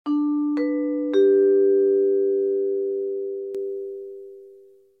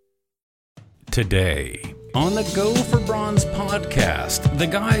Today, on the Go for Bronze podcast, the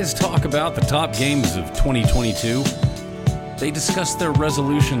guys talk about the top games of 2022. They discuss their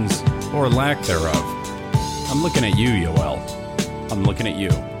resolutions, or lack thereof. I'm looking at you, Yoel. I'm looking at you.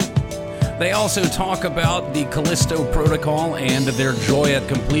 They also talk about the Callisto Protocol and their joy at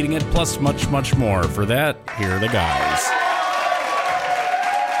completing it, plus much, much more. For that, here are the guys.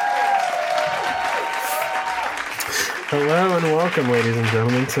 Hello and welcome, ladies and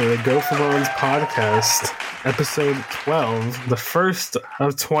gentlemen, to the Go for Bronze podcast, episode 12, the first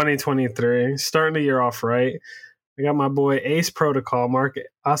of 2023. Starting the year off right. I got my boy Ace Protocol, Mark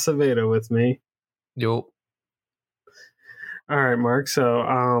Acevedo, with me. Yo. All right, Mark.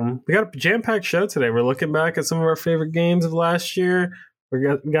 So we got a jam-packed show today. We're looking back at some of our favorite games of last year. We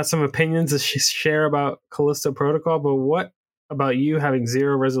got some opinions to share about Callisto Protocol, but what about you having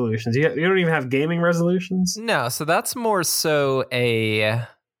zero resolutions? You don't even have gaming resolutions? No, so that's more so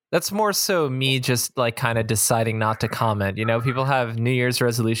me just like kind of deciding not to comment. You know, people have New Year's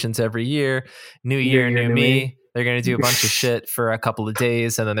resolutions every year. New year, new me. They're going to do a bunch of shit for a couple of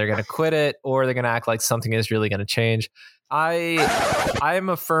days and then they're going to quit it, or they're going to act like something is really going to change. I am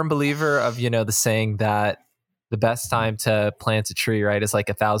a firm believer of, you know, the saying that the best time to plant a tree, right, is like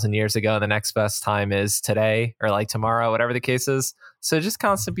 1,000 years ago. The next best time is today or like tomorrow, whatever the case is. So just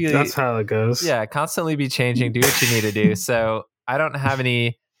constantly. That's how it goes. Yeah, constantly be changing. Do what you need to do. So I don't have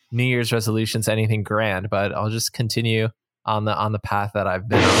any New Year's resolutions, anything grand, but I'll just continue on the path that I've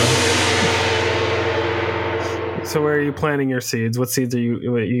been on. So where are you planting your seeds? What seeds are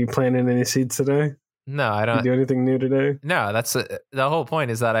you planting any seeds today? No, I don't. You do anything new today? No, that's the whole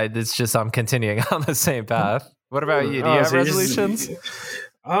point is that I'm continuing on the same path. What about you? Do you have resolutions?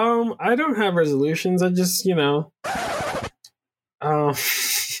 I don't have resolutions. I just, I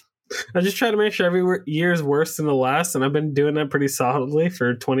just try to make sure every year is worse than the last, and I've been doing that pretty solidly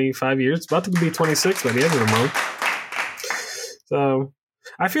for 25 years. It's about to be 26 by the end of the month. So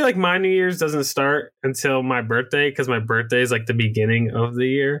I feel like my New Year's doesn't start until my birthday, because my birthday is like the beginning of the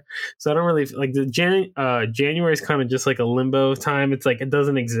year. So I don't really like the January is kind of just like a limbo time. It's like it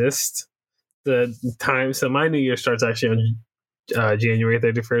doesn't exist, the time. So my New Year starts actually on January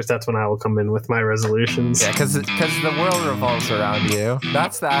 31st. That's when I will come in with my resolutions. Yeah, because the world revolves around you.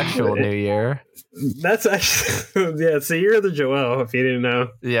 That's the actual New Year. That's actually it's the year of the Joel, if you didn't know.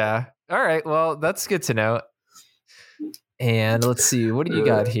 Yeah. All right. Well, that's good to know. And let's see, what do you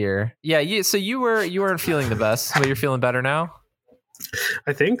got here? Yeah, so you weren't feeling the best, but you're feeling better now?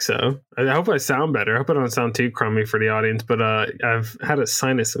 I think so. I hope I sound better. I hope I don't sound too crummy for the audience, but I've had a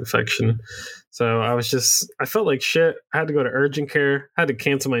sinus infection. So I felt like shit. I had to go to urgent care. I had to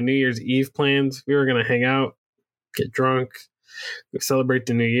cancel my New Year's Eve plans. We were going to hang out, get drunk, celebrate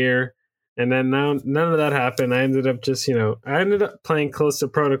the new year. And then now none of that happened. I ended up playing Callisto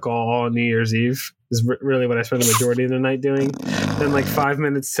Protocol all on New Year's Eve. Is really what I spent the majority of the night doing. Then like 5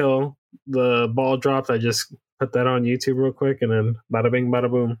 minutes till the ball dropped, I just put that on YouTube real quick, and then bada bing, bada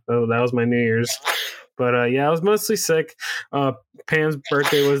boom. That was my New Year's. But I was mostly sick. Pam's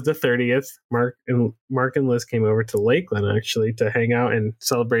birthday was the 30th. Mark and Liz came over to Lakeland actually to hang out and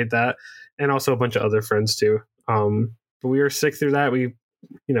celebrate that, and also a bunch of other friends too. But we were sick through that. We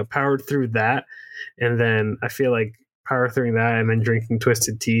powered through that, and then I feel like power through that and then drinking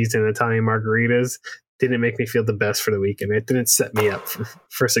twisted teas and Italian margaritas didn't make me feel the best for the weekend. It didn't set me up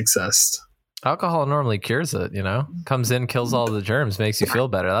for success. Alcohol normally cures it, comes in, kills all the germs, makes you feel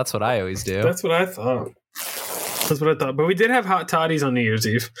better. That's what I always do. That's what I thought. But we did have Hot Toddies on New Year's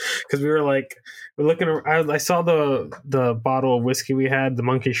Eve, because we're looking around. I saw the bottle of whiskey we had, the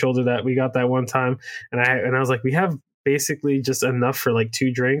monkey shoulder that we got that one time, and I was like, we have basically just enough for like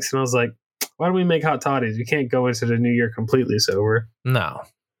 2 drinks, and I was like, why don't we make Hot Toddies? We can't go into the new year completely sober. No,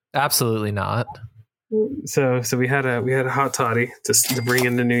 absolutely not. So we had a Hot Toddy to bring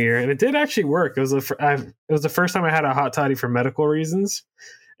in the new year, and it did actually work. It was the first time I had a Hot Toddy for medical reasons,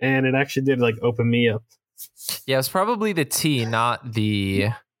 and it actually did like open me up. Yeah, it's probably the tea, not the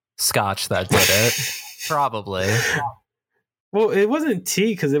scotch that did it. Probably. Well, it wasn't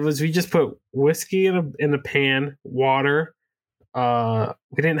tea, because we just put whiskey in a pan, water.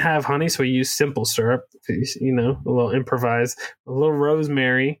 We didn't have honey, so we used simple syrup, a little improvised, a little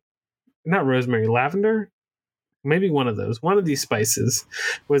lavender, maybe one of these spices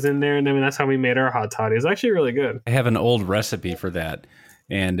was in there, and then that's how we made our Hot Toddy. It's actually really good. I have an old recipe for that,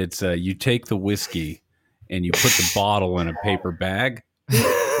 and it's you take the whiskey and you put the bottle in a paper bag and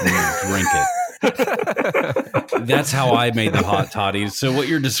you drink it. That's how I made the Hot Toddies. So what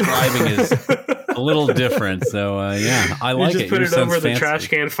you're describing is a little different. So yeah, I like it. You just put it over the trash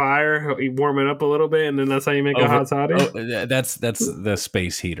can fire, you warm it up a little bit, and then that's how you make a hot toddy. Oh, that's the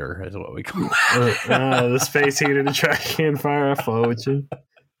space heater is what we call it. The space heater, the trash can fire. I flow with you.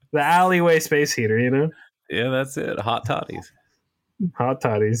 The alleyway space heater, you know. Yeah, that's it. Hot toddies. Hot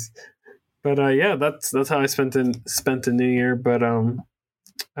toddies. But yeah, that's how I spent the New Year. But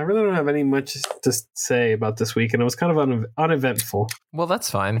I really don't have any much to say about this week, and it was kind of uneventful. Well, that's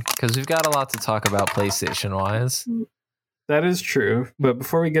fine because we've got a lot to talk about PlayStation wise. That is true. But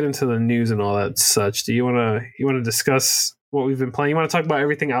before we get into the news and all that such, do you want to discuss what we've been playing? You want to talk about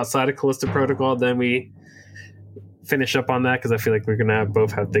everything outside of Callisto Protocol? Then we finish up on that because I feel like we're gonna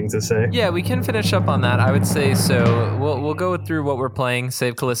both have things to say. Yeah, we can finish up on that. I would say so. We'll go through what we're playing.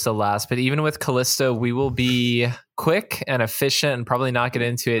 Save Callisto last, but even with Callisto, we will be quick and efficient and probably not get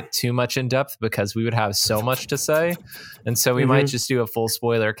into it too much in depth because we would have so much to say, and so we might just do a full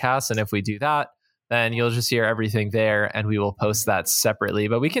spoiler cast. And if we do that, then you'll just hear everything there, and we will post that separately.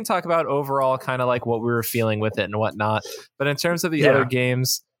 But we can talk about overall kind of like what we were feeling with it and whatnot. But in terms of the other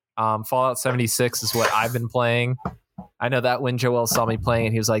games, Fallout 76 is what I've been playing. I know that when Joel saw me playing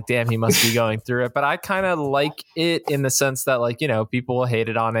it, he was like, damn, he must be going through it. But I kind of like it in the sense that, like, you know, people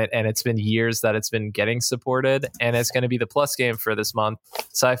hated on it and it's been years that it's been getting supported, and it's going to be the plus game for this month.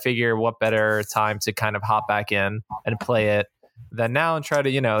 So I figure what better time to kind of hop back in and play it than now and try to,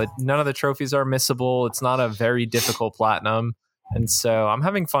 you know, none of the trophies are missable. It's not a very difficult platinum. And so I'm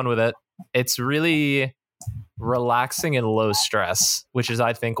having fun with it. It's really relaxing and low stress, which is,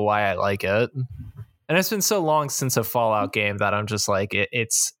 I think, why I like it. And it's been so long since a Fallout game that I'm just like,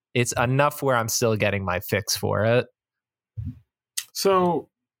 it's enough where I'm still getting my fix for it. So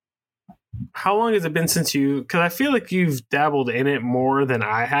how long has it been since because I feel like you've dabbled in it more than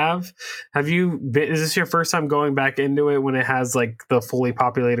I have. Is this your first time going back into it when it has like the fully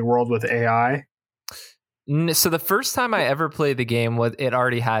populated world with AI? So the first time I ever played the game, it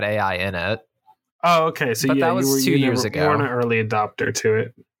already had AI in it. Oh, okay. So but that was 2 years ago. You weren't an early adopter to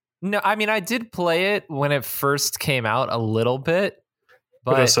it. No, I mean, I did play it when it first came out a little bit,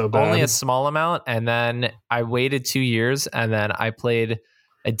 but it was so bad. Only a small amount. And then I waited 2 years, and then I played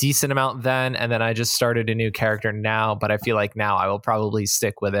a decent amount then, and then I just started a new character now. But I feel like now I will probably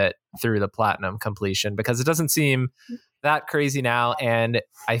stick with it through the platinum completion because it doesn't seem that crazy now. And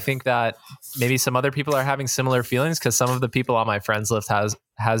I think that maybe some other people are having similar feelings because some of the people on my friends list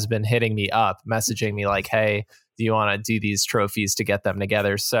has been hitting me up, messaging me like, hey, do you want to do these trophies to get them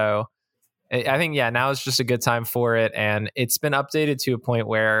together? So I think, yeah, now is just a good time for it. And it's been updated to a point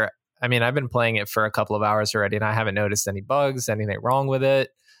where, I mean, I've been playing it for a couple of hours already and I haven't noticed any bugs, anything wrong with it.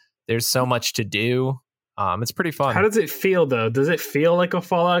 There's so much to do. It's pretty fun. How does it feel, though? Does it feel like a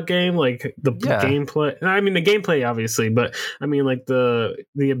Fallout game? Like the gameplay? I mean, the gameplay, obviously, but I mean, like the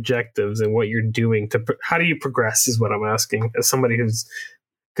objectives and what you're doing. How do you progress is what I'm asking as somebody who's...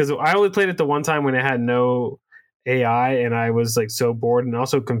 Because I only played it the one time when it had no AI and I was like so bored and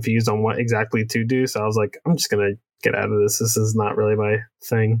also confused on what exactly to do. So I was like, I'm just going to get out of this. This is not really my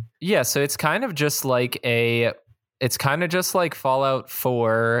thing. Yeah, so it's kind of just like Fallout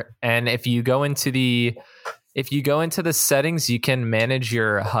 4, and if you go into the settings, you can manage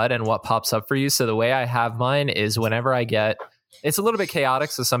your HUD and what pops up for you. So the way I have mine is whenever it's a little bit chaotic,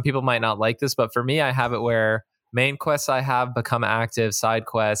 so some people might not like this, but for me, I have it where main quests I have become active, side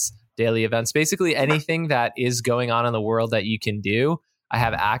quests, daily events, basically anything that is going on in the world that you can do, I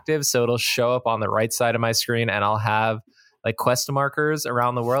have active. So it'll show up on the right side of my screen and I'll have like quest markers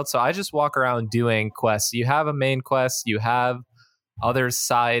around the world. So I just walk around doing quests. You have a main quest, you have other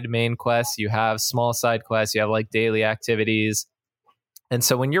side main quests, you have small side quests, you have like daily activities. And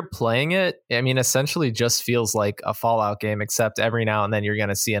so when you're playing it, I mean, essentially just feels like a Fallout game, except every now and then you're going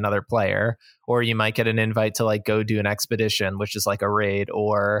to see another player, or you might get an invite to like go do an expedition, which is like a raid,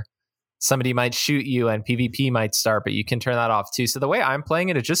 or somebody might shoot you and PvP might start, but you can turn that off too. So the way I'm playing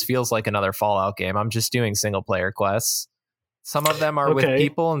it, it just feels like another Fallout game. I'm just doing single player quests. Some of them are with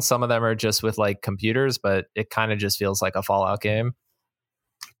people and some of them are just with like computers, but it kind of just feels like a Fallout game.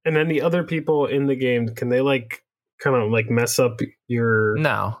 And then the other people in the game, can they like kind of like mess up your...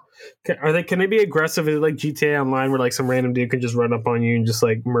 No. Can they be aggressive? Is it like GTA Online where like some random dude can just run up on you and just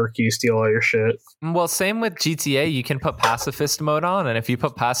like murk you, steal all your shit? Well, same with GTA. You can put pacifist mode on, and if you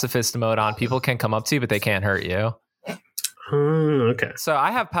put pacifist mode on, people can come up to you, but they can't hurt you. Okay. So I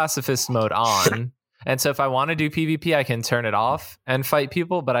have pacifist mode on. And so if I want to do PvP, I can turn it off and fight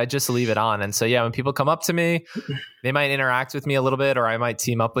people, but I just leave it on. And so, yeah, when people come up to me, they might interact with me a little bit, or I might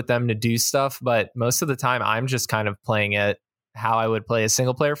team up with them to do stuff. But most of the time, I'm just kind of playing it how I would play a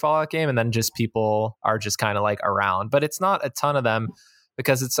single player Fallout game. And then just people are just kind of like around. But it's not a ton of them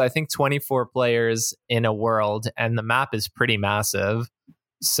because it's, I think, 24 players in a world, and the map is pretty massive.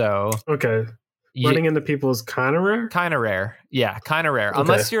 So okay, running into people is kind of rare. Kind of rare, yeah, kind of rare. Okay.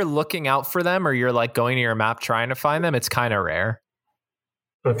 Unless you're looking out for them or you're like going to your map trying to find them, it's kind of rare.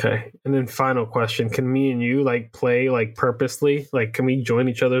 Okay, and then final question: can me and you like play like purposely? Like, can we join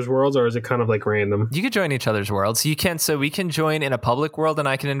each other's worlds, or is it kind of like random? You could join each other's worlds. You can, so we can join in a public world, and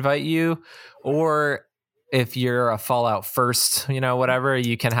I can invite you, or if you're a Fallout First, whatever,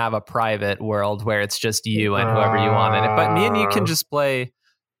 you can have a private world where it's just you and whoever you want in it. But me and you can just play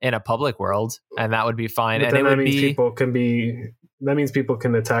in a public world, and that would be fine. And it would be people can be. That means people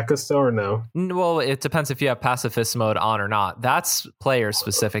can attack us, though, or no? Well, it depends if you have pacifist mode on or not. That's player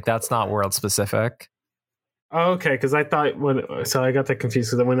specific. That's not world specific. Oh, okay, because I thought so I got that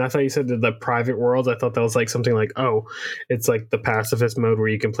confused because when I thought you said the private worlds, I thought that was like something like, oh, it's like the pacifist mode where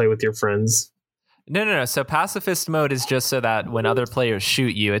you can play with your friends. No. So pacifist mode is just so that when other players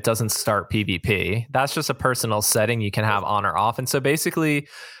shoot you, it doesn't start PvP. That's just a personal setting you can have on or off. And so basically,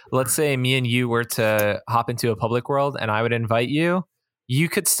 let's say me and you were to hop into a public world and I would invite you. You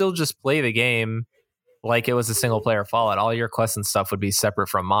could still just play the game like it was a single player Fallout. All your quests and stuff would be separate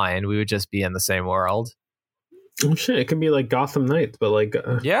from mine. We would just be in the same world. Oh shit! It can be like Gotham Knights, but like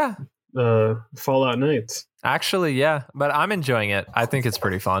Fallout Knights. Actually, yeah. But I'm enjoying it. I think it's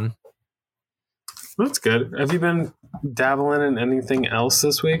pretty fun. That's good. Have you been dabbling in anything else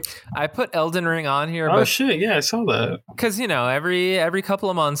this week? I put Elden Ring on here. Oh shit! Yeah, I saw that. Because every couple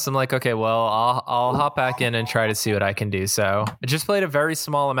of months, I'm like, okay, well, I'll hop back in and try to see what I can do. So I just played a very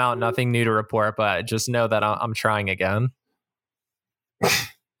small amount, nothing new to report, but just know that I'm trying again.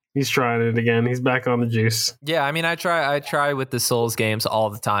 He's trying it again. He's back on the juice. Yeah, I mean, I try with the Souls games all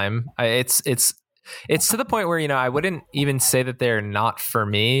the time. It's to the point where I wouldn't even say that they're not for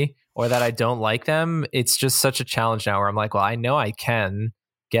me, or that I don't like them. It's just such a challenge now where I'm like, well, I know I can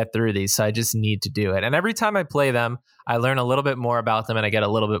get through these, so I just need to do it. And every time I play them, I learn a little bit more about them and I get a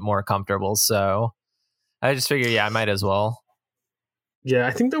little bit more comfortable. So I just figure, I might as well. Yeah,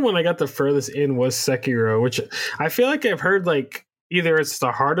 I think the one I got the furthest in was Sekiro, which I feel like I've heard like either it's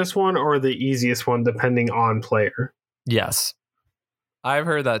the hardest one or the easiest one, depending on player. Yes. I've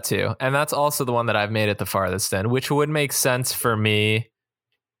heard that too. And that's also the one that I've made it the farthest in, which would make sense for me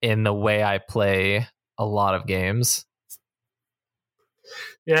in the way I play a lot of games.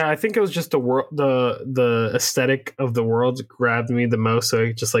 Yeah, I think it was just the aesthetic of the world grabbed me the most, so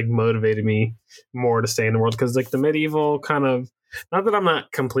it just like motivated me more to stay in the world. Because like the medieval kind of, not that I'm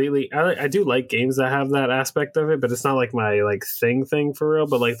not completely, I do like games that have that aspect of it, but it's not like my like thing for real.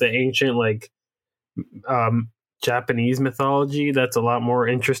 But like the ancient like Japanese mythology, that's a lot more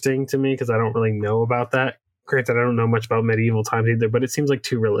interesting to me because I don't really know about that. Granted, I don't know much about medieval times either, but it seems like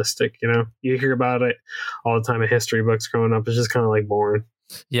too realistic. You hear about it all the time in history books growing up. It's just kind of like boring.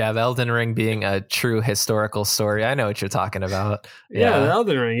 Yeah, the Elden Ring being a true historical story. I know what you're talking about. Yeah, the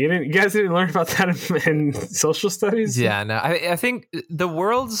Elden Ring. You guys didn't learn about that in social studies? Yeah, no. I think the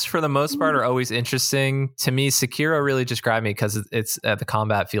worlds, for the most part, are always interesting. To me, Sekiro really just grabbed me because it's the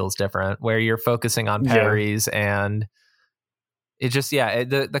combat feels different, where you're focusing on parries and it just,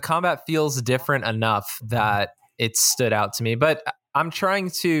 the combat feels different enough that it stood out to me. But I'm trying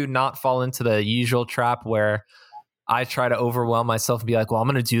to not fall into the usual trap where I try to overwhelm myself and be like, well, I'm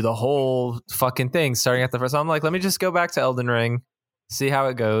going to do the whole fucking thing starting at the first. I'm like, let me just go back to Elden Ring, see how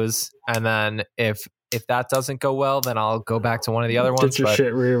it goes. And then if that doesn't go well, then I'll go back to one of the other ones. Get your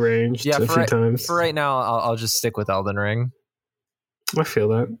shit rearranged a few times. For right now, I'll just stick with Elden Ring. I feel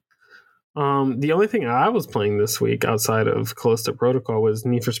that. The only thing I was playing this week outside of Callisto Protocol was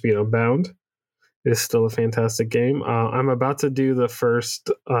Need for Speed Unbound. It is still a fantastic game. I'm about to do the first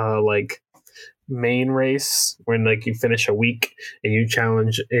main race when like you finish a week and you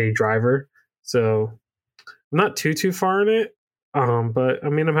challenge a driver. So I'm not too far in it. But I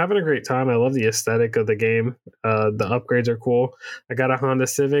mean, I'm having a great time. I love the aesthetic of the game. The upgrades are cool. I got a Honda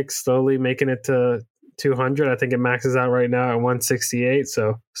Civic, slowly making it to 200. I think it maxes out right now at 168.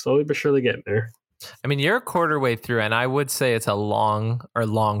 So slowly but surely getting there. I mean, you're a quarter way through, and I would say it's a long or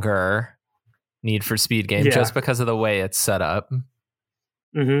longer Need for Speed game just because of the way it's set up.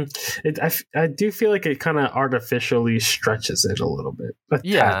 I do feel like it kind of artificially stretches it a little bit. But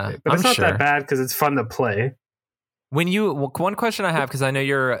it's not that bad because it's fun to play. One question I have, because I know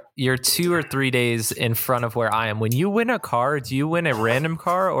you're 2 or 3 days in front of where I am. When you win a car, do you win a random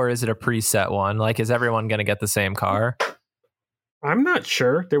car or is it a preset one? Like, is everyone going to get the same car? I'm not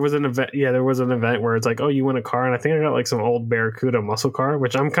sure. There was an event. Yeah, there was an event where it's like, oh, you win a car, and I think I got like some old Barracuda muscle car,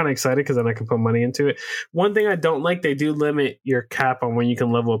 which I'm kind of excited because then I can put money into it. One thing I don't like, they do limit your cap on when you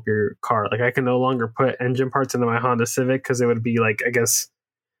can level up your car. Like I can no longer put engine parts into my Honda Civic because it would be like, I guess,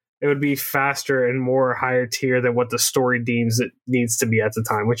 it would be faster and more higher tier than what the story deems it needs to be at the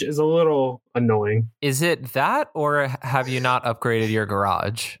time, which is a little annoying. Is it that, or have you not upgraded your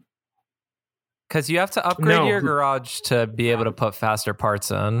garage? Because you have to upgrade your garage to be able to put faster parts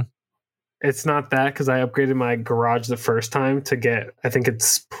in. It's not that, because I upgraded my garage the first time to get, I think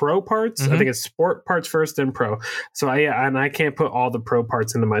it's pro parts. I think it's sport parts first, then pro. So I can't put all the pro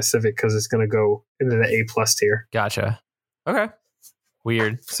parts into my Civic because it's going to go into the A+ tier. Gotcha. Okay.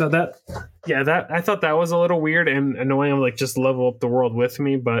 Weird. So that I thought that was a little weird and annoying. I'm like, just level up the world with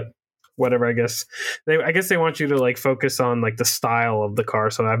me, but whatever. I guess they want you to like focus on like the style of the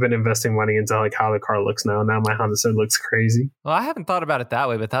car. So I've been investing money into like how the car looks now. Now my Honda Civic looks crazy. Well, I haven't thought about it that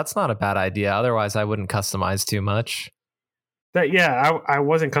way, but that's not a bad idea. Otherwise, I wouldn't customize too much. I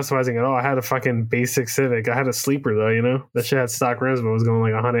wasn't customizing at all. I had a fucking basic Civic. I had a sleeper though, you know. That shit had stock rims, but it was going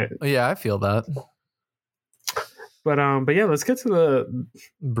like 100. Yeah, I feel that. But yeah, let's get to the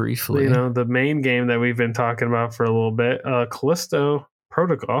briefly, the main game that we've been talking about for a little bit. Callisto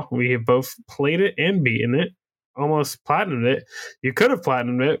Protocol. We have both played it and beaten it, almost platinumed it. You could have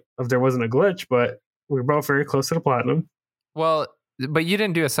platinumed it if there wasn't a glitch, but we were both very close to the platinum. Well, but you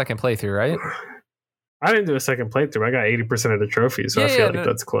didn't do a second playthrough, right? I didn't do a second playthrough. I got 80% of the trophies, so I feel like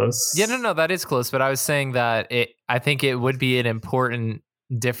that's close. Yeah, no, that is close. But I was saying that I think it would be an important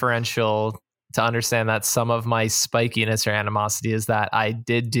differential to understand that some of my spikiness or animosity is that I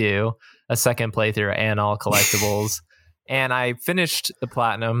did do a second playthrough and all collectibles. And I finished the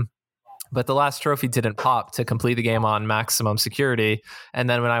platinum, but the last trophy didn't pop to complete the game on maximum security. And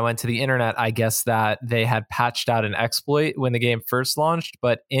then when I went to the internet, I guess that they had patched out an exploit when the game first launched.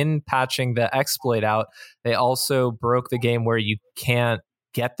 But in patching the exploit out, they also broke the game where you can't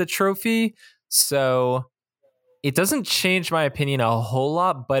get the trophy. So it doesn't change my opinion a whole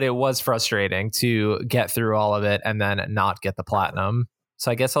lot, but it was frustrating to get through all of it and then not get the platinum.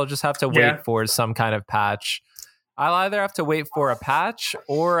 So I guess I'll just have to wait for some kind of patch. I'll either have to wait for a patch,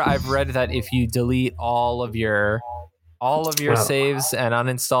 or I've read that if you delete all of your saves and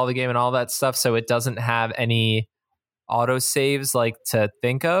uninstall the game and all that stuff, so it doesn't have any auto saves like to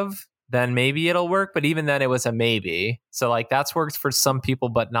think of, then maybe it'll work. But even then, it was a maybe. So like that's worked for some people,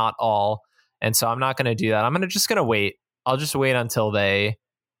 but not all. And so I'm not going to do that. I'm just going to wait. I'll just wait until they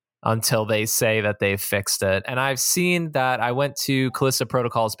say that they've fixed it. And I've seen that. I went to Callisto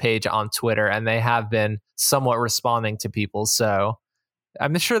Protocol's page on Twitter, and they have been somewhat responding to people. So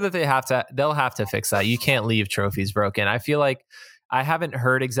I'm sure that they'll have to fix that. You can't leave trophies broken. I feel like I haven't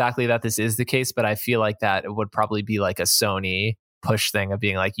heard exactly that this is the case, but I feel like that it would probably be like a Sony push thing of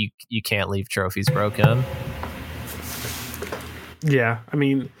being like, you can't leave trophies broken. Yeah, I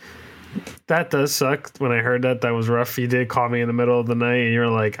mean, that does suck. When I heard that was rough. You did call me in the middle of the night, and you were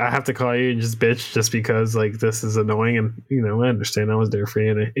like, I have to call you and just bitch just because like this is annoying. And I understand. I was there for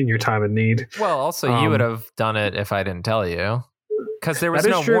you in your time of need. Well, also you would have done it if I didn't tell you, because there was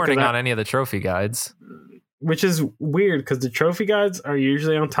no warning on any of the trophy guides. Which is weird because the trophy guides are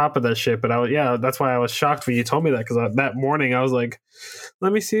usually on top of that shit. But that's why I was shocked when you told me that, because that morning I was like,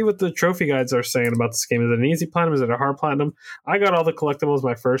 let me see what the trophy guides are saying about this game. Is it an easy platinum? Is it a hard platinum? I got all the collectibles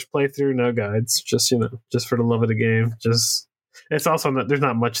my first playthrough, no guides, just just for the love of the game. It's also there's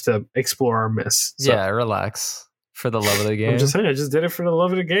not much to explore or miss. So. Yeah, relax. For the love of the game. I'm just saying, I just did it for the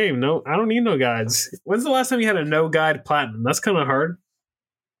love of the game. No, I don't need no guides. When's the last time you had a no guide platinum? That's kind of hard.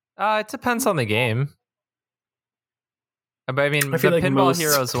 It depends on the game. But I mean, the like Pinball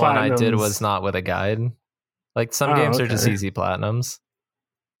Heroes one I did was not with a guide. Like some games are just easy platinums.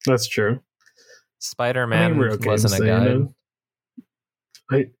 That's true. Spider-Man wasn't a guide.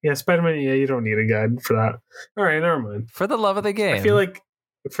 Spider-Man. Yeah, you don't need a guide for that. All right, never mind. For the love of the game. I feel like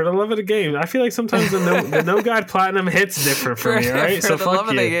for the love of the game. I feel like sometimes the no guide platinum hits different for me. All right, so the love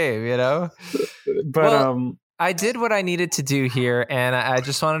of the game, But I did what I needed to do here, and I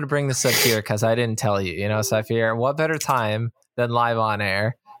just wanted to bring this up here because I didn't tell you, so I figure what better time than live on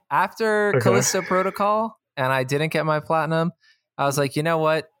air. After Callisto Protocol, and I didn't get my platinum, I was like, you know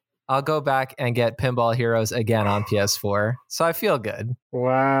what? I'll go back and get Pinball Heroes again on PS4. So I feel good.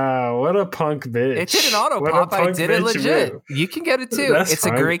 Wow, what a punk bitch. It did an auto pop. I did it legit. You can get it too. It's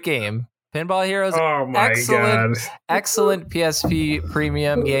fine. A great game. Pinball Heroes, excellent PSP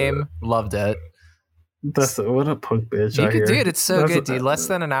premium game. Loved it. What a punk bitch. You could do it. It's so good, dude. Less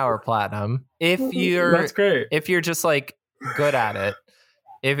than an hour platinum. That's great. If you're just like good at it.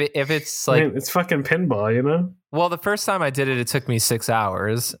 If it's like, it's fucking pinball, Well, the first time I did it, it took me 6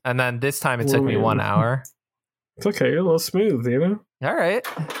 hours. And then this time it took me 1 hour. It's okay. You're a little smooth, you know? All right.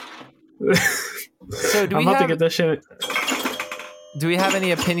 So I'm about to get that shit. Do we have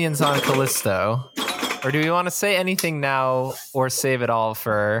any opinions on Callisto? Or do we want to say anything now or save it all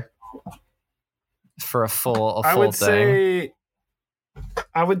for a full thing?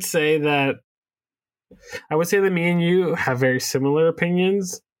 I would say that me and you have very similar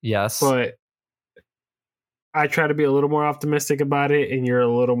opinions. Yes. But I try to be a little more optimistic about it, and you're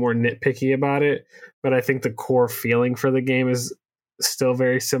a little more nitpicky about it. But I think the core feeling for the game is still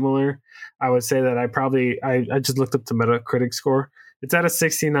very similar. I would say that I just looked up the Metacritic score. It's at a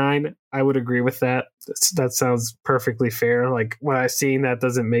 69. I would agree with that. That sounds perfectly fair. Like, when I've seen that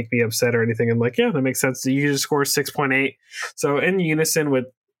doesn't make me upset or anything. I'm like, yeah, that makes sense. The user score is 6.8. So in unison with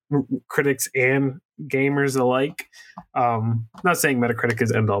critics and gamers alike. Not saying Metacritic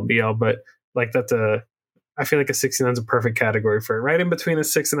is end all be all, but like I feel like a 69 is a perfect category for it. Right in between a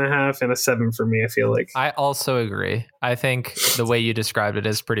 6.5 and a 7 for me, I feel like. I also agree. I think the way you described it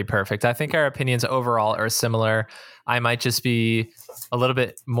is pretty perfect. I think our opinions overall are similar. I might just be a little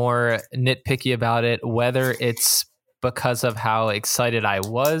bit more nitpicky about it, whether it's because of how excited I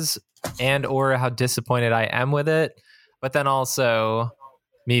was and or how disappointed I am with it. But then also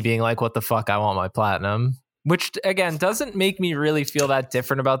me being like, what the fuck, I want my platinum. Which, again, doesn't make me really feel that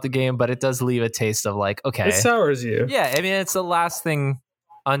different about the game, but it does leave a taste of like, okay. It sours you. Yeah, I mean, it's the last thing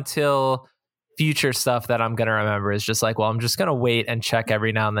until future stuff that I'm going to remember is just like, well, I'm just going to wait and check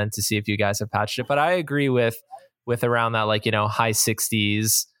every now and then to see if you guys have patched it. But I agree with around that, like, high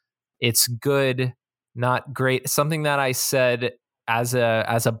 60s. It's good, not great. Something that I said as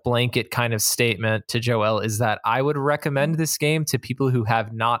a blanket kind of statement to Joel is that I would recommend this game to people who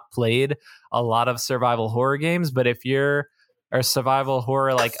have not played a lot of survival horror games. But if you're a survival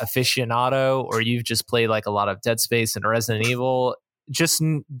horror like aficionado, or you've just played like a lot of Dead Space and Resident Evil, just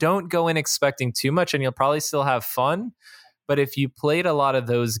don't go in expecting too much and you'll probably still have fun. But if you played a lot of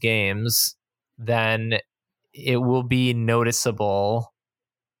those games, then it will be noticeable,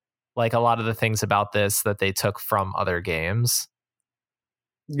 like a lot of the things about this that they took from other games.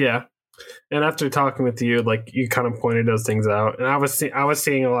 Yeah. And after talking with you, like, you kind of pointed those things out, and I was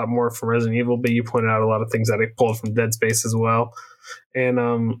seeing a lot more from Resident Evil, but you pointed out a lot of things that I pulled from Dead Space as well. And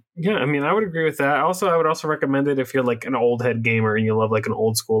yeah, I mean, I would agree with that. I would also recommend it if you're like an old head gamer and you love like an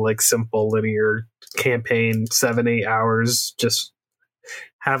old school, like simple linear campaign, 7-8 hours, just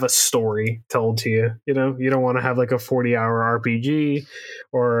have a story told to you. You don't want to have like a 40-hour RPG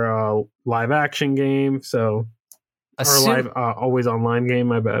or a live action game. So. Or a live always online game,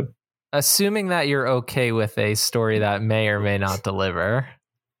 my bad. Assuming that you're okay with a story that may or may not deliver.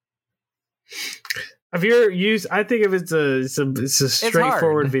 If you're used, I think if it's a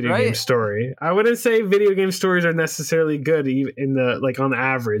straightforward video game story. I wouldn't say video game stories are necessarily good in the like on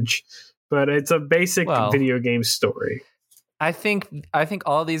average, but it's a basic video game story. I think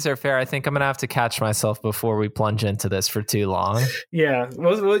all these are fair. I think I'm gonna have to catch myself before we plunge into this for too long. Yeah,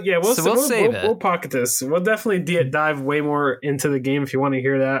 we'll save it. We'll pocket this. We'll definitely dive way more into the game if you want to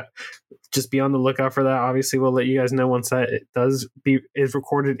hear that. Just be on the lookout for that. Obviously, we'll let you guys know once that is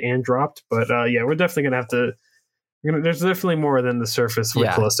recorded and dropped. But yeah, we're definitely gonna have to. There's definitely more than the surface with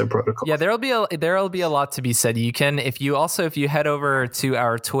Callisto Protocol. Yeah, there'll be a lot to be said. You can if you head over to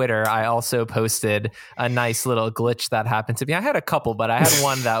our Twitter, I also posted a nice little glitch that happened to me. I had a couple, but I had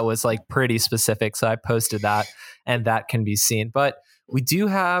one that was like pretty specific, so I posted that, and that can be seen. But we do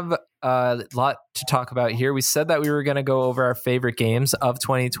have a lot to talk about here. We said that we were going to go over our favorite games of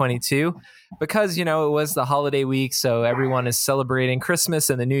 2022 because, it was the holiday week. So everyone is celebrating Christmas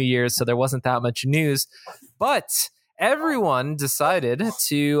and the New Year's. So there wasn't that much news, but everyone decided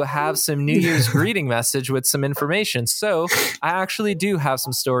to have some New Year's greeting message with some information. So I actually do have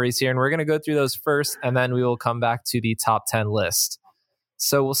some stories here, and we're going to go through those first, and then we will come back to the top 10 list.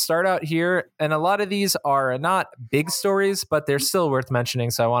 So we'll start out here, and a lot of these are not big stories, but they're still worth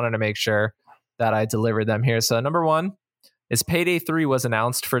mentioning, so I wanted to make sure that I delivered them here. So number one is Payday 3 was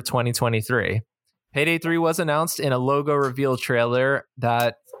announced for 2023. Payday 3 was announced in a logo reveal trailer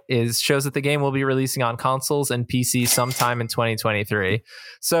that shows that the game will be releasing on consoles and PC sometime in 2023.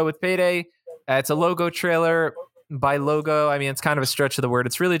 So with Payday, it's a logo trailer. By logo, I mean, it's kind of a stretch of the word.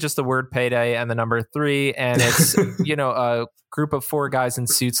 It's really just the word payday and the number 3. And it's, a group of 4 guys in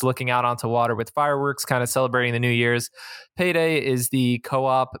suits looking out onto water with fireworks, kind of celebrating the New Year's. Payday is the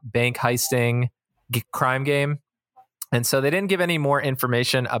co-op bank heisting crime game. And so they didn't give any more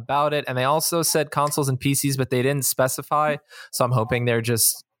information about it. And they also said consoles and PCs, but they didn't specify. So I'm hoping they're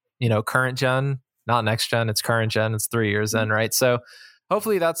just, current gen, not next gen. It's current gen. It's 3 years in, right? So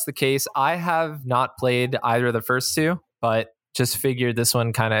hopefully that's the case. I have not played either of the first two, but just figured this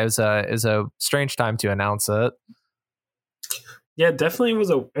one kind of is a strange time to announce it. Yeah, definitely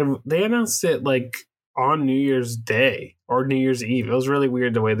was they announced it like on New Year's Day or New Year's Eve. It was really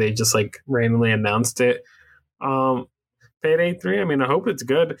weird the way they just like randomly announced it. Payday 3, I mean, I hope it's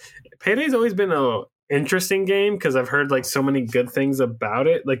good. Payday's always been a interesting game because I've heard like so many good things about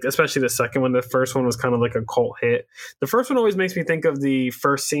it, like especially the second one. The first one was kind of like a cult hit. The first one always makes me think of the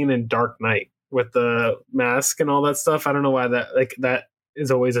first scene in Dark Knight with the mask and all that stuff. I don't know why that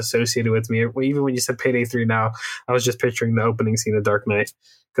is always associated with me. Even when you said Payday 3 now, I was just picturing the opening scene of Dark Knight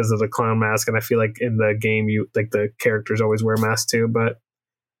because of the clown mask, and I feel like in the game you like the characters always wear masks too. But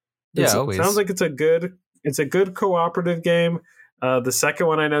it sounds like it's a good cooperative game. The second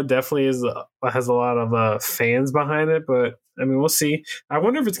one I know definitely has a lot of fans behind it, but I mean, we'll see. I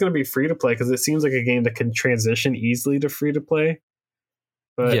wonder if it's going to be free to play because it seems like a game that can transition easily to free to play.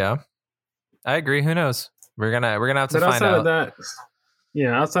 But yeah, I agree. Who knows? We're gonna have to find out.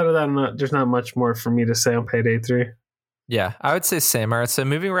 Outside of that, there's not much more for me to say on Payday 3. Yeah, I would say same. All right, so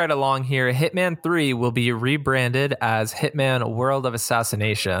moving right along here, Hitman 3 will be rebranded as Hitman World of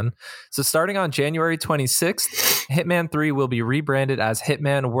Assassination. So starting on January 26th, Hitman 3 will be rebranded as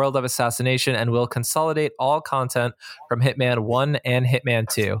Hitman World of Assassination and will consolidate all content from Hitman 1 and Hitman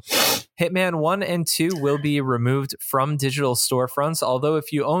 2. Hitman 1 and 2 will be removed from digital storefronts, although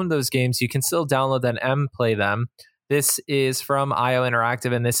if you own those games, you can still download them and play them. This is from IO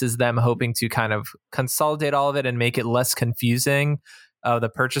Interactive, and this is them hoping to kind of consolidate all of it and make it less confusing,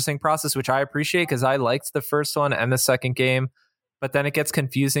 the purchasing process, which I appreciate because I liked the first one and the second game. But then it gets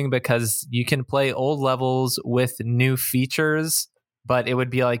confusing because you can play old levels with new features, but it would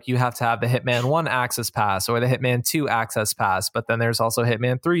be like you have to have the Hitman 1 Access Pass or the Hitman 2 Access Pass, but then there's also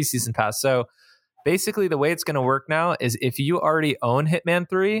Hitman 3 Season Pass. So basically the way it's going to work now is if you already own Hitman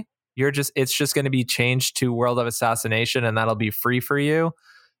 3, it's just going to be changed to World of Assassination and that'll be free for you.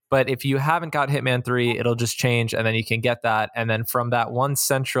 But if you haven't got Hitman 3, it'll just change and then you can get that. And then from that one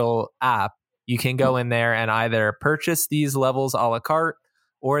central app, you can go in there and either purchase these levels a la carte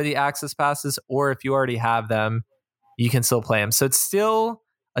or the access passes, or if you already have them, you can still play them. So it's still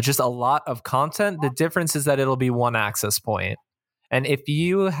just a lot of content. The difference is that it'll be one access point. And if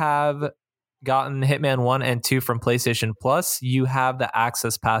you have gotten Hitman 1 and 2 from PlayStation Plus, you have the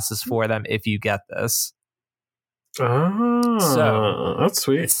access passes for them if you get this. Oh, so that's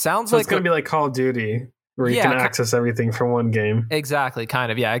sweet. It sounds so like it's going to be like Call of Duty, where you can access everything from one game. Exactly,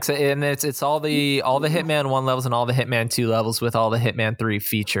 kind of, yeah. And it's all the Hitman 1 levels and all the Hitman 2 levels with all the Hitman 3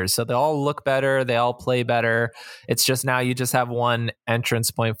 features. So they all look better, they all play better. It's just now you just have one entrance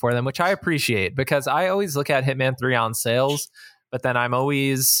point for them, which I appreciate because I always look at Hitman 3 on sales, but then I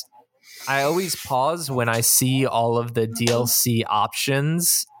always pause when I see all of the DLC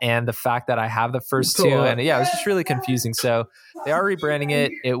options and the fact that I have the first two. And yeah, it was just really confusing. So they are rebranding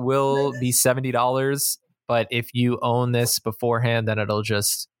it. It will be $70. But if you own this beforehand, then it'll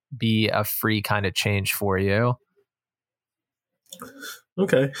just be a free kind of change for you.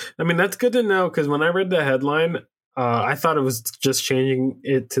 Okay. I mean, that's good to know because when I read the headline, I thought it was just changing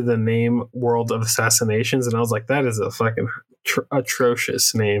it to the name World of Assassinations. And I was like, that is a fucking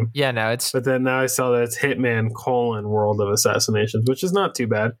atrocious name. Yeah, no, but then now I saw that it's Hitman World of Assassinations, which is not too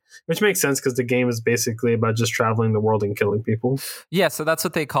bad, which makes sense because the game is basically about just traveling the world and killing people. Yeah, so that's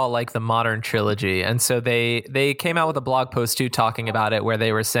what they call like the modern trilogy. And so they came out with a blog post too talking about it where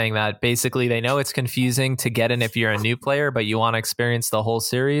they were saying that basically they know it's confusing to get in if you're a new player, but you want to experience the whole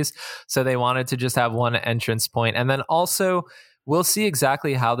series. So they wanted to just have one entrance point. And then also we'll see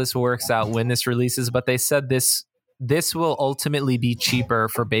exactly how this works out when this releases, but they said this will ultimately be cheaper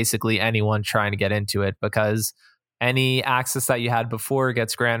for basically anyone trying to get into it because any access that you had before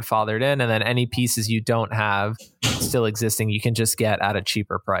gets grandfathered in, and then any pieces you don't have still existing, you can just get at a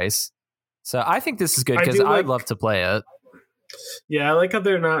cheaper price. So I think this is good because I'd love to play it. Yeah, I like how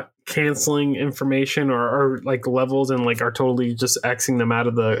they're not canceling information or like levels and like are totally just Xing them out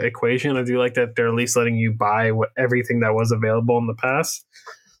of the equation. I do like that they're at least letting you buy everything that was available in the past.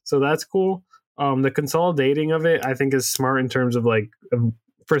 So that's cool. The consolidating of it, I think, is smart in terms of like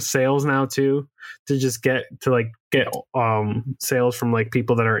for sales now too, to just get sales from like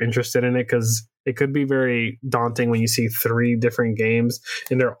people that are interested in it, because it could be very daunting when you see 3 different games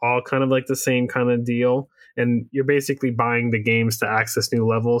and they're all kind of like the same kind of deal, and you're basically buying the games to access new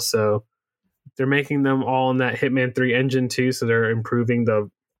levels. So they're making them all in that Hitman 3 engine too, so they're improving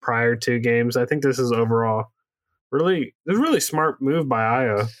the prior 2 games. I think this is overall It was a really smart move by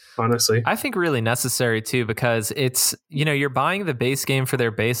Aya, honestly. I think really necessary too, because it's, you're buying the base game for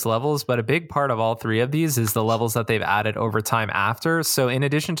their base levels, but a big part of all three of these is the levels that they've added over time after. So in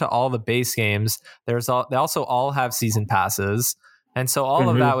addition to all the base games, they also all have season passes. And so all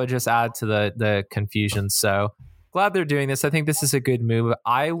of that would just add to the confusion. So glad they're doing this. I think this is a good move.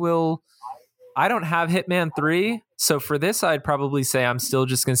 I don't have Hitman 3, so for this, I'd probably say I'm still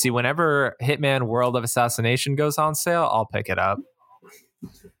just going to see whenever Hitman World of Assassination goes on sale, I'll pick it up.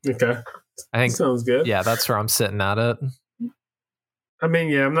 Okay. I think sounds good. Yeah, that's where I'm sitting at it. I mean,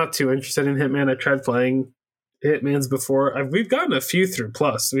 yeah, I'm not too interested in Hitman. I tried playing Hitmans before. We've gotten a few through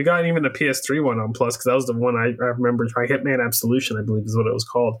Plus. We got even the PS3 one on Plus because that was the one I remember trying. Hitman Absolution, I believe, is what it was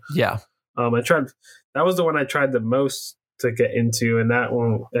called. Yeah. That was the one I tried the most to get into, and that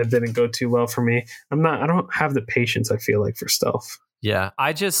one it didn't go too well for me. I don't have the patience, I feel like, for stealth. Yeah,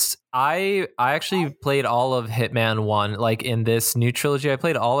 I actually played all of Hitman 1, like in this new trilogy. I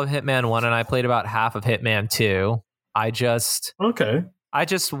played all of Hitman 1 and I played about half of Hitman 2. I just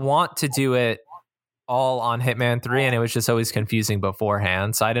want to do it all on Hitman 3, and it was just always confusing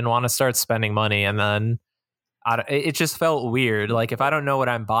beforehand. So I didn't want to start spending money, and then it just felt weird. Like if I don't know what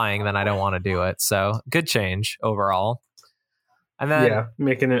I'm buying, then I don't want to do it. So good change overall. And then,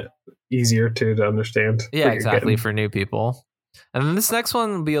 making it easier to understand. Yeah, exactly, for new people. And then this next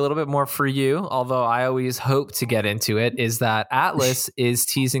one will be a little bit more for you, although I always hope to get into it, is that Atlas is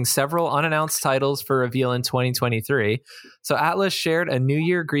teasing several unannounced titles for reveal in 2023. So Atlas shared a New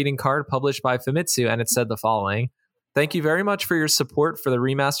Year greeting card published by Famitsu, and it said the following: "Thank you very much for your support for the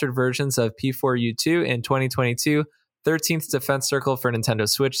remastered versions of P4U2 in 2022, 13th Defense Circle for Nintendo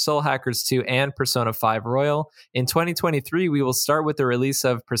Switch, Soul Hackers 2, and Persona 5 Royal. In 2023, we will start with the release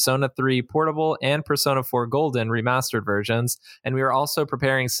of Persona 3 Portable and Persona 4 Golden remastered versions, and we are also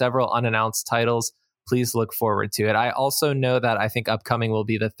preparing several unannounced titles. Please look forward to it." I also know that I think upcoming will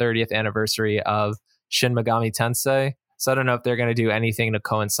be the 30th anniversary of Shin Megami Tensei, so I don't know if they're going to do anything to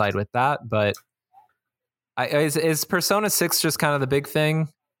coincide with that, but is Persona 6 just kind of the big thing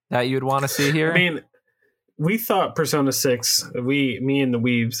that you would want to see here? I mean, we thought Persona 6, me and the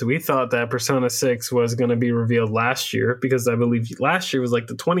Weebs, we thought that Persona 6 was going to be revealed last year, because I believe last year was like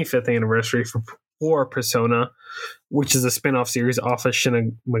the 25th anniversary for Persona, which is a spin-off series off of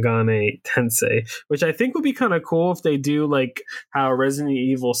Shin Megami Tensei, which I think would be kind of cool if they do like how Resident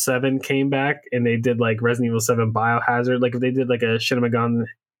Evil 7 came back and they did like Resident Evil 7 Biohazard, like if they did like a Shin Megami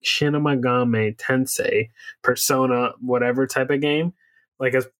Tensei Persona whatever type of game.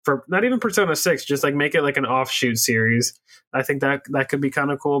 Like for not even Persona 6, just like make it like an offshoot series. I think that could be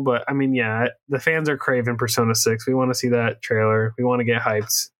kind of cool. But I mean, yeah, the fans are craving Persona 6. We want to see that trailer. We want to get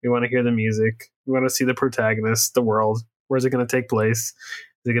hyped. We want to hear the music. We want to see the protagonist, the world. Where's it going to take place? Is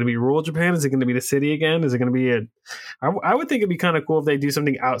it going to be rural Japan? Is it going to be the city again? Is it going to be I would think it'd be kind of cool if they do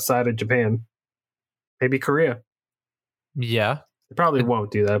something outside of Japan. Maybe Korea. Yeah. They probably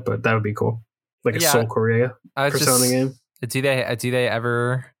won't do that, but that would be cool. Like a Seoul Korea Persona game. Do they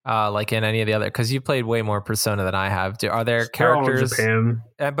ever like in any of the other? Because you played way more Persona than I have. Are there characters? Japan.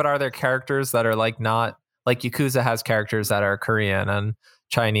 But are there characters that are like not like Yakuza has characters that are Korean and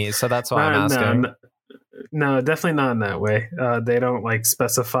Chinese? So that's why I'm asking. No, definitely not in that way. They don't like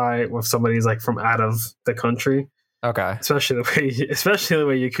specify if somebody's like from out of the country. Okay. Especially the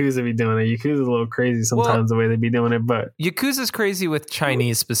way Yakuza be doing it. Yakuza's a little crazy sometimes the way they be doing it, but Yakuza's crazy with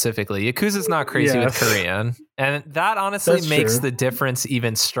Chinese specifically. Yakuza's not crazy with Korean. And that honestly makes the difference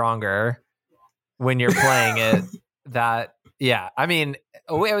even stronger when you're playing it. I mean,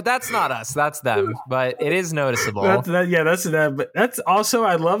 that's not us, that's them, but it is noticeable. That's that. But that's also,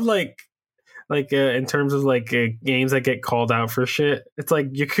 I love like in terms of like games that get called out for shit. It's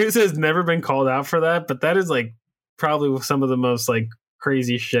like Yakuza has never been called out for that, but that is like probably some of the most like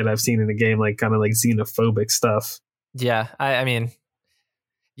crazy shit I've seen in a game, like kind of like xenophobic stuff. Yeah, I mean,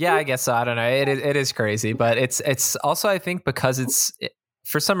 yeah, I guess so. I don't know. It is crazy, but it's also, I think, because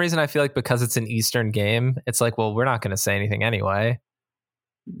for some reason I feel like because it's an Eastern game, it's like, well, we're not going to say anything anyway.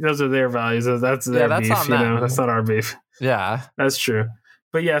 Those are their values. That's their beef. That's not our beef. Yeah, that's true.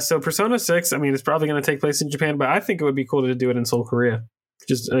 But yeah, so Persona 6, I mean, it's probably going to take place in Japan, but I think it would be cool to do it in Seoul, Korea.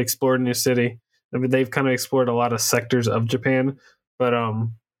 Just explore a new city. I mean, they've kind of explored a lot of sectors of Japan, but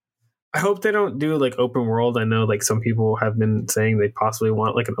I hope they don't do like open world. I know like some people have been saying they possibly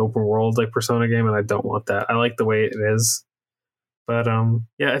want like an open world like Persona game, and I don't want that. I like the way it is. But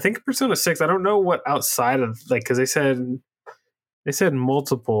yeah, I think Persona 6, I don't know what outside of like, because they said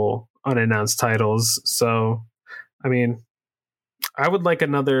multiple unannounced titles. So, I mean, I would like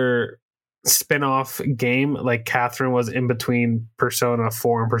another spin-off game like Catherine was in between Persona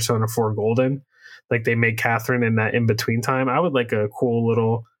 4 and Persona 4 Golden. like they made Catherine in that in between time. I would like a cool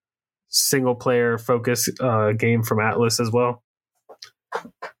little single player focus game from Atlas as well.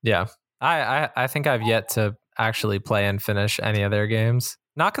 Yeah, I think I've yet to actually play and finish any of their games.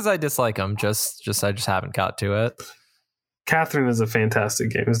 Not because I dislike them, just I just haven't got to it. Catherine is a fantastic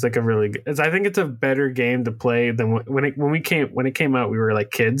game. It's like a really good, I think it's a better game to play than when it came out. We were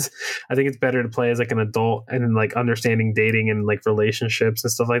like kids. I think it's better to play as like an adult and like understanding dating and like relationships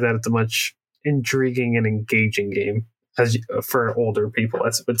and stuff like that. It's a much intriguing and engaging game for older people,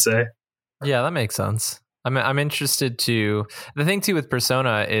 I would say. Yeah, that makes sense. I'm interested to. The thing too with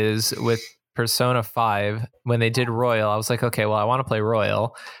Persona is with Persona 5, when they did Royal, I was like, okay, well, I want to play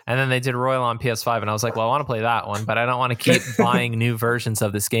Royal. And then they did Royal on PS5, and I was like, well, I want to play that one, but I don't want to keep buying new versions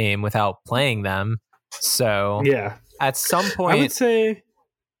of this game without playing them. So yeah, at some point, I would say,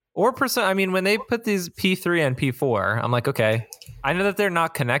 or Persona, I mean, when they put these P3 and P4, I'm like, okay, I know that they're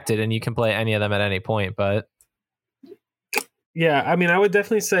not connected and you can play any of them at any point, but yeah, I mean, I would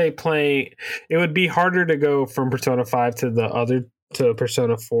definitely say it would be harder to go from Persona 5 to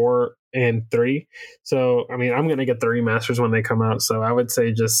Persona 4 and 3. So, I mean, I'm going to get the remasters when they come out. So I would say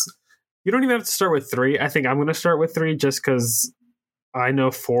you don't even have to start with 3. I think I'm going to start with 3 just because I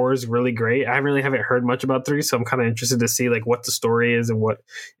know 4 is really great. I really haven't heard much about 3, so I'm kind of interested to see like what the story is and what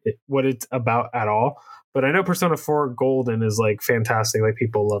it's about at all. But I know Persona 4 Golden is like fantastic. Like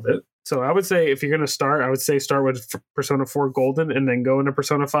people love it. So I would say if you're going to start, I would say start with Persona 4 Golden and then go into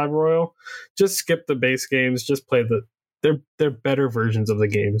Persona 5 Royal. Just skip the base games. Just play they're better versions of the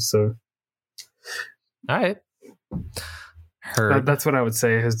games. So, all right. Heard. That's what I would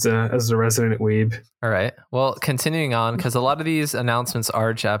say as a resident weeb. All right. Well, continuing on, because a lot of these announcements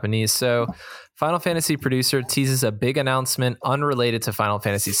are Japanese. So Final Fantasy producer teases a big announcement unrelated to Final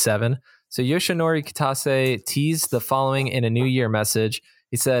Fantasy VII. So Yoshinori Kitase teased the following in a New Year message.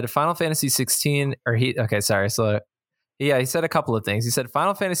 He said Final Fantasy 16, he said a couple of things. He said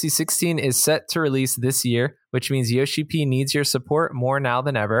Final Fantasy 16 is set to release this year, which means Yoshi P needs your support more now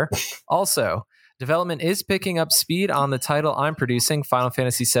than ever. Also, development is picking up speed on the title I'm producing, Final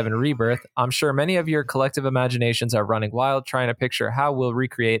Fantasy VII Rebirth. I'm sure many of your collective imaginations are running wild trying to picture how we'll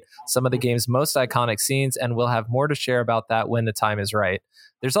recreate some of the game's most iconic scenes, and we'll have more to share about that when the time is right.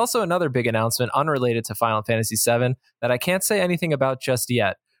 There's also another big announcement unrelated to Final Fantasy VII that I can't say anything about just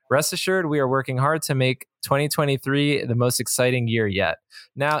yet. Rest assured, we are working hard to make 2023 the most exciting year yet.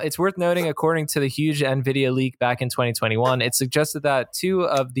 Now, it's worth noting, according to the huge NVIDIA leak back in 2021, it suggested that 2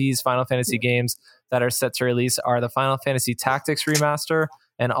 of these Final Fantasy games that are set to release are the Final Fantasy Tactics Remaster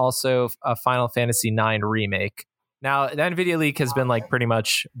and also a Final Fantasy IX Remake. Now, the NVIDIA leak has been like pretty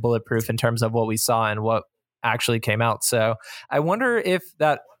much bulletproof in terms of what we saw and what actually came out. So I wonder if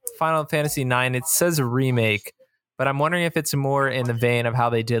that Final Fantasy IX, it says remake, but I'm wondering if it's more in the vein of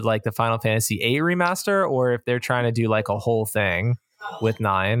how they did like the Final Fantasy VIII remaster, or if they're trying to do like a whole thing with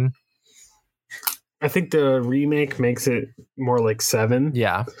 9. I think the remake makes it more like 7.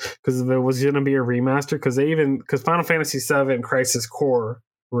 Yeah. Because if it was going to be a remaster, because Final Fantasy VII Crisis Core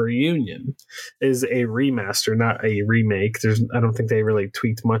Reunion is a remaster, not a remake. I don't think they really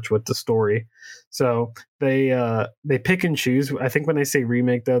tweaked much with the story. So they pick and choose. I think when they say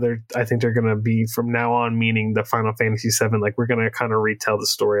remake, though, I think they're going to be from now on meaning the Final Fantasy VII. Like we're going to kind of retell the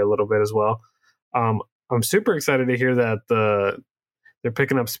story a little bit as well. I'm super excited to hear that they're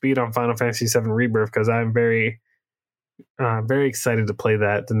picking up speed on Final Fantasy VII Rebirth because I'm very excited to play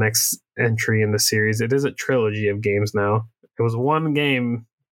that, the next entry in the series. It is a trilogy of games now. It was one game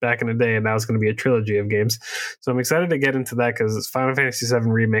back in the day, and now it's going to be a trilogy of games. So I'm excited to get into that because Final Fantasy VII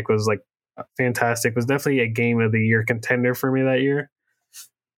Remake was like fantastic. It was definitely a game of the year contender for me that year.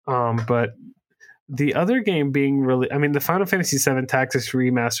 But the other game being really, I mean, the Final Fantasy VII Tactics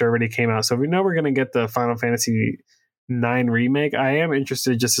Remaster already came out, so we know we're going to get the Final Fantasy IX Remake. I am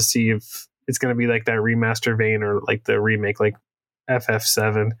interested just to see if it's going to be like that remaster vein or like the remake, like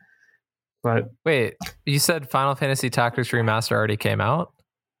FF7. But wait, you said Final Fantasy Tactics Remaster already came out?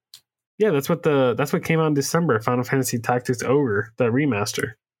 Yeah, that's what came out in December. Final Fantasy Tactics Ogre, the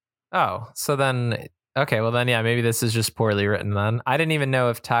remaster. Oh, so then okay, well then yeah, maybe this is just poorly written then. I didn't even know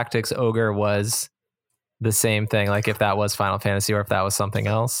if Tactics Ogre was the same thing, like if that was Final Fantasy or if that was something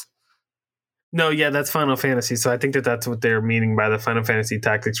else. No, yeah, that's Final Fantasy. So I think that's what they're meaning by the Final Fantasy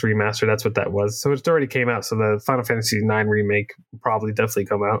Tactics Remaster. That's what that was. So it already came out. So the Final Fantasy IX Remake will probably definitely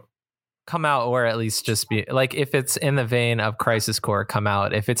come out, or at least just be like, if it's in the vein of Crisis Core, come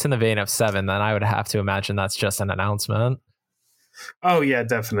out. If it's in the vein of 7, then I would have to imagine that's just an announcement. Oh yeah,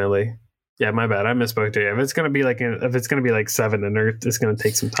 definitely. Yeah, my bad. I misspoke to you. If it's gonna be like 7 and Earth, it's gonna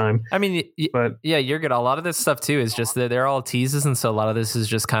take some time. I mean, but yeah, you're good. A lot of this stuff too is just that they're all teases, and so a lot of this is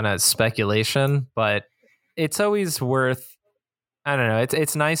just kind of speculation. But it's always worth. I don't know.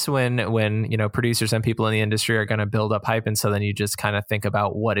 It's nice when producers and people in the industry are going to build up hype, and so then you just kind of think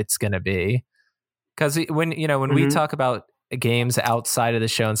about what it's going to be. Because when we talk about games outside of the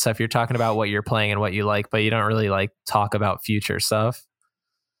show and stuff, you're talking about what you're playing and what you like, but you don't really like talk about future stuff.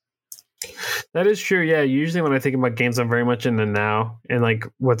 That is true. Yeah. Usually when I think about games, I'm very much in the now and like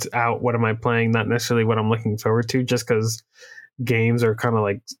what's out, what am I playing, not necessarily what I'm looking forward to, just because games are kind of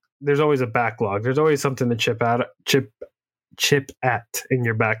like there's always a backlog. There's always something to chip at in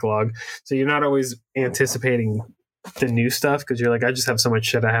your backlog. So you're not always anticipating the new stuff because you're like, I just have so much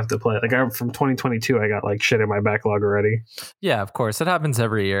shit I have to play. Like from 2022, I got like shit in my backlog already. Yeah, of course. It happens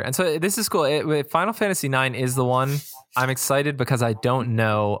every year. And so this is cool. Final Fantasy 9 is the one. I'm excited because I don't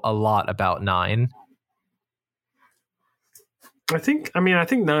know a lot about 9. I think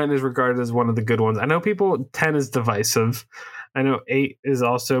 9 is regarded as one of the good ones. I know 10 is divisive. I know 8 is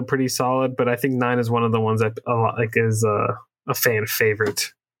also pretty solid, but I think 9 is one of the ones that a lot like is a fan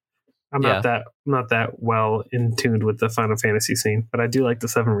favorite. I'm not that well in tuned with the Final Fantasy scene, but I do like the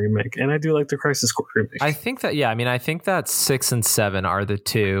 7 remake and I do like the Crisis Core remake. I think that 6 and 7 are the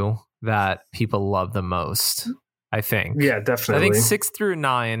two that people love the most. I think. Yeah, definitely. I think 6 through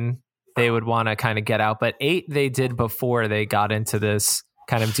 9 they would want to kind of get out, but 8 they did before they got into this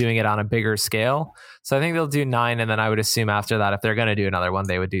kind of doing it on a bigger scale. So I think they'll do 9, and then I would assume after that, if they're going to do another one,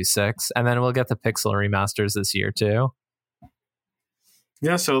 they would do 6, and then we'll get the Pixel remasters this year too.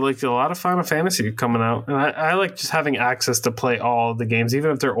 Yeah, so like a lot of Final Fantasy coming out, and I like just having access to play all the games,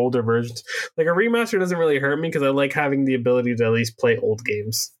 even if they're older versions. Like a remaster doesn't really hurt me because I like having the ability to at least play old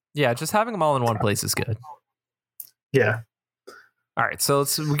games. Yeah, just having them all in one place is good. Yeah. All right, so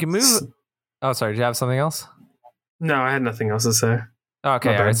we can move. Oh, sorry, did you have something else? No, I had nothing else to say.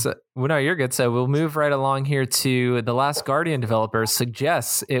 Okay, all right. So, no, you're good. So we'll move right along here to The Last Guardian developer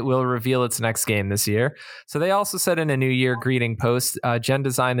suggests it will reveal its next game this year. So they also said in a New Year greeting post, Gen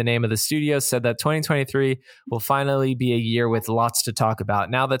Design, the name of the studio, said that 2023 will finally be a year with lots to talk about.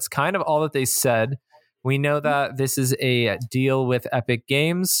 Now, that's kind of all that they said. We know that this is a deal with Epic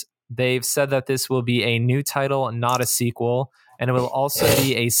Games. They've said that this will be a new title, not a sequel. And it will also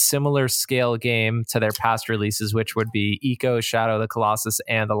be a similar scale game to their past releases, which would be Eco, Shadow of the Colossus,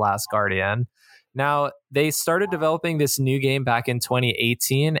 and The Last Guardian. Now, they started developing this new game back in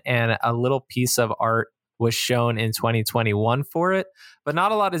 2018, and a little piece of art was shown in 2021 for it, but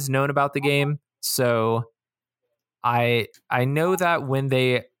not a lot is known about the game. So I know that when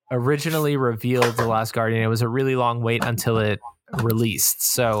they originally revealed The Last Guardian, it was a really long wait until it released.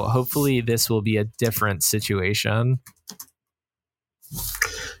 So hopefully this will be a different situation.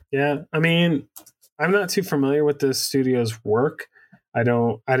 Yeah, I mean, I'm not too familiar with this studio's work. I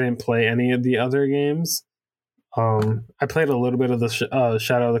didn't play any of the other games. I played a little bit of the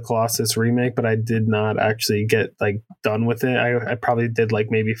Shadow of the Colossus remake, but I did not actually get like done with it. I probably did like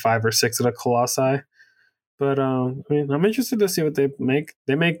maybe 5 or 6 of the Colossi. But I mean, I'm interested to see what they make.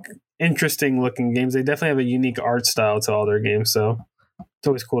 They make interesting looking games. They definitely have a unique art style to all their games, so it's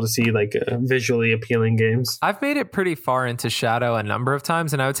always cool to see like visually appealing games. I've made it pretty far into Shadow a number of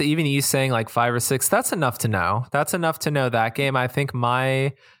times, and I would say even you saying like 5 or 6, that's enough to know. That's enough to know that game. I think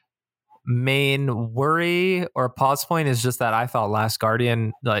my main worry or pause point is just that I thought Last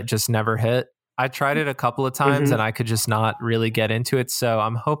Guardian like just never hit. I tried it a couple of times and I could just not really get into it. So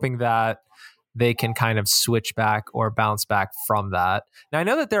I'm hoping that they can kind of switch back or bounce back from that. Now, I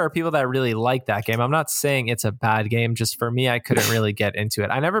know that there are people that really like that game. I'm not saying it's a bad game. Just for me, I couldn't really get into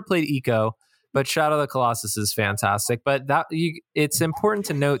it. I never played Eco, but Shadow of the Colossus is fantastic. But it's important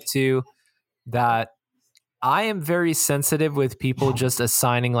to note, too, that I am very sensitive with people just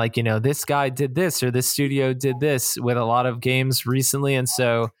assigning, like, you know, this guy did this or this studio did this with a lot of games recently. And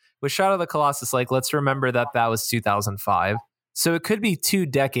so with Shadow of the Colossus, like, let's remember that that was 2005. So it could be 2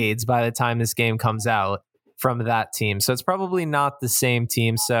 decades by the time this game comes out from that team. So it's probably not the same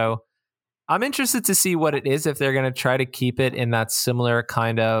team. So I'm interested to see what it is, if they're going to try to keep it in that similar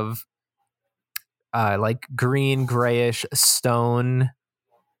kind of like green, grayish stone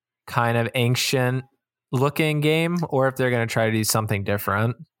kind of ancient looking game, or if they're going to try to do something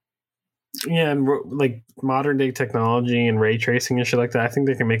different. Yeah, and like modern day technology and ray tracing and shit like that, I think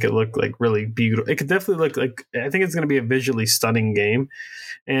they can make it look like really beautiful. It could definitely look like, I think it's going to be a visually stunning game.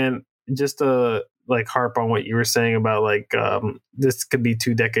 And just to like harp on what you were saying about like this could be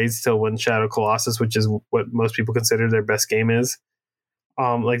 2 decades till when Shadow Colossus, which is what most people consider their best game, is.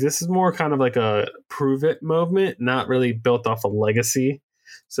 Like this is more kind of like a prove it movement, not really built off a legacy.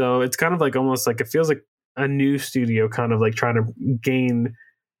 So it's kind of like almost like it feels like a new studio kind of like trying to gain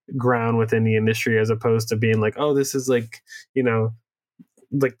ground within the industry as opposed to being like, oh, this is like,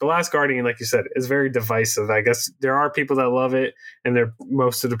 like The Last Guardian, like you said, is very divisive. I guess there are people that love it and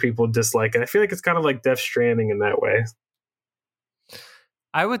most of the people dislike it. I feel like it's kind of like Death Stranding in that way.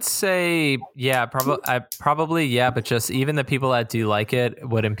 I would say, yeah, probably, yeah, but just even the people that do like it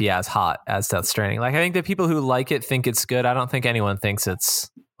wouldn't be as hot as Death Stranding. Like, I think the people who like it think it's good. I don't think anyone thinks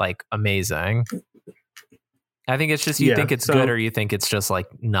it's like amazing. I think it's just you think it's good or you think it's just like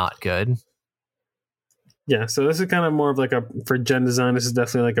not good. Yeah, so this is kind of more of like for Gen Design, this is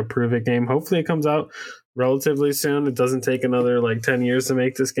definitely like a prove it game. Hopefully it comes out relatively soon. It doesn't take another like 10 years to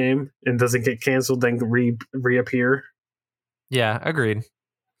make this game and doesn't get canceled, then reappear. Yeah, agreed.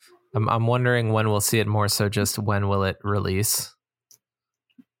 I'm wondering when we'll see it more so just when will it release?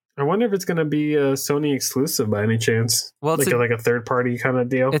 I wonder if it's going to be a Sony exclusive by any chance. Well, it's like a third party kind of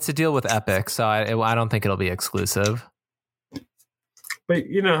deal. It's a deal with Epic, so I don't think it'll be exclusive. But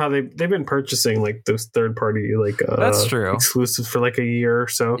you know how they've been purchasing like those third party like that's true exclusives for like a year or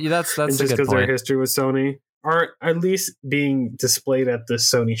so. Yeah, that's and just because their history with Sony are at least being displayed at the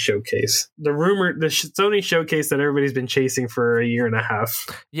Sony showcase. The Sony showcase that everybody's been chasing for a year and a half.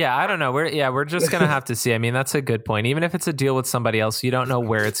 Yeah, I don't know. We're just gonna have to see. I mean, that's a good point. Even if it's a deal with somebody else, you don't know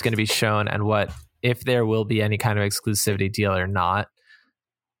where it's going to be shown and if there will be any kind of exclusivity deal or not.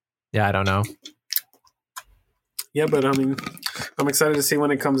 Yeah, I don't know. Yeah, but I mean, I'm excited to see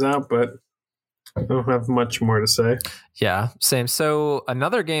when it comes out, but I don't have much more to say. Yeah, same. So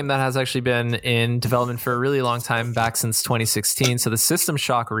another game that has actually been in development for a really long time, back since 2016. So the System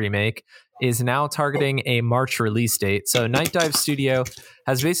Shock remake is now targeting a March release date. So Night Dive Studio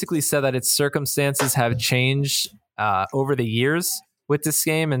has basically said that its circumstances have changed over the years with this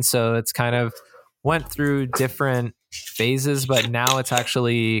game. And so it's kind of went through different phases, but now it's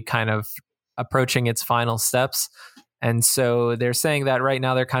actually kind of approaching its final steps. And so they're saying that right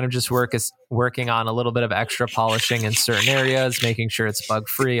now they're kind of just working on a little bit of extra polishing in certain areas, making sure it's bug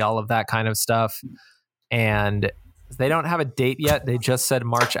free, all of that kind of stuff. And they don't have a date yet. They just said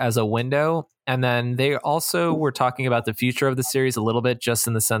March as a window. And then they also were talking about the future of the series a little bit, just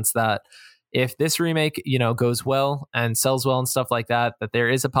in the sense that if this remake, goes well and sells well and stuff like that, that there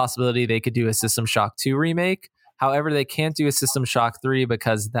is a possibility they could do a System Shock 2 remake. However, they can't do a System Shock 3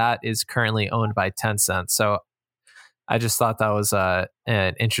 because that is currently owned by Tencent. So I just thought that was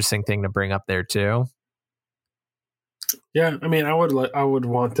an interesting thing to bring up there too. Yeah, I mean, I would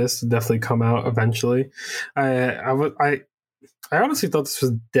want this to definitely come out eventually. I honestly thought this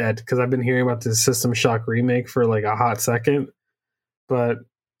was dead because I've been hearing about this System Shock remake for like a hot second. But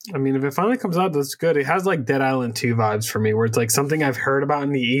I mean, if it finally comes out, that's good. It has like Dead Island 2 vibes for me, where it's like something I've heard about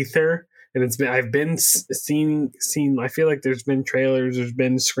in the ether. And I've been seen. I feel like there's been trailers, there's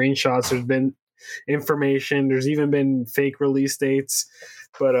been screenshots, there's been information, there's even been fake release dates.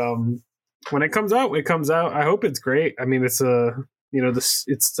 But when it comes out, I hope it's great. I mean, it's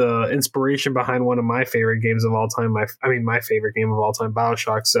it's the inspiration behind one of my favorite games of all time. My favorite game of all time,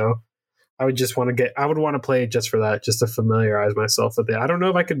 BioShock. So I would want to play it just for that, just to familiarize myself with it. I don't know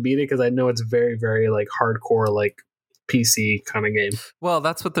if I could beat it because I know it's very, very like hardcore, like PC kind of game. Well,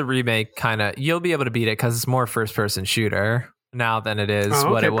 that's what the remake you'll be able to beat it because it's more first person shooter now than it is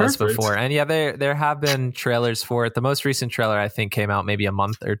what it was before. And yeah, there have been trailers for it. The most recent trailer I think came out maybe a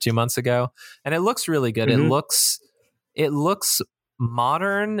month or 2 months ago, and it looks really good. Mm-hmm. It looks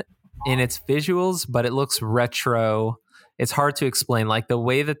modern in its visuals, but it looks retro. It's hard to explain, like the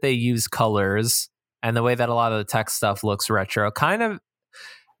way that they use colors and the way that a lot of the tech stuff looks retro, kind of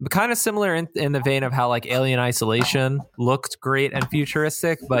similar in the vein of how like Alien Isolation looked great and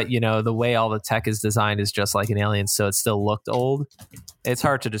futuristic, but the way all the tech is designed is just like an Alien, so it still looked old. It's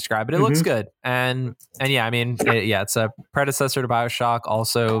hard to describe, but it looks good. And yeah, I mean, it's a predecessor to BioShock,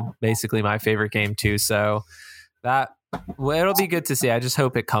 also basically my favorite game too. So it'll be good to see. I just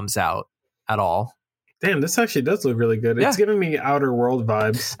hope it comes out at all. Damn, this actually does look really good. It's giving me Outer World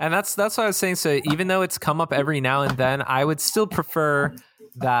vibes. And that's what I was saying. So even though it's come up every now and then, I would still prefer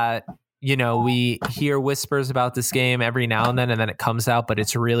that we hear whispers about this game every now and then it comes out, but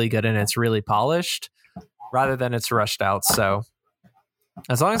it's really good and it's really polished rather than it's rushed out. So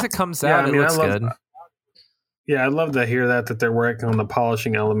as long as it comes out, it looks good. Yeah, I'd love to hear that they're working on the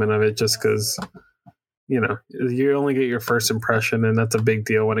polishing element of it, just because you only get your first impression, and that's a big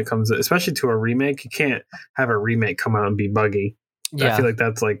deal when it comes especially to a remake. You can't have a remake come out and be buggy. I feel like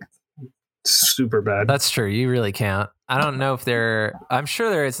that's like super bad. That's true. You really can't. I don't know if I'm sure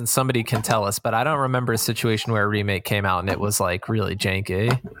there is, and somebody can tell us, but I don't remember a situation where a remake came out and it was like really janky.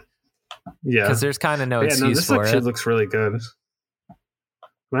 Yeah. Because there's kind of no excuse this for actually it. Looks really good.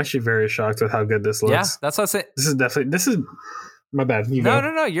 I'm actually very shocked with how good this looks. Yeah, that's what I say. This is my bad.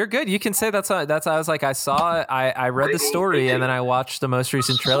 No, you're good. You can say that's I was like, I read the story and then I watched the most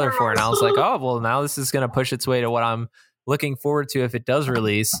recent trailer for it, and I was like, oh, well, now this is going to push its way to what I'm looking forward to if it does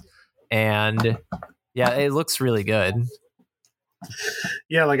release. And yeah, it looks really good.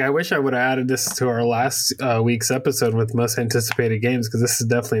 Yeah, like I wish I would have added this to our last week's episode with most anticipated games, because this is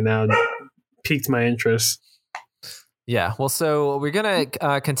definitely now piqued my interest. Yeah, well, so we're going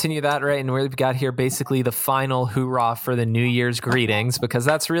to continue that, right? And we've got here basically the final hoorah for the New Year's greetings, because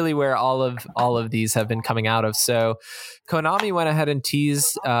that's really where all of these have been coming out of. So Konami went ahead and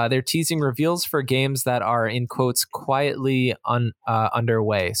teased, they're teasing reveals for games that are, in quotes, quietly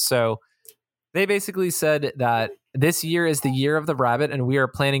underway. So they basically said that this year is the year of the rabbit, and we are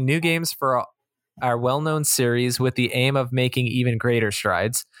planning new games for our well-known series with the aim of making even greater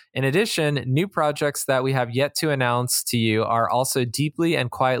strides. In addition, new projects that we have yet to announce to you are also deeply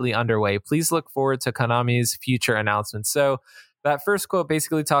and quietly underway. Please look forward to Konami's future announcements. So that first quote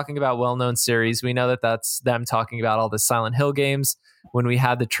basically talking about well-known series. We know that that's them talking about all the Silent Hill games when we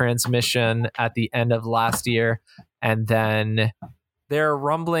had the transmission at the end of last year. And then there are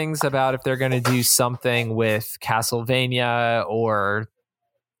rumblings about if they're going to do something with Castlevania, or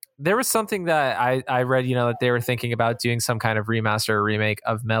there was something that I read, that they were thinking about doing some kind of remaster or remake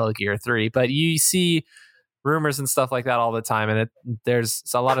of Metal Gear 3. But you see rumors and stuff like that all the time, and there's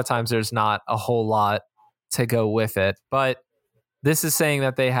a lot of times there's not a whole lot to go with it. But this is saying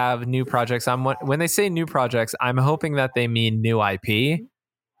that they have new projects. When they say new projects, I'm hoping that they mean new IP,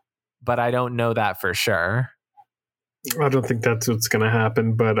 but I don't know that for sure. I don't think that's what's going to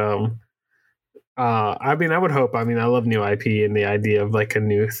happen, but I would hope. I love new IP and the idea of like a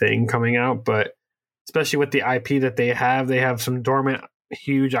new thing coming out, but especially with the IP that they have some dormant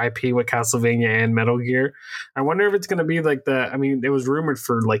huge IP with Castlevania and Metal Gear. I wonder if it's going to be like it was rumored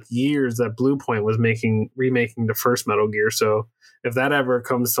for like years that Blue Point was remaking the first Metal Gear. So if that ever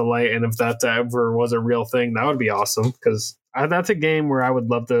comes to light, and if that ever was a real thing, that would be awesome, because that's a game where I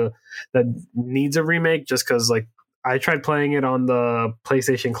would love that needs a remake, just because like I tried playing it on the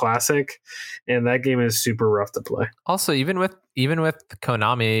PlayStation Classic, and that game is super rough to play. Also, even with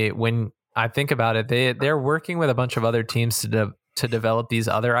Konami, when I think about it, they're working with a bunch of other teams to develop these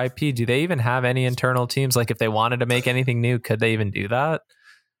other IP. Do they even have any internal teams? Like, if they wanted to make anything new, could they even do that?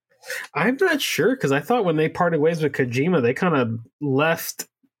 I'm not sure, because I thought when they parted ways with Kojima, they kind of left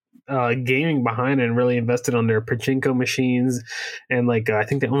gaming behind and really invested on their pachinko machines, and like I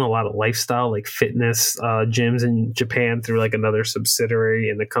think they own a lot of lifestyle, like fitness gyms in Japan through like another subsidiary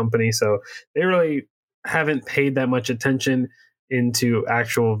in the company. So they really haven't paid that much attention into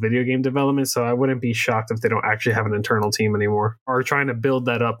actual video game development. So I wouldn't be shocked if they don't actually have an internal team anymore, or trying to build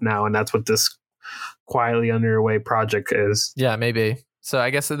that up now, and that's what this quietly underway project is. Yeah, maybe. So I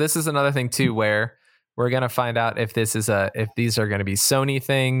guess this is another thing too, where we're going to find out if these are going to be Sony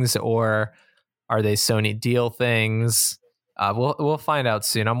things, or are they Sony deal things. We'll find out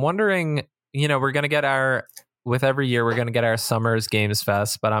soon. I'm wondering, we're going to get every year we're going to get our Summer's Games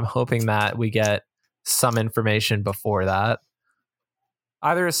Fest, but I'm hoping that we get some information before that.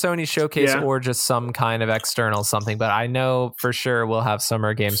 Either a Sony showcase or just some kind of external something. But I know for sure we'll have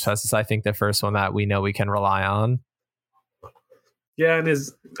Summer Games Fest. Is I think the first one that we know we can rely on. Yeah, and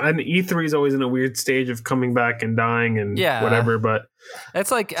E3 is always in a weird stage of coming back and dying and whatever, but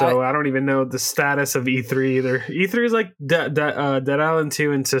it's like I don't even know the status of E3 either. E3 is like Dead Island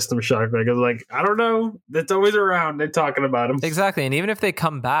 2 and System Shock. Like I don't know. It's always around. They're talking about them. Exactly, and even if they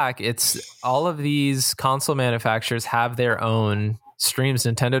come back, it's all of these console manufacturers have their own streams.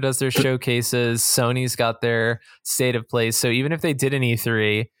 Nintendo does their showcases. Sony's got their state of play. So even if they did an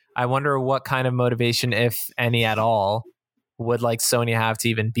E3, I wonder what kind of motivation, if any at all, would like Sony have to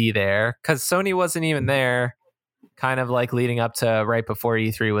even be there, because Sony wasn't even there kind of like leading up to right before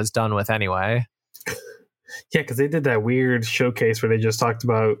E3 was done with anyway. Yeah, because they did that weird showcase where they just talked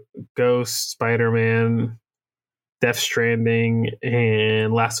about Ghost, Spider-Man, Death Stranding,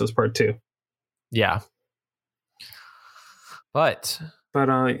 and Last of Us Part 2. Yeah. But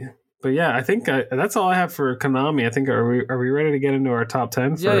yeah, I think that's all I have for Konami. I think are we ready to get into our top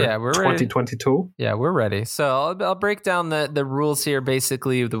 10 for we're 2022? Ready. Yeah, we're ready. So I'll break down the rules here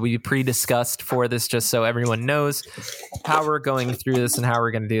basically that we pre-discussed for this, just so everyone knows how we're going through this and how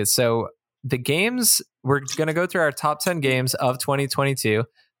we're going to do it. So the games, we're going to go through our top 10 games of 2022.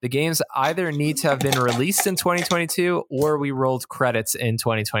 The games either need to have been released in 2022 or we rolled credits in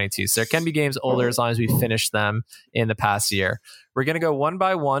 2022. So there can be games older as long as we finish them in the past year. We're going to go one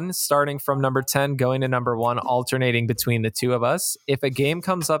by one, starting from number 10, going to number 1, alternating between the two of us. If a game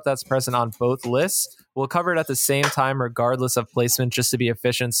comes up that's present on both lists, we'll cover it at the same time, regardless of placement, just to be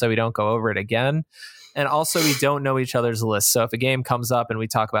efficient so we don't go over it again. And also, we don't know each other's lists. So if a game comes up and we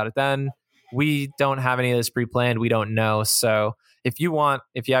talk about it then, we don't have any of this pre-planned. We don't know. So if you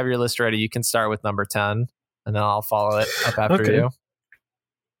have your list ready, you can start with number 10, and then I'll follow it up after you.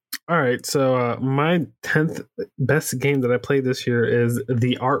 All right. So my 10th best game that I played this year is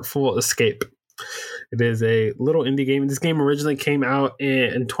The Artful Escape. It is a little indie game. This game originally came out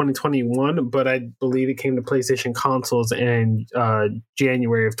in 2021, but I believe it came to PlayStation consoles in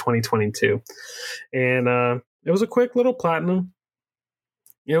January of 2022. And it was a quick little platinum.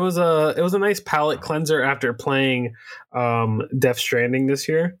 It was a nice palate cleanser after playing Death Stranding this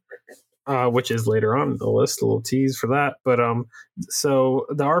year, which is later on the list. A little tease for that. But so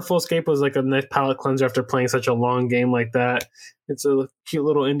The Artful Escape was like a nice palate cleanser after playing such a long game like that. It's a cute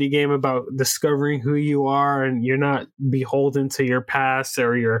little indie game about discovering who you are, and you're not beholden to your past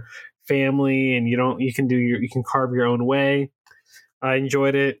or your family, and you can carve your own way. I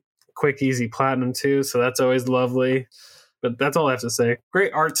enjoyed it. Quick, easy platinum too, so that's always lovely. But that's all I have to say.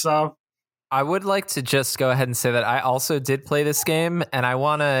 Great art style. I would like to just go ahead and say that I also did play this game, and I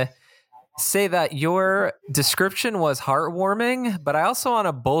want to say that your description was heartwarming, but I also want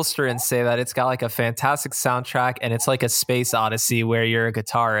to bolster and say that it's got like a fantastic soundtrack, and it's like a space odyssey where you're a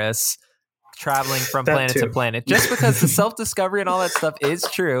guitarist traveling from planet to planet. Just because the self-discovery and all that stuff is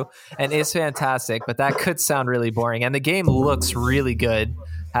true and is fantastic, but that could sound really boring. And the game looks really good,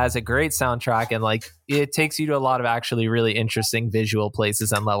 has a great soundtrack, and like it takes you to a lot of actually really interesting visual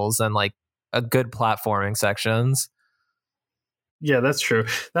places and levels, and like a good platforming sections. Yeah, that's true.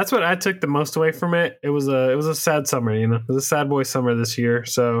 That's what I took the most away from it. It was a sad summer, It was a sad boy summer this year.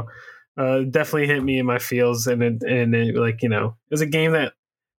 So definitely hit me in my feels, and it like, it was a game that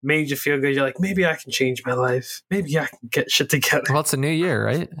made you feel good. You're like, maybe I can change my life. Maybe I can get shit together. Well, it's a new year,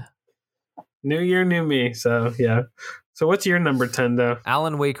 right? New year, new me. So yeah. So what's your number 10 though?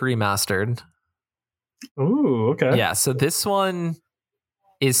 Alan Wake Remastered. Ooh, okay. Yeah, so this one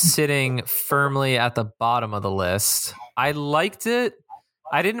is sitting firmly at the bottom of the list. I liked it.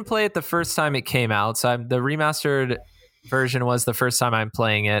 I didn't play it the first time it came out, so the remastered version was the first time I'm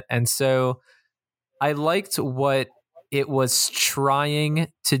playing it, and so I liked what it was trying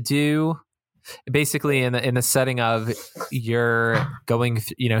to do. Basically, in the setting of you're going,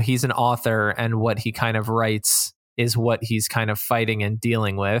 he's an author, and what he kind of writes is what he's kind of fighting and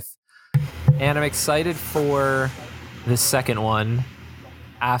dealing with. And I'm excited for the second one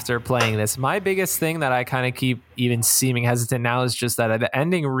after playing this. My biggest thing that I kind of keep even seeming hesitant now is just that the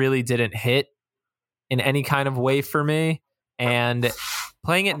ending really didn't hit in any kind of way for me. And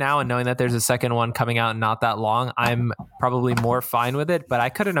playing it now and knowing that there's a second one coming out not that long, I'm probably more fine with it. But I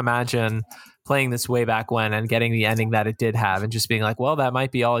couldn't imagine playing this way back when and getting the ending that it did have and just being like, well, that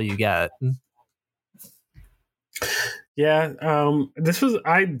might be all you get. Yeah,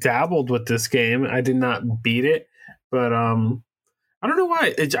 I dabbled with this game. I did not beat it, but I don't know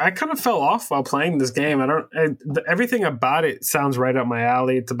why. I kind of fell off while playing this game. Everything about it sounds right up my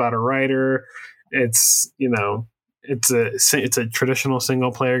alley. It's about a writer. It's it's a traditional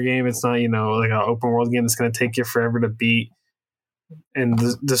single player game. It's not like an open world game that's going to take you forever to beat. And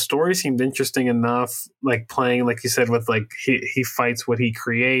the story seemed interesting enough. Like playing, like you said, with like he fights what he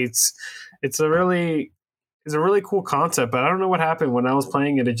creates. It's a really cool concept. But I don't know what happened when I was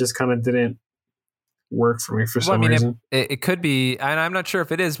playing it. It just kind of didn't work for me for some reason. It could be, and I'm not sure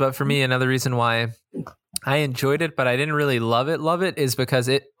if it is, but for me, another reason why I enjoyed it, but I didn't really love it is because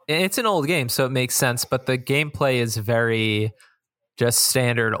it's an old game, so it makes sense, but the gameplay is very just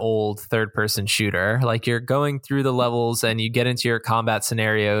standard old third-person shooter. Like you're going through the levels and you get into your combat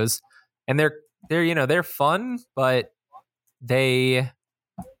scenarios, and they're fun, but they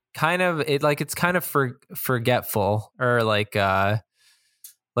kind of it's kind of forgetful or like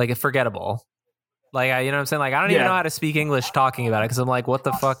forgettable. Like, you know what I'm saying? Like, I don't even know how to speak English talking about it because I'm like, what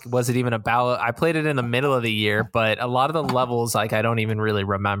the fuck was it even about? I played it in the middle of the year, but a lot of the levels, like, I don't even really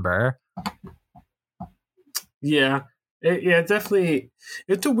remember. Yeah. Definitely.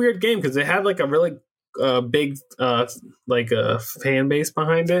 It's a weird game because it had, like, a really big, fan base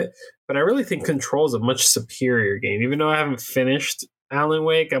behind it. But I really think Control is a much superior game. Even though I haven't finished Alan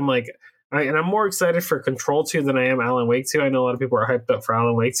Wake, I'm like, and I'm more excited for Control 2 than I am Alan Wake 2. I know a lot of people are hyped up for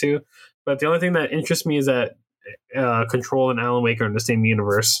Alan Wake 2. But the only thing that interests me is that Control and Alan Wake are in the same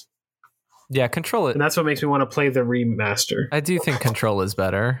universe. Yeah, Control it. And that's what makes me want to play the remaster. I do think Control is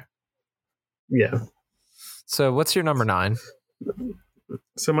better. Yeah. So what's your number 9?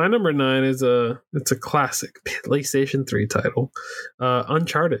 So my number 9 is it's a classic PlayStation 3 title,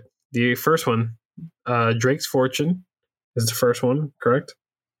 Uncharted. The first one, Drake's Fortune, is the first one, correct?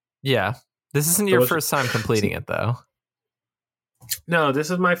 Yeah. This isn't your first time completing it, though. No, this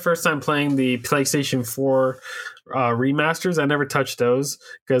is my first time playing the PlayStation 4 remasters. I never touched those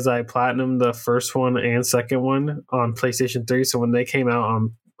because I platinumed the first one and second one on PlayStation 3. So when they came out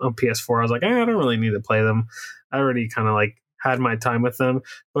on PS4, I was like, I don't really need to play them. I already kind of like had my time with them.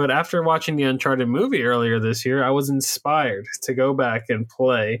 But after watching the Uncharted movie earlier this year, I was inspired to go back and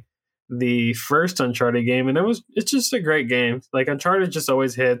play the first Uncharted game. And it's just a great game. Like Uncharted just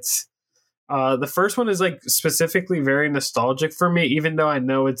always hits. The first one is like specifically very nostalgic for me, even though I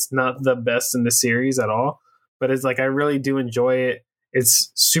know it's not the best in the series at all. But it's like I really do enjoy it.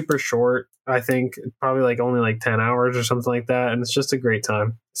 It's super short. I think probably like only like 10 hours or something like that. And it's just a great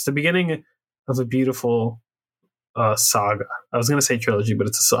time. It's the beginning of a beautiful saga. I was going to say trilogy, but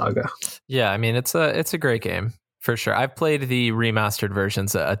it's a saga. Yeah, I mean, it's a great game for sure. I've played the remastered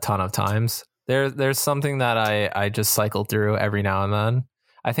versions a ton of times. There's something that I just cycle through every now and then.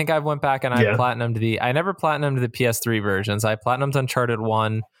 I think I went back and I platinumed I never platinumed the PS3 versions. I platinumed Uncharted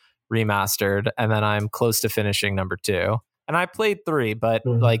 1 remastered, and then I'm close to finishing number 2. And I played 3, but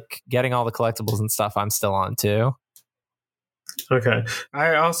like getting all the collectibles and stuff, I'm still on 2. Okay.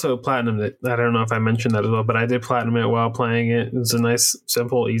 I also platinumed it. I don't know if I mentioned that as well, but I did platinum it while playing it. It's a nice,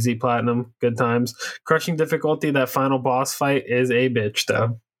 simple, easy platinum. Good times. Crushing difficulty, that final boss fight is a bitch,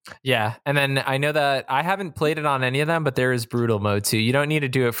 though. Yeah, and then I know that I haven't played it on any of them, but there is brutal mode too. You don't need to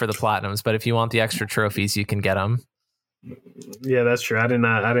do it for the platinums, but if you want the extra trophies, you can get them. Yeah, that's true. I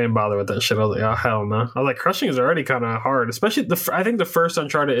didn't bother with that shit. I was like, oh hell no. I was like, crushing is already kind of hard, especially I think the first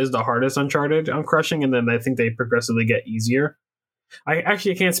Uncharted is the hardest Uncharted on crushing, and then I think they progressively get easier. I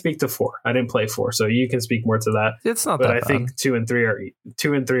can't speak to 4. I didn't play 4, so you can speak more to that. It's not but that I bad. think 2 and 3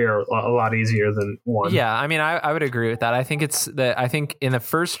 are a lot easier than 1. Yeah, I mean, I would agree with that. I think I think in the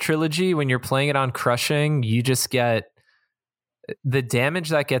first trilogy, when you're playing it on crushing, you just get the damage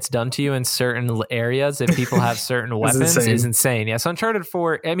that gets done to you in certain areas if people have certain weapons is insane. Yeah, so Uncharted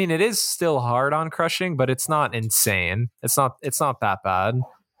 4, I mean, it is still hard on crushing, but it's not insane. It's not that bad.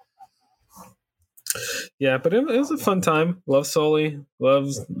 Yeah, but it was a fun time. Love Sully.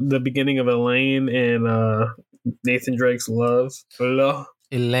 Loves the beginning of Elaine and Nathan Drake's love.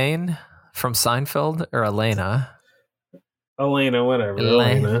 Elaine from Seinfeld or Elena? Elena, whatever.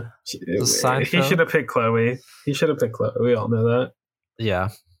 Elena. He should have picked Chloe. We all know that.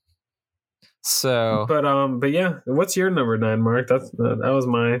 Yeah. So, but yeah, what's your number 9, Mark? That was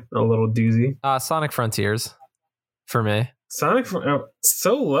a little doozy. Sonic Frontiers for me. Sonic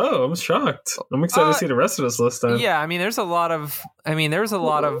so low. I'm shocked. I'm excited to see the rest of this list then. Yeah, I mean, there's a lot of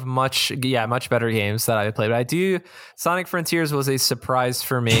much better games that I played. But Sonic Frontiers was a surprise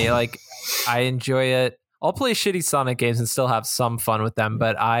for me. Like, I enjoy it. I'll play shitty Sonic games and still have some fun with them,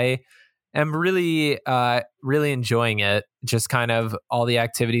 but I am really enjoying it. Just kind of all the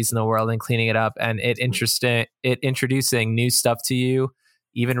activities in the world and cleaning it up, and it introducing new stuff to you,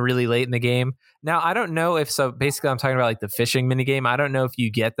 even really late in the game. Now, I don't know if basically I'm talking about like the fishing minigame. I don't know if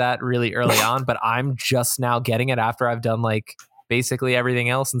you get that really early on, but I'm just now getting it after I've done like basically everything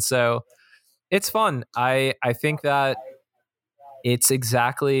else. And so it's fun. I think that it's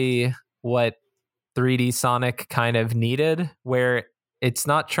exactly what 3D Sonic kind of needed, where it's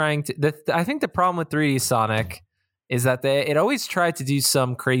not trying to... I think the problem with 3D Sonic is that it always tried to do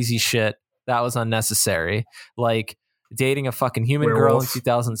some crazy shit that was unnecessary. Like dating a fucking human girl in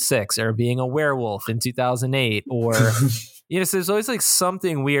 2006 or being a werewolf in 2008 or so there's always like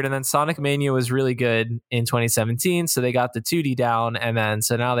something weird. And then Sonic Mania was really good in 2017, so they got the 2D down, and then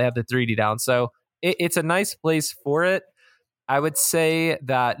so now they have the 3D down, so it's a nice place for it. I would say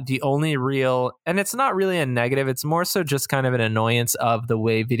that the only real, and it's not really a negative, it's more so just kind of an annoyance of the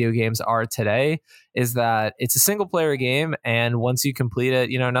way video games are today, is that it's a single player game, and once you complete it,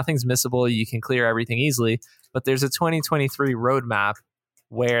 nothing's missable, you can clear everything easily. But there's a 2023 roadmap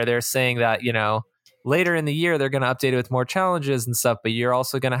where they're saying that, later in the year, they're going to update it with more challenges and stuff, but you're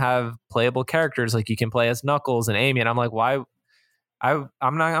also going to have playable characters. Like you can play as Knuckles and Amy. And I'm like, why? I'm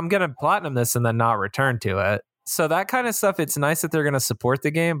going to platinum this and then not return to it. So that kind of stuff, it's nice that they're going to support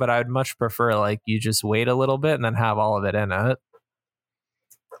the game, but I would much prefer like you just wait a little bit and then have all of it in it.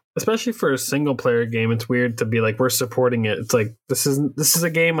 Especially for a single player game, it's weird to be like, we're supporting it. It's like, this is a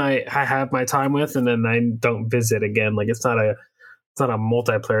game I have my time with, and then I don't visit again. Like it's not a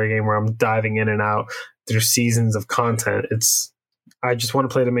multiplayer game where I'm diving in and out through seasons of content. It's I just want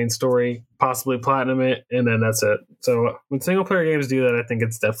to play the main story, possibly platinum it, and then that's it. So when single player games do that, I think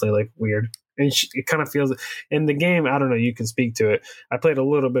it's definitely like weird. And it kind of feels in the game. I don't know. You can speak to it. I played a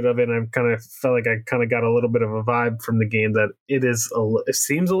little bit of it, and I kind of felt like I kind of got a little bit of a vibe from the game that it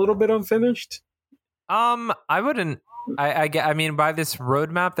seems a little bit unfinished. I wouldn't. I mean, by this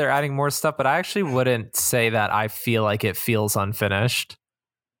roadmap, they're adding more stuff, but I actually wouldn't say that I feel like it feels unfinished.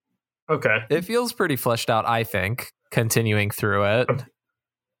 Okay, it feels pretty fleshed out, I think, continuing through it.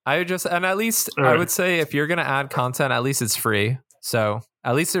 And at least I would say if you're gonna add content, at least it's free. So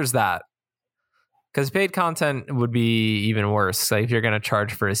at least there's that. Because paid content would be even worse. Like if you're going to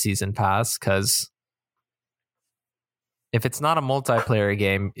charge for a season pass, because if it's not a multiplayer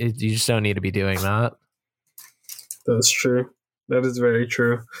game, you just don't need to be doing that. That's true. That is very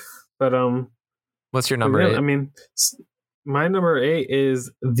true. But what's your number 8? I mean, my number 8 is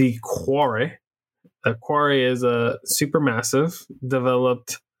The Quarry. The Quarry is a supermassive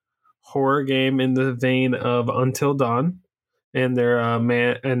developed horror game in the vein of Until Dawn and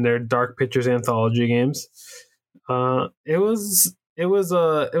their Dark Pictures anthology games. It was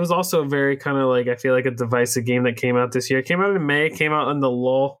also a very kind of like, I feel like a divisive game that came out this year. It came out in May, came out in the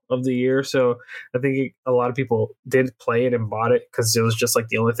lull of the year, so I think a lot of people did play it and bought it because it was just like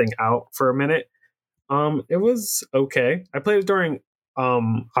the only thing out for a minute. It was okay. I played it during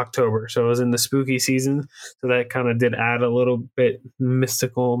October, so it was in the spooky season, so that kind of did add a little bit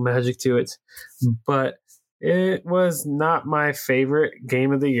mystical magic to it, but it was not my favorite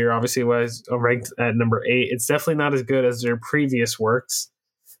game of the year. Obviously, it was ranked at number 8. It's definitely not as good as their previous works.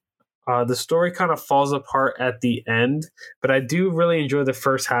 The story kind of falls apart at the end, but I do really enjoy the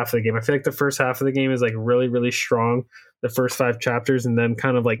first half of the game. I feel like the first half of the game is like really, really strong, the first 5 chapters, and then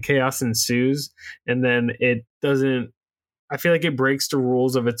kind of like chaos ensues, and then it doesn't, I feel like it breaks the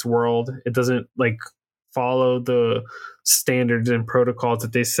rules of its world. It doesn't like follow the standards and protocols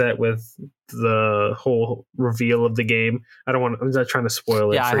that they set with the whole reveal of the game. I'm not trying to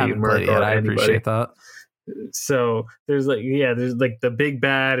spoil it for you, Mark, or I anybody. Appreciate that. So there's like the big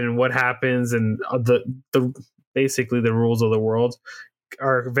bad and what happens, and the basically the rules of the world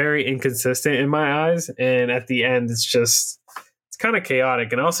are very inconsistent in my eyes. And at the end, it's kind of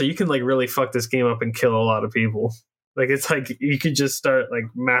chaotic. And also, you can like really fuck this game up and kill a lot of people. Like it's like you could just start like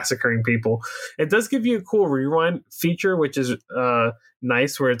massacring people. It does give you a cool rewind feature, which is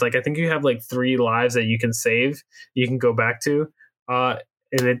nice. Where it's like, I think you have like 3 lives that you can save, you can go back to, and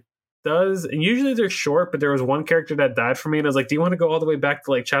it does. And usually they're short, but there was one character that died for me, and I was like, "Do you want to go all the way back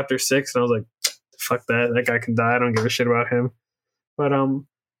to like chapter 6?" And I was like, "Fuck that! That guy can die. I don't give a shit about him." But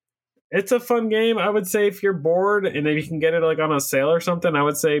it's a fun game. I would say if you're bored and if you can get it like on a sale or something, I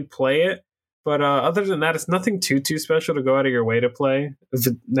would say play it. But other than that, it's nothing too special to go out of your way to play. If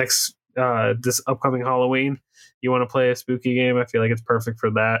this upcoming Halloween, you want to play a spooky game, I feel like it's perfect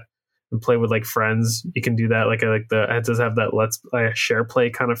for that. And play with like friends, you can do that. It does have that share play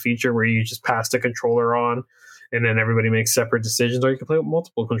kind of feature where you just pass the controller on, and then everybody makes separate decisions, or you can play with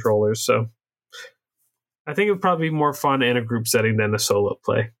multiple controllers. So I think it would probably be more fun in a group setting than a solo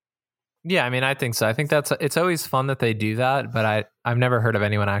play. Yeah, I mean, I think so. I think it's always fun that they do that, but I've never heard of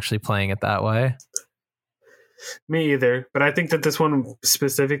anyone actually playing it that way. Me either, but I think that this one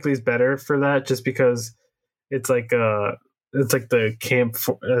specifically is better for that, just because it's like the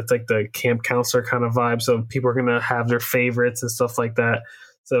camp counselor kind of vibe. So people are gonna have their favorites and stuff like that.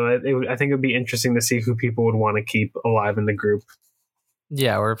 So I think it would be interesting to see who people would want to keep alive in the group.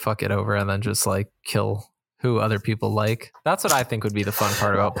 Yeah, or fuck it over and then just like kill who other people like. That's what I think would be the fun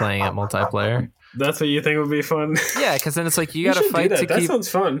part about playing it multiplayer. That's what you think would be fun? Yeah, because then it's like you got to fight to keep. That sounds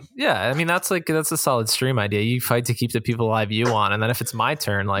fun. Yeah, I mean that's a solid stream idea. You fight to keep the people alive you want, and then if it's my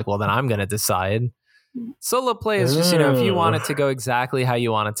turn, like, well, then I'm gonna decide. Solo play is just, if you want it to go exactly how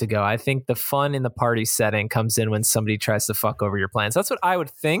you want it to go. I think the fun in the party setting comes in when somebody tries to fuck over your plans. That's what I would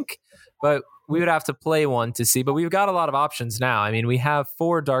think, but we would have to play one to see. But we've got a lot of options now. I mean, we have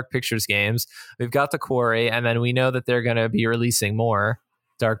 4 Dark Pictures games. We've got the Quarry, and then we know that they're going to be releasing more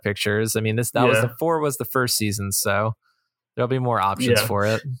Dark Pictures. I mean, was the 4 was the first season, so there'll be more options for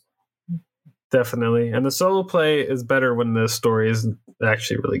it. Definitely. And the solo play is better when the story is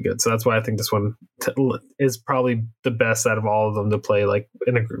actually really good. So that's why I think this one is probably the best out of all of them to play like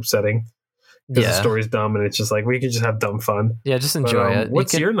in a group setting. Because the story's dumb and it's just like we can just have dumb fun. Yeah, just enjoy it.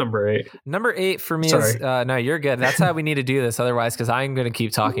 What's your number 8? Number 8 for me is no, you're good. That's how we need to do this. Otherwise, because I'm going to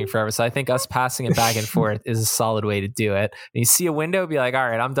keep talking forever. So I think us passing it back and forth is a solid way to do it. And you see a window, be like, all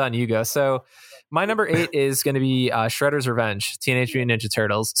right, I'm done. You go. So my number 8 is going to be Shredder's Revenge, Teenage Mutant Ninja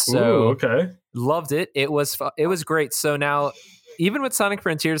Turtles. So loved it. It was great. So now, even with Sonic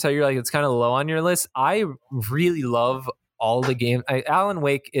Frontiers, how you're like it's kind of low on your list. I really love all the game. Alan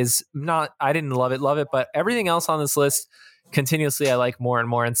Wake is not, I didn't love it, but everything else on this list continuously I like more and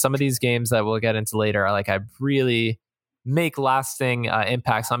more. And some of these games that we'll get into later, I really make lasting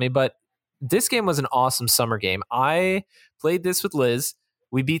impacts on me. But this game was an awesome summer game. I played this with Liz.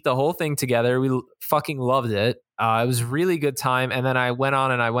 We beat the whole thing together. We fucking loved it. It was a really good time. And then I went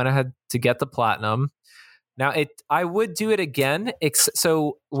ahead to get the platinum. Now, I would do it again.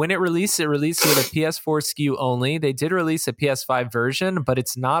 So when it released with a PS4 SKU only. They did release a PS5 version, but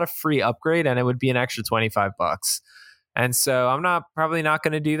it's not a free upgrade, and it would be an extra $25. And so I'm probably not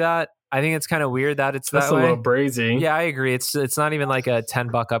going to do that. I think it's kind of weird that it's That's that way. That's a little brazy. Yeah, I agree. It's not even like a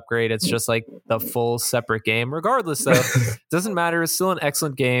 $10 upgrade. It's just like the full separate game. Regardless, though, doesn't matter. It's still an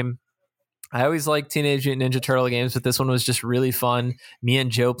excellent game. I always like Teenage Mutant Ninja Turtle games, but this one was just really fun. Me and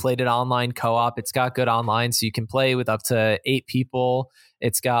Joe played it online co-op. It's got good online, so you can play with up to 8 people.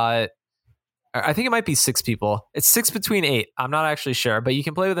 It's got, I think it might be 6 people. It's 6 between 8. I'm not actually sure, but you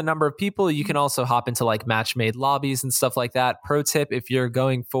can play with a number of people. You can also hop into like match-made lobbies and stuff like that. Pro tip, if you're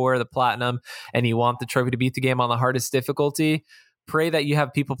going for the platinum and you want the trophy to beat the game on the hardest difficulty, pray that you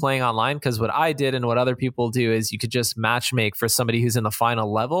have people playing online, because what I did and what other people do is you could just match make for somebody who's in the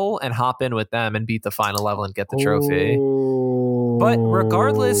final level and hop in with them and beat the final level and get the trophy. But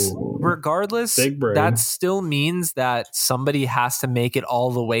regardless, that still means that somebody has to make it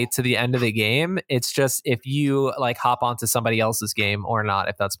all the way to the end of the game. It's just if you like hop onto somebody else's game or not,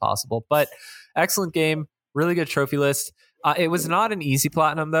 if that's possible. But excellent game, really good trophy list. It was not an easy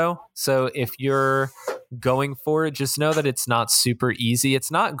platinum though. So if you're going for it, just know that it's not super easy.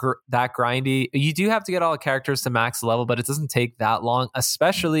 It's not that grindy. You do have to get all the characters to max level, but it doesn't take that long,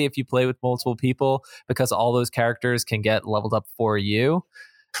 especially if you play with multiple people, because all those characters can get leveled up for you.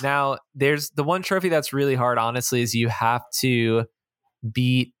 Now, there's the one trophy that's really hard, honestly, is you have to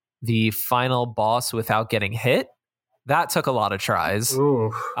beat the final boss without getting hit. That took a lot of tries.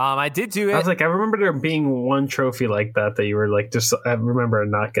 I did do it. I was like, I remember there being one trophy like that you were like, just I remember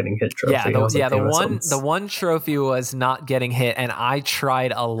not getting hit trophy. The one trophy was not getting hit, and I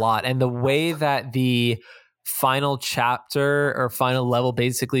tried a lot. And the way that the final chapter or final level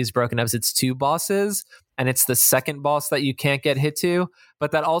basically is broken up is it's 2 bosses, and it's the second boss that you can't get hit to.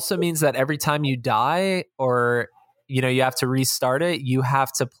 But that also means that every time you die or you have to restart it, you have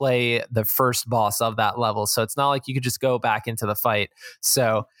to play the first boss of that level. So it's not like you could just go back into the fight.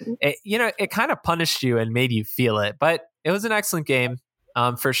 So it kind of punished you and made you feel it, but it was an excellent game.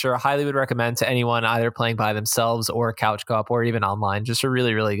 For sure. Highly would recommend to anyone either playing by themselves or couch co-op or even online. Just a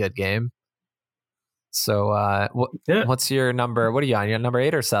really, really good game. So what's your number? What are you on? You're number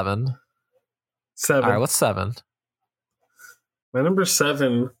 8 or 7? 7. All right, what's 7? My number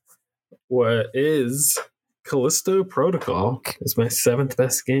 7 is Callisto Protocol. Is my 7th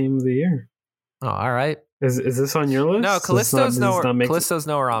best game of the year. Oh, all right. Is this on your list? No, Callisto's nowhere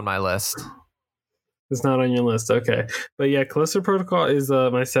on my list. It's not on your list. Okay. But yeah, Callisto Protocol is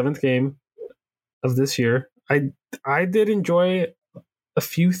my 7th game of this year. I did enjoy a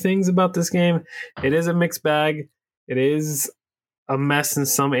few things about this game. It is a mixed bag. It is a mess in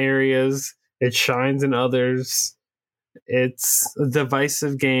some areas. It shines in others. It's a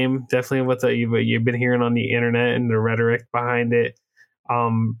divisive game, definitely what you've been hearing on the internet and the rhetoric behind it.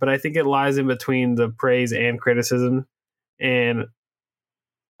 But I think it lies in between the praise and criticism. And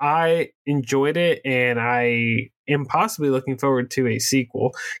I enjoyed it, and I am possibly looking forward to a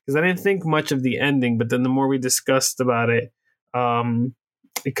sequel, because I didn't think much of the ending, but then the more we discussed about it,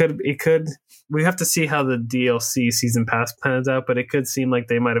 it could. We have to see how the DLC season pass pans out, but it could seem like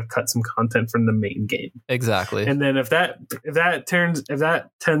they might have cut some content from the main game. Exactly. And then if that turns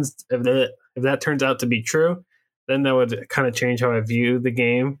out to be true, then that would kind of change how I view the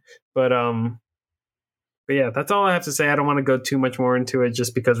game. But yeah, that's all I have to say. I don't want to go too much more into it,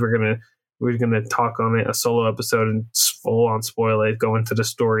 just because we're gonna talk on it, a solo episode, and full on spoil it, go into the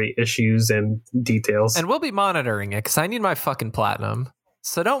story issues and details. And we'll be monitoring it, because I need my fucking platinum.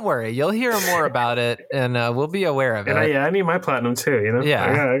 So don't worry, you'll hear more about it, and we'll be aware of it. And I need my platinum too. Yeah,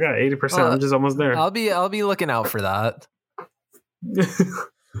 I got 80%. Well, I'm just almost there. I'll be looking out for that.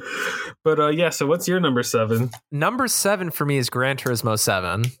 But yeah, so what's your number 7? Number 7 for me is Gran Turismo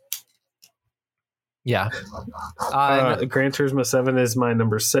 7. Yeah. Gran Turismo 7 is my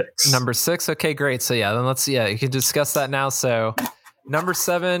number 6. Number 6. Okay, great. So yeah, then you can discuss that now. So number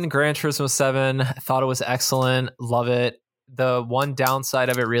 7, Gran Turismo 7. Thought it was excellent. Love it. The one downside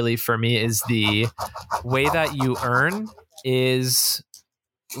of it really for me is the way that you earn is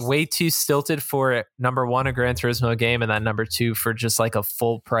way too stilted for number 1, a Gran Turismo game, and then number 2 for just like a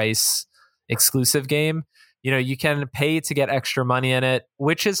full price exclusive game. you can pay to get extra money in it,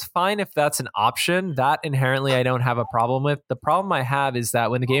 which is fine if that's an option. That inherently I don't have a problem with. The problem I have is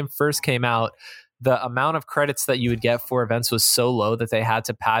that when the game first came out, the amount of credits that you would get for events was so low that they had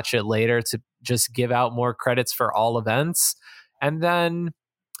to patch it later to just give out more credits for all events. And then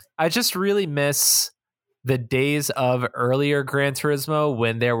I just really miss the days of earlier Gran Turismo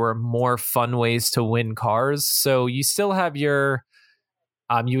when there were more fun ways to win cars. So you still have your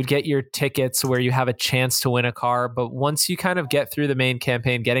you would get your tickets where you have a chance to win a car. But once you kind of get through the main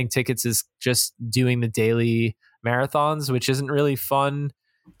campaign, getting tickets is just doing the daily marathons, which isn't really fun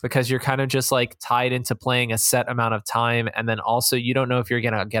because you're kind of just like tied into playing a set amount of time. And then also you don't know if you're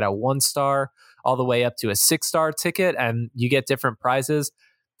going to get a 1-star all the way up to a 6-star ticket, and you get different prizes.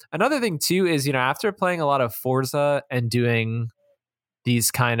 Another thing too is, after playing a lot of Forza and doing these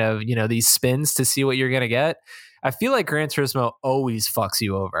kind of, these spins to see what you're going to get, I feel like Gran Turismo always fucks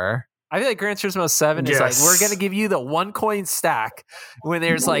you over. I feel like Gran Turismo 7 is like, we're going to give you the 1 coin stack when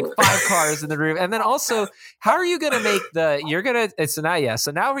there's like 5 cars in the room. And then also, how are you going to make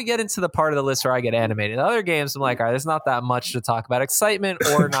so now we get into the part of the list where I get animated. In other games, I'm like, all right, there's not that much to talk about. Excitement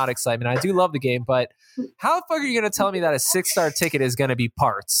or not excitement. I do love the game, but how the fuck are you going to tell me that a 6-star ticket is going to be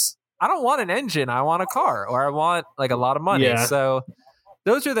parts? I don't want an engine. I want a car, or I want like a lot of money. Yeah. So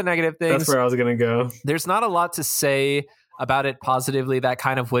those are the negative things. That's where I was going to go. There's not a lot to say about it positively that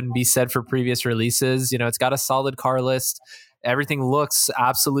kind of wouldn't be said for previous releases. It's got a solid car list. Everything looks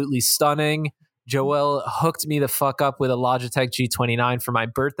absolutely stunning. Joel hooked me the fuck up with a Logitech G29 for my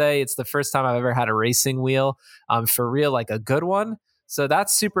birthday. It's the first time I've ever had a racing wheel, for real, like a good one. So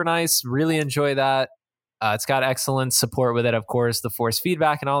that's super nice. Really enjoy that. It's got excellent support with it, of course, the force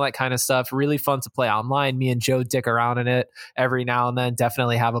feedback and all that kind of stuff. Really fun to play online. Me and Joe dick around in it every now and then.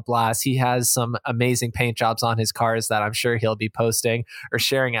 Definitely have a blast. He has some amazing paint jobs on his cars that I'm sure he'll be posting or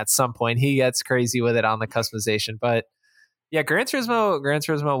sharing at some point. He gets crazy with it on the customization. But yeah, Gran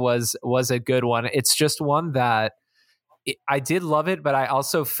Turismo was a good one. It's just one that I did love it, but I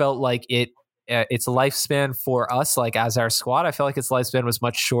also felt like its lifespan for us, like as our squad, I felt like its lifespan was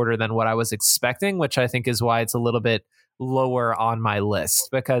much shorter than what I was expecting, which I think is why it's a little bit lower on my list,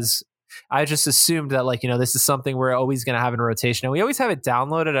 because I just assumed that this is something we're always going to have in rotation, and we always have it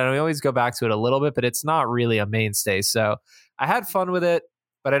downloaded and we always go back to it a little bit, but it's not really a mainstay. So I had fun with it,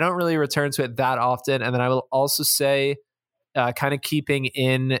 but I don't really return to it that often. And then I will also say, kind of keeping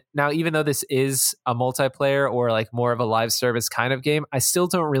in now, even though this is a multiplayer or like more of a live service kind of game, I still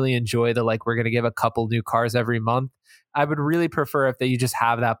don't really enjoy the we're going to give a couple new cars every month. I would really prefer if you just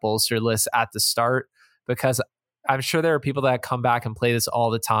have that bolster list at the start, because I'm sure there are people that come back and play this all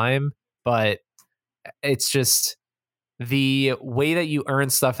the time, but it's just the way that you earn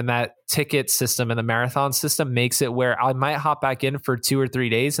stuff in that ticket system and the marathon system makes it where I might hop back in for 2 or 3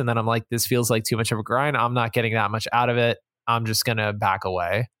 days and then I'm like, this feels like too much of a grind. I'm not getting that much out of it. I'm just going to back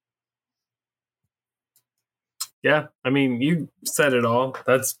away. Yeah, I mean, you said it all.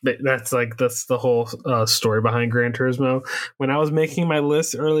 That's the whole story behind Gran Turismo. When I was making my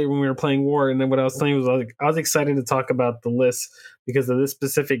list earlier when we were playing War, and then what I was telling you was I was excited to talk about the list because of this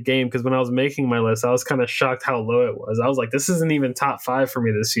specific game, because when I was making my list, I was kind of shocked how low it was. I was like, this isn't even top 5 for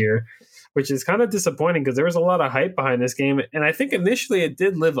me this year, which is kind of disappointing because there was a lot of hype behind this game. And I think initially it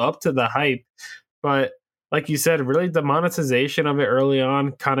did live up to the hype, but like you said, really the monetization of it early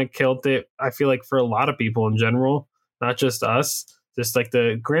on kind of killed it. I feel like for a lot of people in general, not just us, just like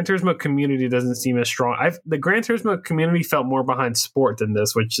the Gran Turismo community doesn't seem as strong. The Gran Turismo community felt more behind sport than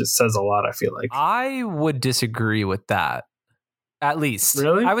this, which just says a lot, I feel like. I would disagree with that. At least.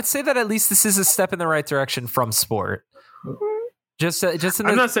 Really? I would say that at least this is a step in the right direction from sport. I'm not saying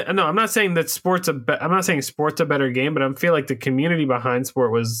that I'm not saying sport's a better game, but I feel like the community behind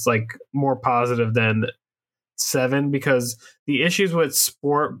sport was like more positive than 7, because the issues with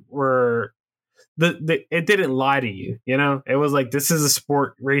sport were it didn't lie to you. It was like, this is a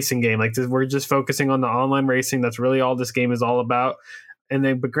sport racing game. Like we're just focusing on the online racing. That's really all this game is all about. And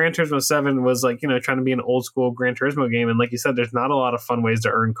then, but Gran Turismo 7 was like, trying to be an old school Gran Turismo game. And like you said, there's not a lot of fun ways to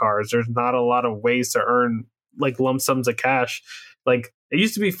earn cars. There's not a lot of ways to earn like lump sums of cash. Like it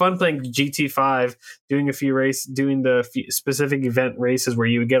used to be fun playing GT5, doing the specific event races where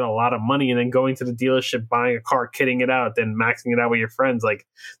you would get a lot of money and then going to the dealership, buying a car, kitting it out, then maxing it out with your friends. Like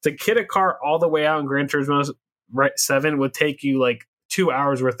to kit a car all the way out in Gran Turismo 7 would take you like 2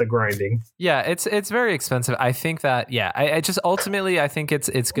 hours worth of grinding. Yeah, it's very expensive. I think that, I just ultimately, I think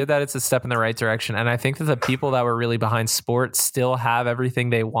it's good that it's a step in the right direction. And I think that the people that were really behind sport still have everything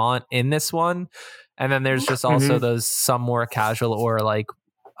they want in this one. And then there's just also those some more casual, or like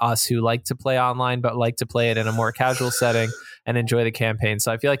us who like to play online but like to play it in a more casual setting. and enjoy the campaign.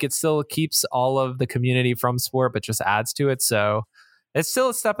 So I feel like it still keeps all of the community from sport, but just adds to it. So it's still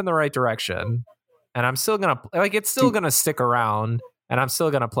a step in the right direction. And I'm still going to it's still going to stick around, and I'm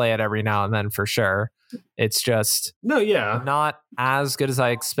still going to play it every now and then for sure. It's just not as good as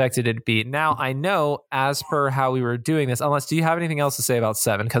I expected it to be. Now, I know as per how we were doing this, unless, do you have anything else to say about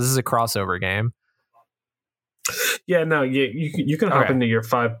 7? Because this is a crossover game. Yeah, no, you can hop into your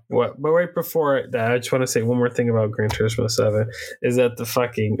 5. But right before that, I just want to say one more thing about Gran Turismo 7 is that the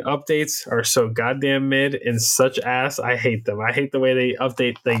fucking updates are so goddamn mid and such ass. I hate them. I hate the way they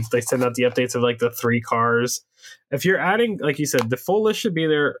update. They send out the updates of like the 3 cars. If you're adding, like you said, the full list should be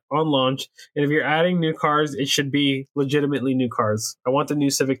there on launch. And if you're adding new cars, it should be legitimately new cars. I want the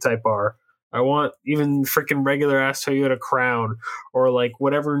new Civic Type R. I want even freaking regular ass Toyota Crown or like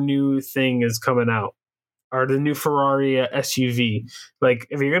whatever new thing is coming out. Or the new Ferrari SUV. Like,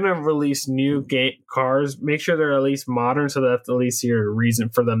 if you're going to release new cars, make sure they're at least modern so that's at least your reason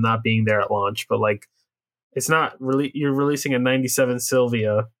for them not being there at launch. But, like, it's not really, you're releasing a 97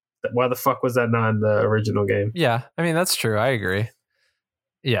 Silvia. Why the fuck was that not in the original game? Yeah, I mean, that's true. I agree.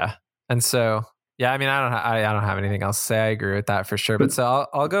 Yeah. And so, yeah, I mean, I don't have anything else to say. I agree with that for sure. But so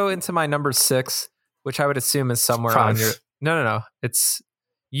I'll go into my number 6, which I would assume is somewhere 5. on your... No. It's...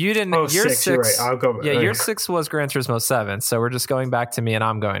 You didn't. Oh, your 6. You're right. I'll go. Yeah, your 6 was Gran Turismo 7. So we're just going back to me, and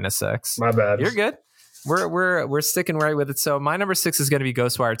I'm going to 6. My bad. You're good. We're sticking right with it. So my number 6 is going to be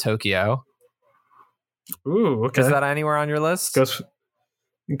Ghostwire Tokyo. Ooh, okay. Is that anywhere on your list?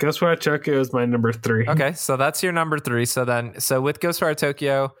 Ghostwire Tokyo is my number 3. Okay, so that's your number 3. So with Ghostwire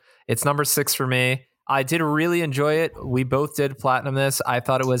Tokyo, it's number 6 for me. I did really enjoy it. We both did platinum this. I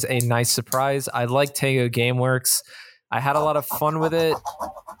thought it was a nice surprise. I like Tango Gameworks. I had a lot of fun with it.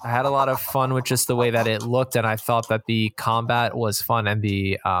 I had a lot of fun with just the way that it looked, and I thought that the combat was fun, and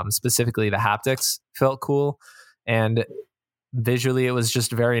the specifically the haptics felt cool, and visually it was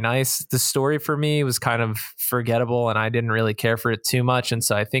just very nice. The story for me was kind of forgettable, and I didn't really care for it too much, and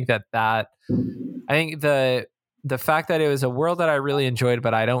so I think I think the fact that it was a world that I really enjoyed,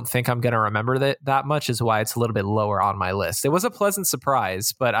 but I don't think I'm going to remember that much is why it's a little bit lower on my list. It was a pleasant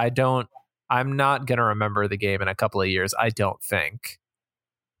surprise, but I'm not going to remember the game in a couple of years, I don't think.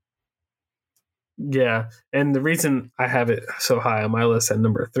 Yeah, and the reason I have it so high on my list at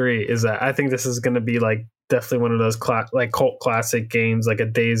number 3 is that I think this is going to be like definitely one of those cult classic games, like a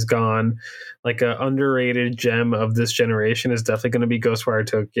Days Gone, like a underrated gem of this generation is definitely going to be Ghostwire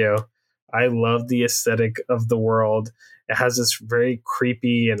Tokyo. I love the aesthetic of the world. It has this very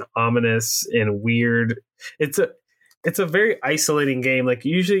creepy and ominous and weird. It's a very isolating game. Like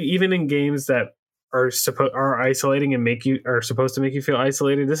usually, even in games that are isolating and are supposed to make you feel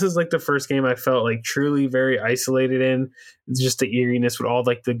isolated, this is like the first game I felt like truly very isolated in. It's just the eeriness with all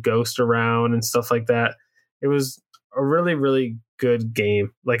like the ghost around and stuff like that. It was a really, really good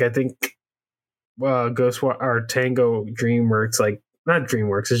game. Like I think Ghostwire or Tango DreamWorks, like not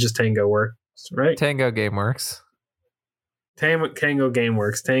DreamWorks, it's just Tango Works, right? Tango Gameworks. Tango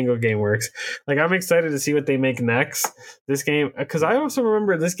Gameworks. Like I'm excited to see what they make next. This game, because I also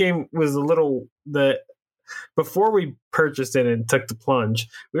remember this game was before we purchased it and took the plunge,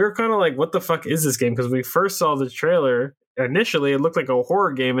 we were kind of like, what the fuck is this game? Because we first saw the trailer. Initially, it looked like a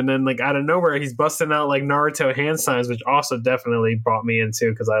horror game, and then like out of nowhere, he's busting out like Naruto hand signs, which also definitely brought me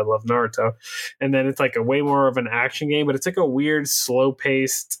into because I love Naruto. And then it's like a way more of an action game, but it's like a weird,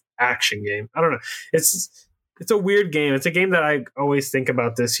 slow-paced action game. I don't know. It's a weird game. It's a game that I always think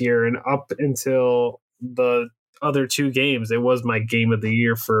about this year, and up until the other 2 games, it was my game of the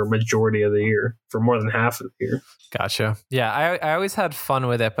year for majority of the year, for more than half of the year. Gotcha. Yeah, I always had fun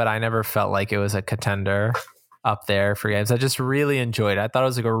with it, but I never felt like it was a contender up there for games. I just really enjoyed it. I thought it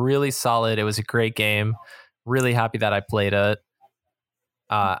was like it was a great game. Really happy that I played it.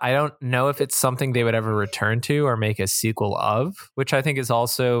 I don't know if it's something they would ever return to or make a sequel of, which I think is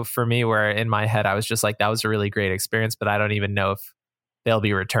also for me where in my head I was just like, that was a really great experience, but I don't even know if they'll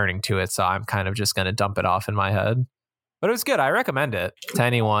be returning to it. So I'm kind of just going to dump it off in my head. But it was good. I recommend it to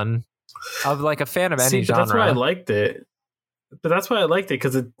anyone of like a fan of any genre. That's why I liked it. But that's why I liked it,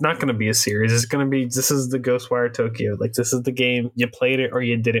 because it's not going to be a series. It's going to be, this is the Ghostwire Tokyo. Like, this is the game. You played it or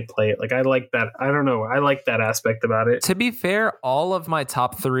you didn't play it. Like, I like that. I don't know. I like that aspect about it. To be fair, all of my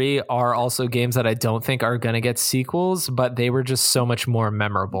top 3 are also games that I don't think are going to get sequels, but they were just so much more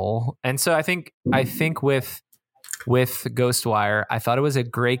memorable. And so I think with Ghostwire, I thought it was a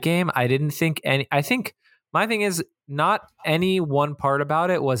great game. I think my thing is, not any one part about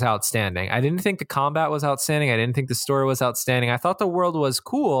it was outstanding. I didn't think the combat was outstanding. I didn't think the story was outstanding. I thought the world was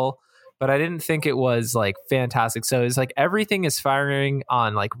cool, but I didn't think it was like fantastic. So it's like everything is firing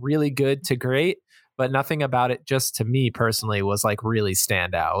on like really good to great, but nothing about it, just to me personally, was like really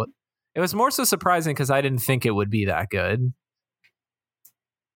stand out. It was more so surprising because I didn't think it would be that good.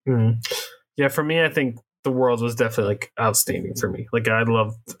 Yeah, for me, I think the world was definitely like outstanding for me. Like I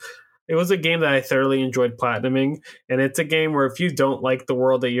loved. It was a game that I thoroughly enjoyed platinuming, and it's a game where if you don't like the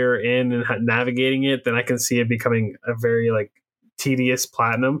world that you're in and navigating it, then I can see it becoming a very like tedious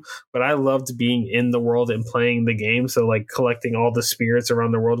platinum. But I loved being in the world and playing the game, so like collecting all the spirits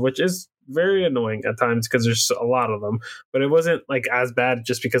around the world, which is very annoying at times because there's a lot of them. But it wasn't like as bad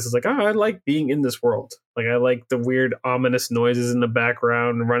just because it's like, oh, I like being in this world. Like I like the weird ominous noises in the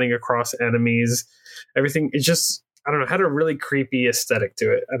background, running across enemies, everything. It's just, I don't know, had a really creepy aesthetic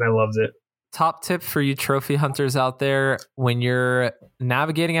to it, and I loved it. Top tip for you trophy hunters out there: when you're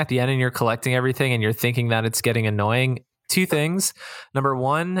navigating at the end and you're collecting everything and you're thinking that it's getting annoying, two things. Number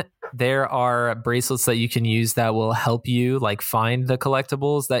one, there are bracelets that you can use that will help you like find the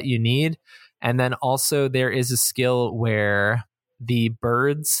collectibles that you need. And then also there is a skill where the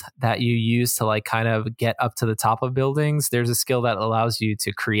birds that you use to like kind of get up to the top of buildings, there's a skill that allows you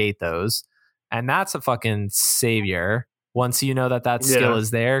to create those. And that's a fucking savior once you know that skill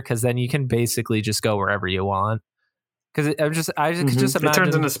is there, because then you can basically just go wherever you want. Because I could just imagine it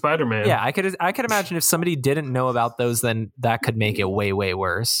turns into Spider-Man. Yeah, I could imagine if somebody didn't know about those, then that could make it way, way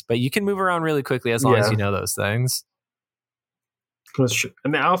worse. But you can move around really quickly as long as you know those things. That's true.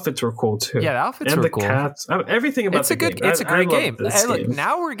 And the outfits were cool too. Yeah, the outfits were cool. Cats, everything about it's a good, game. It's a great game. Hey, look,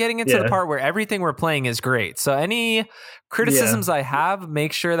 now we're getting into the part where everything we're playing is great. So any criticisms I have,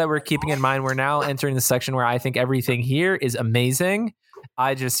 make sure that we're keeping in mind. We're now entering the section where I think everything here is amazing.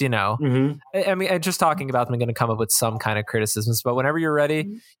 I just, I mean, just talking about them, I'm going to come up with some kind of criticisms. But whenever you're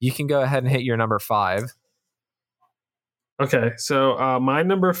ready, you can go ahead and hit your number 5. Okay, so my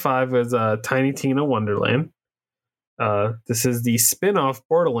number 5 is Tiny Tina Wonderland. This is the spin-off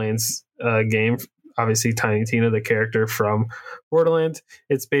Borderlands game. Obviously, Tiny Tina, the character from Borderlands.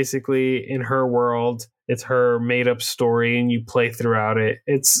 It's basically in her world. It's her made-up story, and you play throughout it.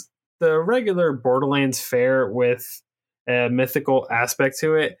 It's the regular Borderlands fare with a mythical aspect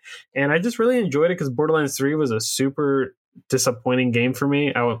to it. And I just really enjoyed it because Borderlands 3 was a super disappointing game for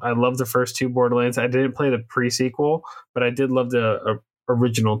me. I loved the first 2 Borderlands. I didn't play the pre-sequel, but I did love the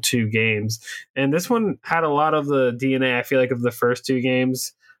original 2 games. And this one had a lot of the DNA, I feel like, of the first 2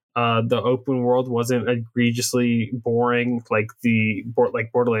 games. The open world wasn't egregiously boring like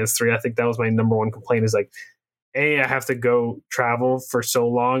Borderlands 3. I think that was my number one complaint is like, I have to go travel for so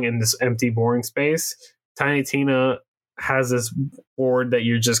long in this empty, boring space. Tiny Tina has this board that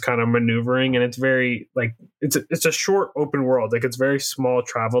you're just kind of maneuvering, and it's very like it's a short open world. Like it's very small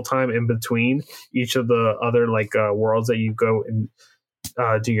travel time in between each of the other worlds that you go and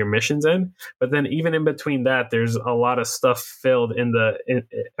do your missions in. But then even in between that, there's a lot of stuff filled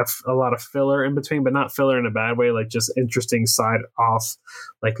a lot of filler in between, but not filler in a bad way, like just interesting side off,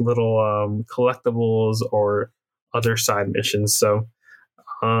 like little collectibles or other side missions. So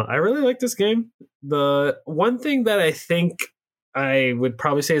I really like this game. The one thing that I think I would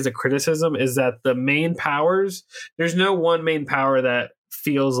probably say is a criticism is that the main powers, there's no one main power that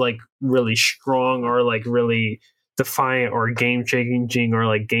feels like really strong or like really defiant or game changing or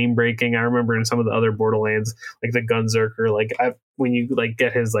like game breaking. I remember in some of the other Borderlands, like the Gunzerker, when you like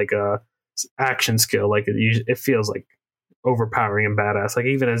get his action skill, like it feels like overpowering and badass, like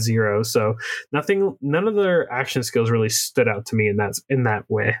even at 0. So none of their action skills really stood out to me in that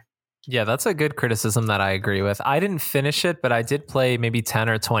way. Yeah, that's a good criticism that I agree with. I didn't finish it, but I did play maybe 10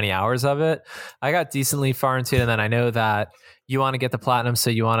 or 20 hours of it. I got decently far into it, and then I know that you want to get the platinum, so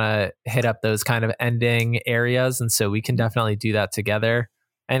you want to hit up those kind of ending areas, and so we can definitely do that together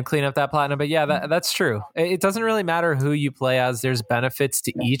and clean up that platinum. But yeah, that's true. It doesn't really matter who you play as. There's benefits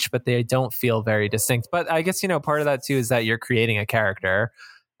to each, but they don't feel very distinct. But I guess, part of that too is that you're creating a character,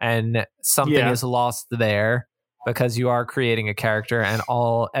 and something is lost there because you are creating a character, and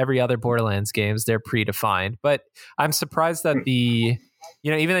every other Borderlands games, they're predefined. But I'm surprised that even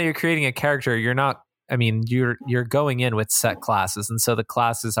though you're creating a character, you're not, you're going in with set classes, and so the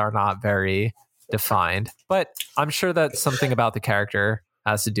classes are not very defined. But I'm sure that something about the character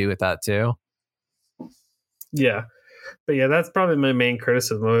has to do with that too. Yeah. But yeah, that's probably my main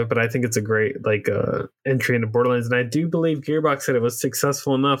criticism of it. But I think it's a great entry into Borderlands, and I do believe Gearbox said it was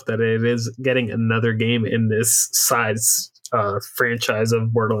successful enough that it is getting another game in this size franchise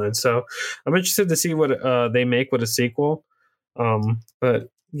of Borderlands. So I'm interested to see what they make with a sequel. But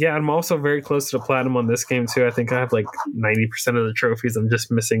yeah, I'm also very close to the platinum on this game too. I think I have like 90% of the trophies. I'm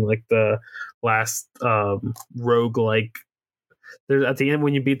just missing like the last roguelike there's at the end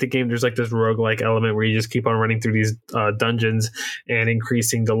when you beat the game, there's like this roguelike element where you just keep on running through these dungeons and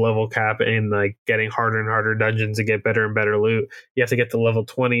increasing the level cap and like getting harder and harder dungeons to get better and better loot. You have to get to level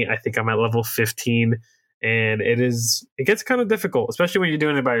 20. I think I'm at level 15, and it gets kind of difficult, especially when you're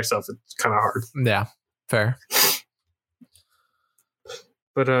doing it by yourself. It's kind of hard. Yeah, fair.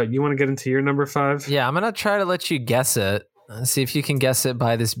 But you want to get into your number 5? Yeah, I'm gonna try to let you guess it. See if you can guess it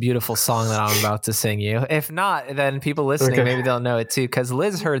by this beautiful song that I'm about to sing you. If not, then people listening, maybe they'll know it too, because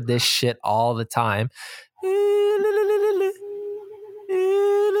Liz heard this shit all the time.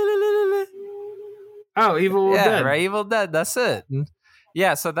 Oh, Evil Dead. Dead. Right, Evil Dead. That's it.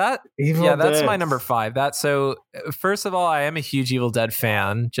 Yeah, so that's my number 5. First of all, I am a huge Evil Dead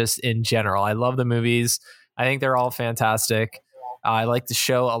fan, just in general. I love the movies. I think they're all fantastic. I like the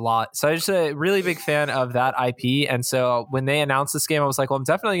show a lot. So I'm just a really big fan of that IP. And so when they announced this game, I was like, well, I'm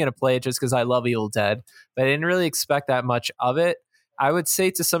definitely going to play it just because I love Evil Dead. But I didn't really expect that much of it. I would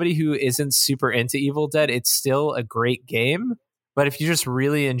say to somebody who isn't super into Evil Dead, it's still a great game. But if you just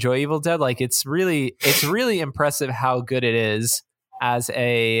really enjoy Evil Dead, like it's really impressive how good it is as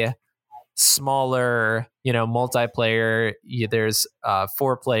a smaller, multiplayer. There's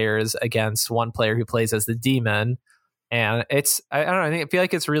 4 players against 1 player who plays as the demon. And I don't know, I feel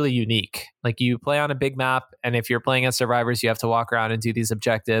like it's really unique. Like you play on a big map, and if you're playing as survivors, you have to walk around and do these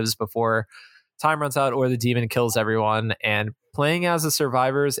objectives before time runs out or the demon kills everyone. And playing as the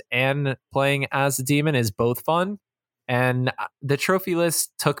survivors and playing as the demon is both fun. And the trophy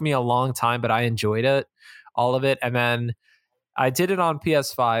list took me a long time, but I enjoyed it, all of it. And then I did it on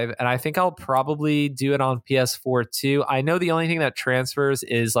PS5, and I think I'll probably do it on PS4 too. I know the only thing that transfers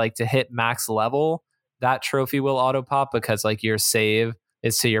is like to hit max level. That trophy will auto pop because like your save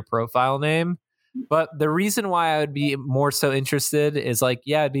is to your profile name. But the reason why I would be more so interested is like,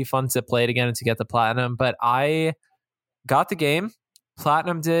 yeah, it'd be fun to play it again and to get the platinum. But I got the game,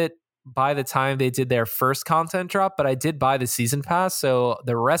 platinumed it by the time they did their first content drop, but I did buy the season pass. So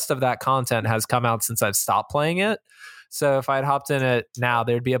the rest of that content has come out since I've stopped playing it. So if I'd hopped in it now,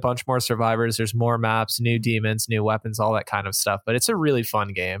 there'd be a bunch more survivors. There's more maps, new demons, new weapons, all that kind of stuff. But it's a really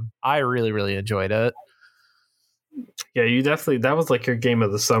fun game. I really, really enjoyed it. Yeah, you definitely, that was like your game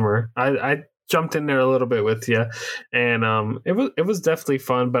of the summer. I jumped in there a little bit with you, and it was definitely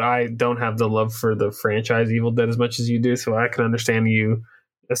fun, but I don't have the love for the franchise Evil Dead as much as you do, so I can understand you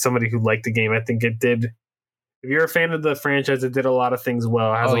as somebody who liked the game. I think it did, if you're a fan of the franchise, it did a lot of things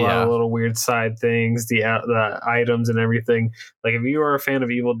well. It has a lot of little weird side things, the items and everything. Like if you are a fan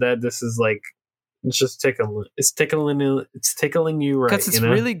of Evil Dead, this is like, it's just tickling. It's tickling you right. Because it's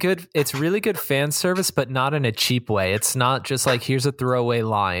really good. It's really good fan service, but not in a cheap way. It's not just like here's a throwaway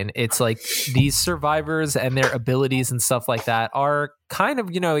line. It's like these survivors and their abilities and stuff like that are kind of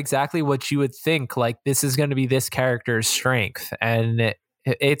exactly what you would think. Like this is going to be this character's strength, and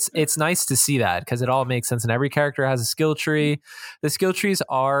it's nice to see that because it all makes sense. And every character has a skill tree. The skill trees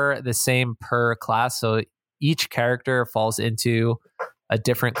are the same per class, so each character falls into a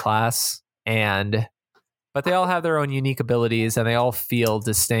different class. But they all have their own unique abilities and they all feel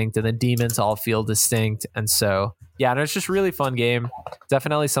distinct, and the demons all feel distinct. And so, yeah, and it's just really fun game.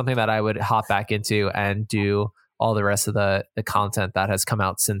 Definitely something that I would hop back into and do all the rest of the content that has come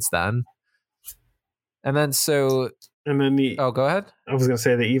out since then. And then go ahead. I was going to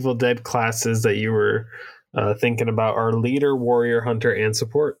say the Evil Dead classes that you were thinking about are leader, warrior, hunter, and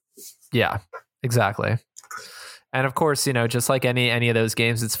support. Yeah, exactly. And of course, just like any of those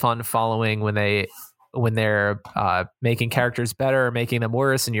games, it's fun following when they're making characters better or making them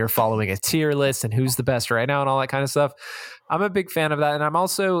worse, and you're following a tier list and who's the best right now and all that kind of stuff. I'm a big fan of that. And I'm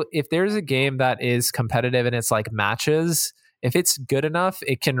also, if there's a game that is competitive and it's like matches, if it's good enough,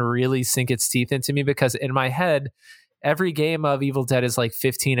 it can really sink its teeth into me, because in my head, every game of Evil Dead is like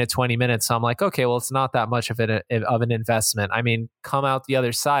 15 to 20 minutes. So I'm like, okay, well, it's not that much of an investment. I mean, come out the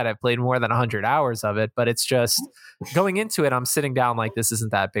other side, I've played more than 100 hours of it, but it's just going into it, I'm sitting down like, this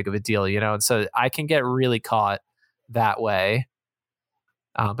isn't that big of a deal, And so I can get really caught that way.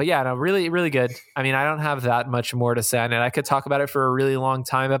 But yeah, no, really, really good. I mean, I don't have that much more to say on it. I could talk about it for a really long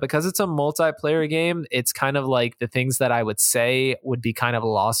time, but because it's a multiplayer game, it's kind of like the things that I would say would be kind of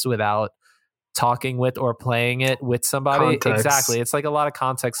lost without talking with or playing it with somebody. Context. Exactly. It's like a lot of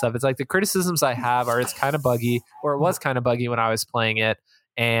context stuff. It's like the criticisms I have are it's kind of buggy, or it was kind of buggy when I was playing it.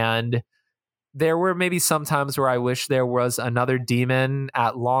 And there were maybe some times where I wish there was another demon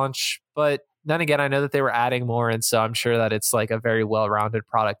at launch, but then again, I know that they were adding more, and so I'm sure that it's like a very well-rounded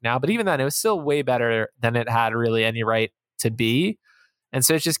product now. But even then, it was still way better than it had really any right to be. And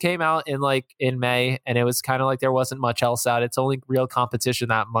so it just came out in May, and it was kind of like there wasn't much else out. Its only real competition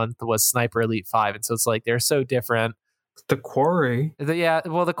that month was Sniper Elite 5. And so it's like they're so different. The Quarry.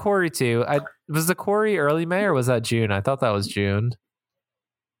 The Quarry too. Was the Quarry early May or was that June? I thought that was June.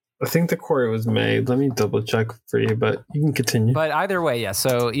 I think the Quarry was May. Let me double check for you, but you can continue. But either way, yeah.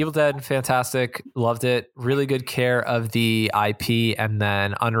 So Evil Dead, fantastic. Loved it. Really good care of the IP, and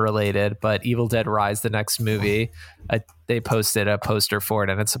then unrelated, but Evil Dead Rise, the next movie, they posted a poster for it,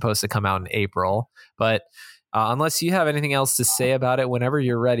 and it's supposed to come out in April. But unless you have anything else to say about it, whenever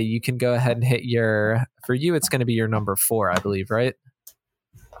you're ready, you can go ahead and hit for you, it's going to be your number 4, I believe, right?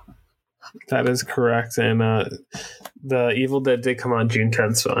 That is correct. And the Evil Dead did come out June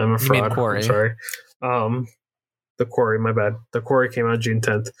 10th, so I'm a fraud. You mean Quarry. I'm sorry. The Quarry, my bad. The Quarry came out June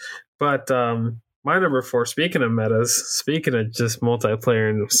 10th. But my number 4, speaking of metas, speaking of just multiplayer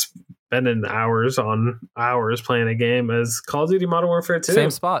and spending hours playing a game, is Call of Duty Modern Warfare 2.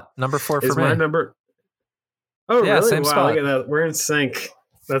 Same spot. Number 4 for me. My number. Oh, yeah, really? Same spot. Look at that. We're in sync.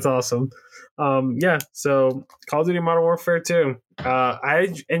 That's awesome. So Call of Duty Modern Warfare 2.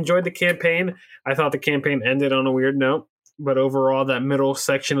 I enjoyed the campaign. I thought the campaign ended on a weird note, but overall, that middle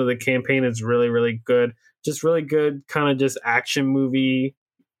section of the campaign is really, really good. Just really good, kind of just action movie,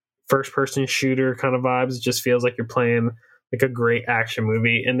 first-person shooter kind of vibes. It just feels like you're playing like a great action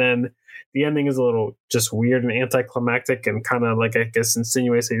movie. And then the ending is a little just weird and anticlimactic and kind of like, I guess,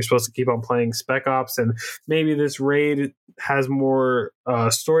 insinuates that you're supposed to keep on playing Spec Ops, and maybe this raid has more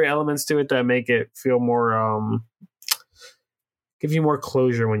story elements to it that make it feel more give you more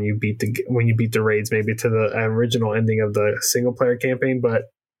closure when you beat the raids, maybe to the original ending of the single player campaign. But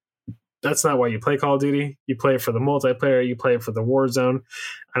that's not why you play Call of Duty. You play it for the multiplayer, you play it for the Warzone,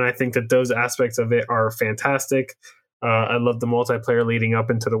 and I think that those aspects of it are fantastic. I love the multiplayer leading up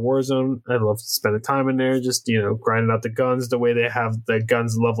into the Warzone. I love spending time in there, just, grinding out the guns. The way they have the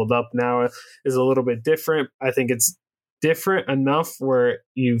guns leveled up now is a little bit different. I think it's different enough where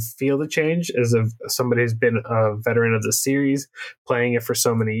you feel the change as somebody who's been a veteran of the series, playing it for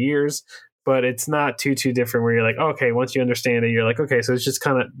so many years. But it's not too different where you're like, okay, once you understand it, you're like, okay, so it's just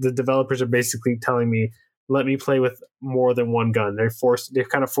kind of, the developers are basically telling me, let me play with more than one gun. They've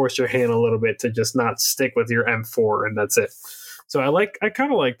kind of forced your hand a little bit to just not stick with your M4 and that's it. So I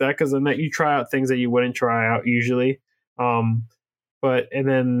kind of like that, because then that you try out things that you wouldn't try out usually. And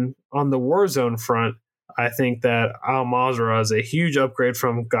then on the Warzone front, I think that Al Mazrah is a huge upgrade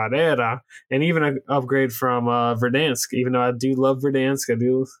from Guerrera, and even an upgrade from Verdansk. Even though I do love Verdansk, I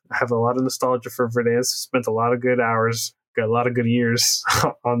do have a lot of nostalgia for Verdansk. Spent a lot of good hours, got a lot of good years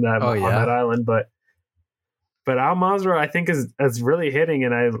on that island. But Al Mazrah, I think, is really hitting,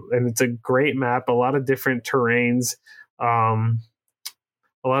 and it's a great map. A lot of different terrains, a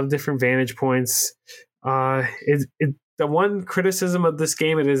lot of different vantage points. The one criticism of this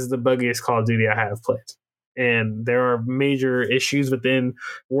game, it is the buggiest Call of Duty I have played. And there are major issues within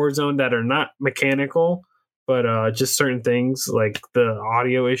Warzone that are not mechanical, but just certain things like the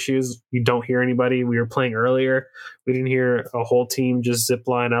audio issues. You don't hear anybody. We were playing earlier. We didn't hear a whole team just zip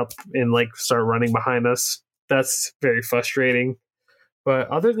line up and start running behind us. That's very frustrating. But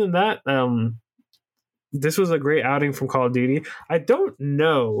other than that, this was a great outing from Call of Duty. I don't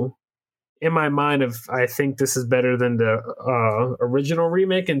know in my mind if I think this is better than the original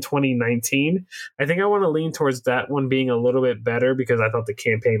remake in 2019. I think I want to lean towards that one being a little bit better, because I thought the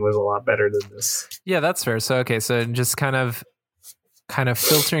campaign was a lot better than this. Yeah, that's fair. So, okay, so just kind of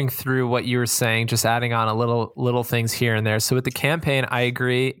filtering through what you were saying, just adding on a little things here and there. So with the campaign, I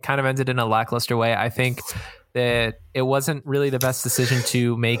agree, kind of ended in a lackluster way. I think that it wasn't really the best decision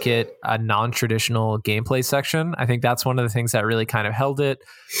to make it a non-traditional gameplay section. I think that's one of the things that really kind of held it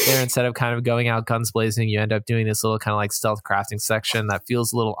there. Instead of kind of going out guns blazing, you end up doing this little kind of like stealth crafting section that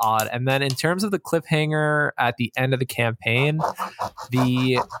feels a little odd. And then in terms of the cliffhanger at the end of the campaign,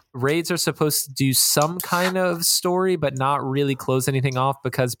 the raids are supposed to do some kind of story, but not really close anything off,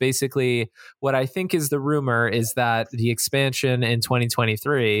 because basically what I think is the rumor is that the expansion in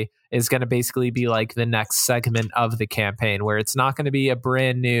 2023 is going to basically be like the next segment of the campaign, where it's not going to be a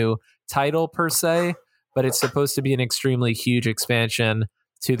brand new title per se, but it's supposed to be an extremely huge expansion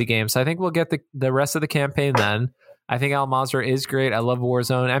to the game. So I think we'll get the rest of the campaign then. I think Al Mazrah is great. I love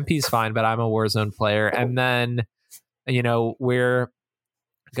Warzone. MP's fine, but I'm a Warzone player. And then, we're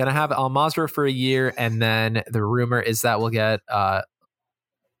going to have Al Mazrah for a year, and then the rumor is that we'll get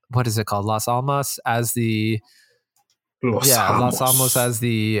what is it called? Las Almas as the Los Alamos as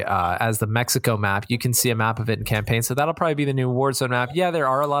the Mexico map. You can see a map of it in campaign, so that'll probably be the new Warzone map. Yeah, there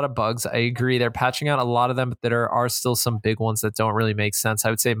are a lot of bugs. I agree. They're patching out a lot of them, but there are still some big ones that don't really make sense.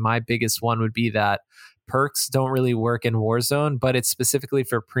 I would say my biggest one would be that perks don't really work in Warzone, but it's specifically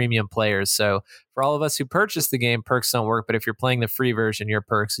for premium players. So for all of us who purchase the game, perks don't work. But if you're playing the free version, your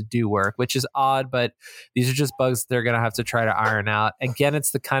perks do work, which is odd. But these are just bugs they're going to have to try to iron out. Again,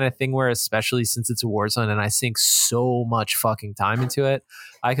 it's the kind of thing where, especially since it's a Warzone and I sink so much fucking time into it,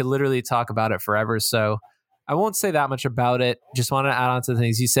 I could literally talk about it forever. So I won't say that much about it. Just want to add on to the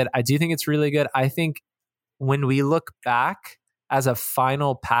things you said. I do think it's really good. I think when we look back as a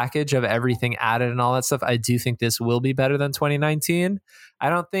final package of everything added and all that stuff, I do think this will be better than 2019. I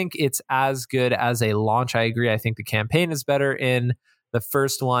don't think it's as good as a launch. I agree. I think the campaign is better in the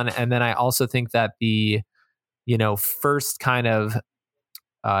first one. And then I also think that the, first kind of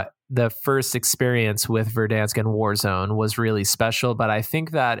the first experience with Verdansk and Warzone was really special. But I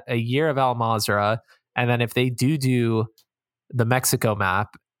think that a year of Al Mazrah, and then if they do the Mexico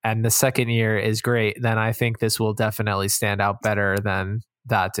map, and the second year is great, then I think this will definitely stand out better than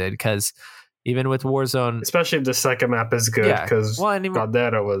that did. Because even with Warzone, especially if the second map is good, because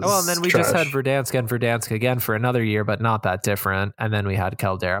Caldera was and then we trash. just had Verdansk and Verdansk again for another year, but not that different. And then we had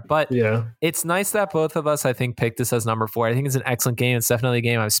Caldera. But yeah, it's nice that both of us, I think, picked this as number 4. I think it's an excellent game. It's definitely a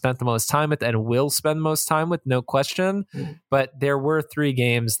game I've spent the most time with and will spend the most time with, no question. But there were 3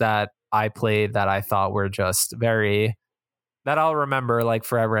 games that I played that I thought were just that I'll remember like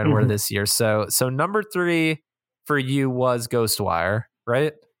forever and were this year. So number 3 for you was Ghostwire,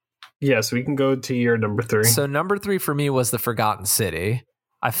 right? Yes, we can go to your number 3. So number 3 for me was The Forgotten City.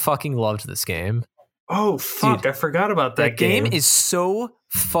 I fucking loved this game. Oh, fuck. Dude, I forgot about that game. That game is so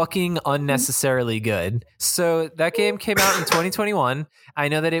fucking unnecessarily good. So that game came out in 2021. I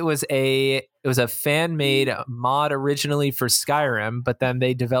know that it was a fan-made mod originally for Skyrim, but then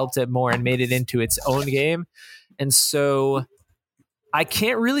they developed it more and made it into its own game. And so I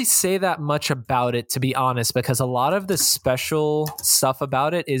can't really say that much about it, to be honest, because a lot of the special stuff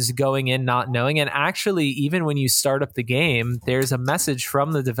about it is going in not knowing. And actually, even when you start up the game, there's a message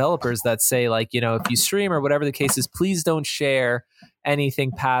from the developers that say, like, if you stream or whatever the case is, please don't share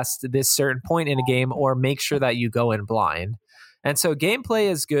anything past this certain point in a game, or make sure that you go in blind. And so gameplay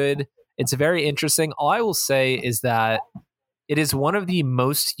is good. It's very interesting. All I will say is that it is one of the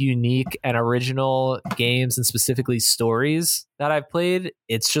most unique and original games, and specifically stories, that I've played.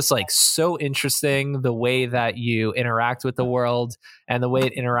 It's just like so interesting, the way that you interact with the world and the way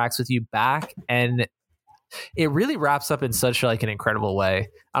it interacts with you back. And it really wraps up in such like an incredible way.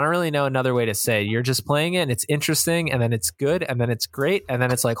 I don't really know another way to say it. You're just playing it and it's interesting, and then it's good, and then it's great, and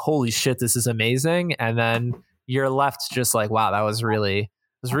then it's like, holy shit, this is amazing. And then you're left just like, wow, that was really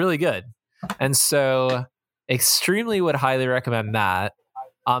good. And so extremely would highly recommend that.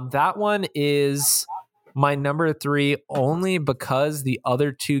 That one is my number 3 only because the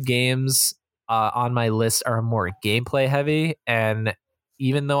other 2 games on my list are more gameplay heavy. And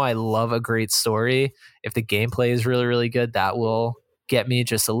even though I love a great story, if the gameplay is really, really good, that will get me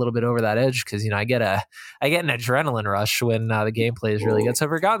just a little bit over that edge, because I get an adrenaline rush when the gameplay is really good. So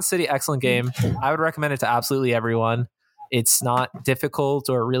Forgotten City, excellent game. I would recommend it to absolutely everyone. It's not difficult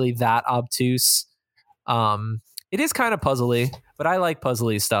or really that obtuse. It is kind of puzzly, but I like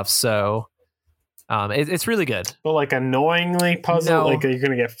puzzly stuff, so it's really good. But like annoyingly puzzle, no. Like, are you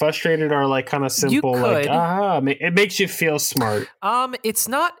gonna get frustrated, or like kind of simple, like it makes you feel smart? It's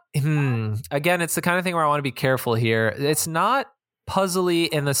not. Again, it's the kind of thing where I want to be careful here. It's not puzzly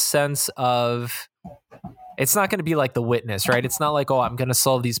in the sense of, it's not going to be like The Witness, right? It's not like, oh, I'm going to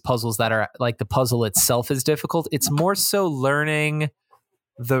solve these puzzles that are like, the puzzle itself is difficult. It's more so learning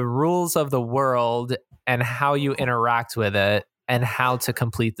the rules of the world and how you interact with it and how to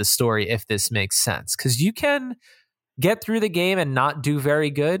complete the story, if this makes sense. Because you can get through the game and not do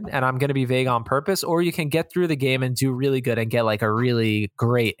very good, and I'm going to be vague on purpose, or you can get through the game and do really good and get like a really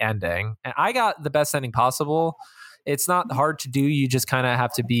great ending. And I got the best ending possible. It's not hard to do. You just kind of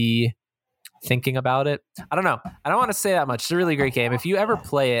have to be thinking about it. I don't know. I don't want to say that much. It's a really great game. If you ever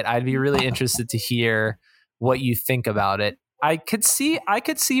play it, I'd be really interested to hear what you think about it. I could see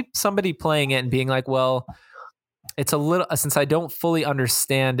somebody playing it and being like, well, it's a little, since I don't fully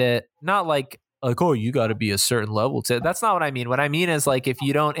understand it, not like, oh, you got to be a certain level to. That's not what I mean. What I mean is, like, if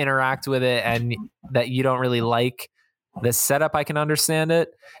you don't interact with it and that you don't really like the setup, I can understand it.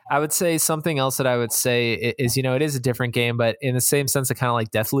 I would say something else that I would say is, it is a different game, but in the same sense of kind of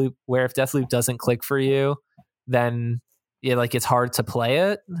like Deathloop, where if Deathloop doesn't click for you, then it's hard to play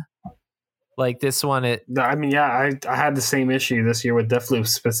it. Like this one, I had the same issue this year with Deathloop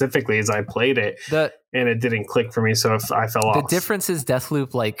specifically, as I played it and it didn't click for me, so if I fell off. The difference is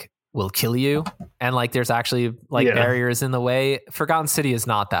Deathloop will kill you, and there's actually barriers in the way. Forgotten City is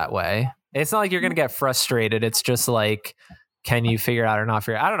not that way. It's not like you're gonna get frustrated. It's just like, can you figure it out or not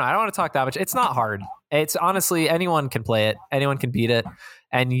figure it out? I don't know. I don't want to talk that much. It's not hard. It's honestly, anyone can play it, anyone can beat it,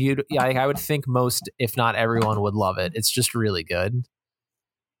 and I would think most, if not everyone, would love it. It's just really good.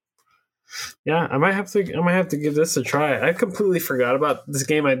 Yeah, I might have to give this a try. I completely forgot about this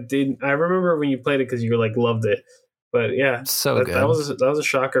game. I remember when you played it because you like loved it. But yeah, so good. That was a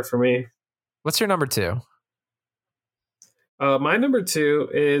shocker for me. What's your number 2? My number 2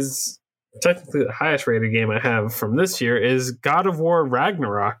 is technically the highest rated game I have from this year is God of War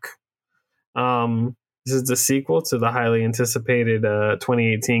Ragnarok. This is the sequel to the highly anticipated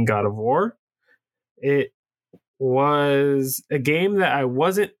 2018 God of War. It was a game that I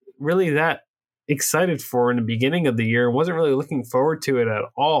wasn't really that excited for in the beginning of the year. Wasn't really looking forward to it at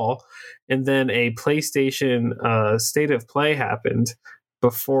all. And then a PlayStation State of Play happened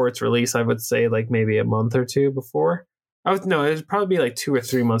before its release. I would say like maybe a month or two before. It would probably be like 2 or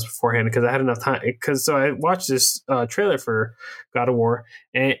 3 months beforehand because I had enough time. So I watched this trailer for God of War,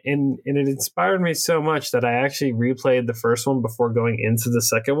 and it inspired me so much that I actually replayed the first one before going into the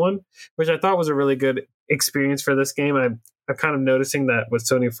second one, which I thought was a really good experience for this game. I'm kind of noticing that with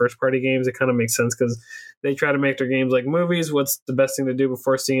Sony first party games, it kind of makes sense because they try to make their games like movies. What's the best thing to do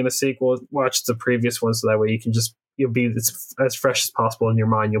before seeing a sequel? Watch the previous one, so that way you'll be as fresh as possible in your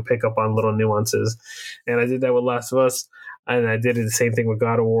mind. You'll pick up on little nuances. And I did that with Last of Us, and I did the same thing with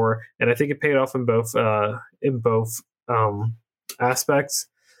God of War. And I think it paid off in both aspects.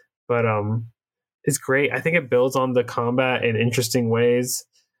 But it's great. I think it builds on the combat in interesting ways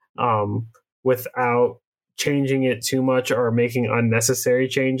without changing it too much or making unnecessary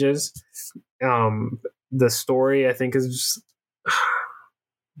changes. The story, I think, is...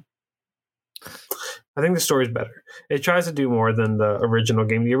 I think the story is better. It tries to do more than the original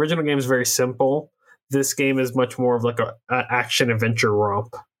game. The original game is very simple. This game is much more of like a action adventure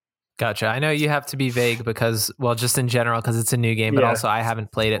romp. Gotcha. I know you have to be vague because, well, just in general, because it's a new game, but also I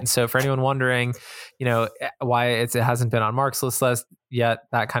haven't played it. And so for anyone wondering, why it hasn't been on Mark's list yet,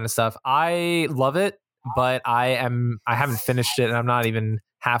 that kind of stuff, I love it, but I haven't finished it, and I'm not even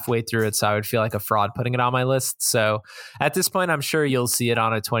halfway through it, so I would feel like a fraud putting it on my list. So at this point, I'm sure you'll see it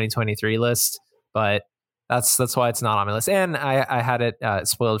on a 2023 list. But that's why it's not on my list. And I had it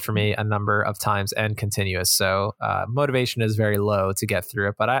spoiled for me a number of times and continuous. So motivation is very low to get through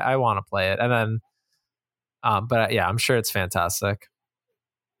it, but I want to play it. And then, I'm sure it's fantastic.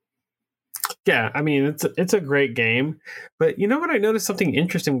 Yeah, I mean, it's a great game. But you know what I noticed something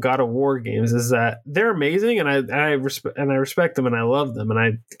interesting with God of War games is that they're amazing, and I respect them and I love them, and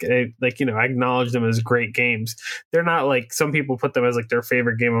I acknowledge them as great games. They're not like some people put them as like their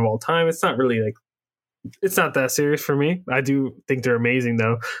favorite game of all time. It's not really like, it's not that serious for me. I do think they're amazing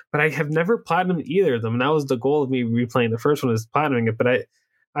though, but I have never platinumed either of them. And that was the goal of me replaying the first one, is platinuming it. But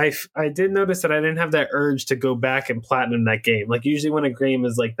I did notice that I didn't have that urge to go back and platinum that game. Like usually when a game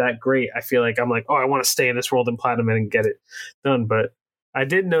is like that great, I feel like I'm like, oh, I want to stay in this world and platinum it and get it done. But I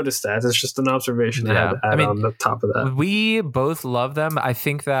did notice that. It's just an observation I had to add on the top of that. We both love them. I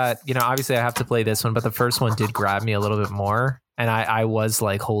think that, obviously I have to play this one, but the first one did grab me a little bit more. And I was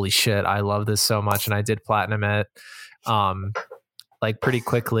like, holy shit, I love this so much. And I did platinum it pretty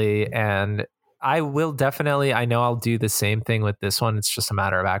quickly. And I will definitely, I know I'll do the same thing with this one. It's just a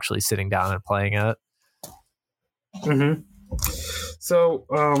matter of actually sitting down and playing it. Mm-hmm. So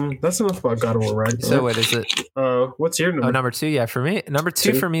that's enough about God of War, right? So what is it? What's your number? Number 2. Yeah, for me, number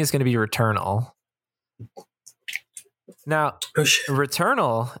 2 for me is going to be Returnal. Now,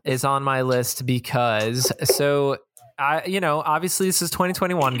 Returnal is on my list because obviously this is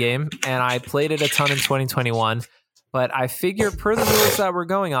 2021 game, and I played it a ton in 2021. But I figure per the rules that we're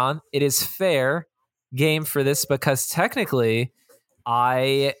going on, it is fair game for this because technically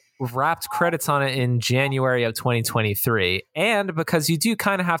I wrapped credits on it in January of 2023. And because you do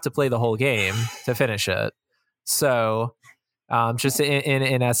kind of have to play the whole game to finish it. So just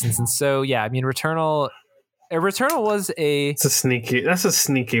in essence. And so, yeah, I mean, Returnal was that's a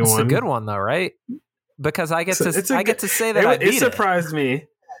sneaky one. It's a good one though, right? Because I get to say that I beat it. It surprised me.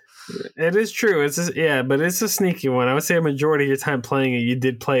 It is true. But it's a sneaky one. I would say a majority of your time playing it, you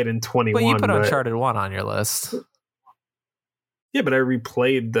did play it in 21. But you put Uncharted 1 on your list. Yeah, but I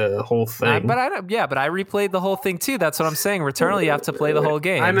replayed the whole thing. But I replayed the whole thing too. That's what I'm saying. Returnal, you have to play the whole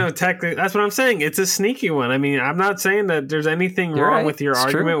game. I know, technically, that's what I'm saying. It's a sneaky one. I mean, I'm not saying that there's anything wrong with your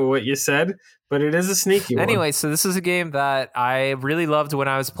argument with what you said, but it is a sneaky one. Anyway, so this is a game that I really loved when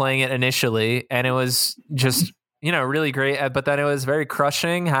I was playing it initially, and it was just really great. But then it was very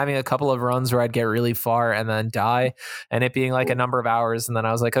crushing, having a couple of runs where I'd get really far and then die, and it being like a number of hours. And then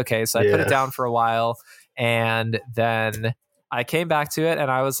I was like, okay, so I put it down for a while, and then I came back to it and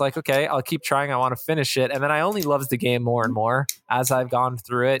I was like, okay, I'll keep trying. I want to finish it. And then I only loved the game more and more as I've gone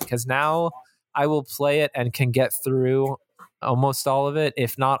through it, because now I will play it and can get through almost all of it,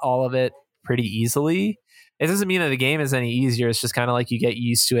 if not all of it, pretty easily. It doesn't mean that the game is any easier. It's just kind of like you get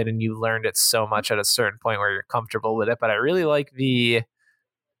used to it and you learned it so much at a certain point where you're comfortable with it. But I really like the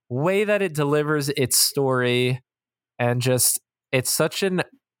way that it delivers its story, and just it's such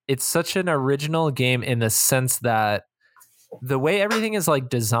an original game in the sense that the way everything is like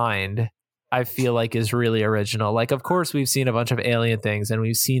designed, I feel like is really original. Like, of course, we've seen a bunch of alien things and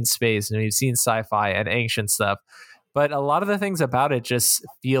we've seen space and we've seen sci-fi and ancient stuff, but a lot of the things about it just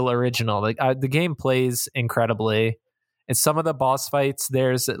feel original. Like the game plays incredibly. And some of the boss fights,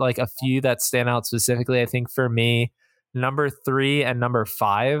 there's like a few that stand out specifically. I think for me, number 3 and number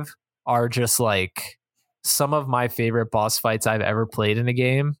 5 are just like some of my favorite boss fights I've ever played in a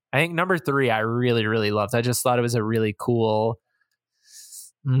game. I think number 3 I really, really loved. I just thought it was a really cool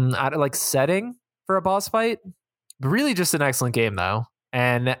setting for a boss fight. Really just an excellent game though.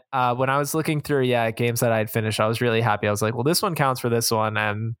 And when I was looking through games that I had finished, I was really happy. I was like, well, this one counts for this one,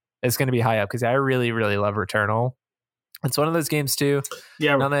 and it's going to be high up because I really, really love Returnal. It's one of those games too.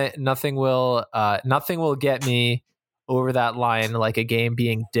 Yeah, nothing will get me over that line, like a game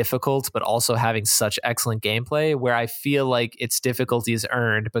being difficult but also having such excellent gameplay, where I feel like its difficulty is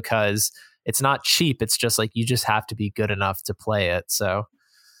earned because it's not cheap. It's just like you just have to be good enough to play it. So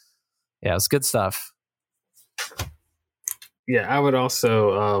yeah, it's good stuff. Yeah, I would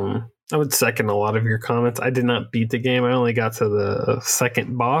also I would second a lot of your comments. I did not beat the game. I only got to the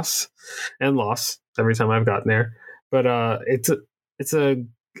second boss and lost every time I've gotten there. But it's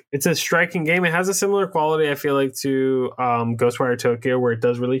a striking game. It has a similar quality, I feel like, to Ghostwire Tokyo, where it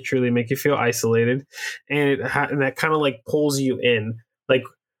does really truly make you feel isolated, and and that kind of like pulls you in. Like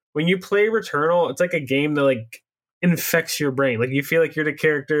when you play Returnal, it's like a game that like infects your brain. Like you feel like you're the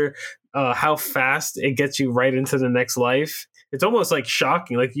character. How fast it gets you right into the next life. It's almost like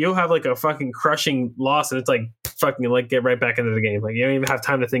shocking. Like you'll have like a fucking crushing loss, and it's like fucking like get right back into the game. Like you don't even have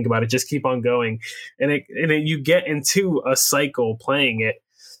time to think about it. Just keep on going, and you get into a cycle playing it.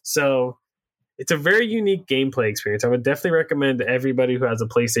 So it's a very unique gameplay experience. I would definitely recommend everybody who has a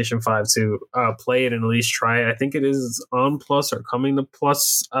PlayStation 5 to play it and at least try it. I think it is on Plus or coming to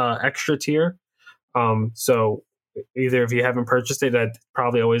Plus extra tier. So either if you haven't purchased it, that's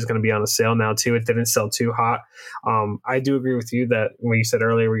probably always going to be on a sale now too. It didn't sell too hot. I do agree with you that when you said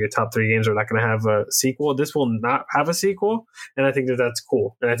earlier where your top 3 games are not going to have a sequel, this will not have a sequel, and I think that that's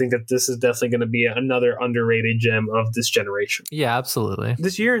cool. And I think that this is definitely going to be another underrated gem of this generation. Yeah, absolutely.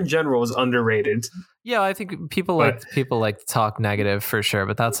 This year in general is underrated. Yeah, I think people like to talk negative for sure,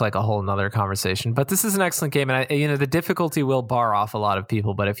 but that's like a whole nother conversation. But this is an excellent game, and the difficulty will bar off a lot of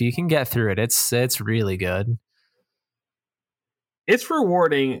people, but if you can get through it, it's really good. It's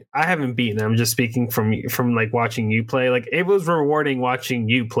rewarding. I haven't beaten it. I'm just speaking from like watching you play. Like it was rewarding watching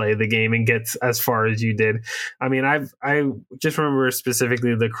you play the game and get as far as you did. I mean, I just remember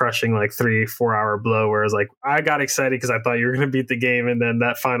specifically the crushing like 3-4 hour blow where I was like, I got excited because I thought you were going to beat the game, and then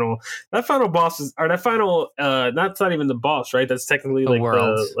that final boss is, or that final that's not even the boss, right? That's technically like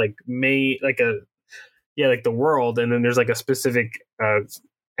the like main like the world, and then there's like a specific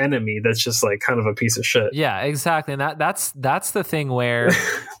enemy that's just like kind of a piece of shit. Yeah, exactly. And that's the thing where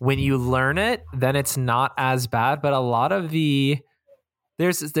when you learn it, then it's not as bad. But a lot of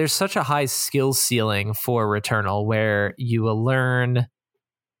there's such a high skill ceiling for Returnal where you will learn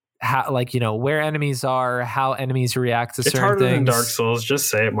how, like, where enemies are, how enemies react to certain things. It's harder than Dark Souls. Just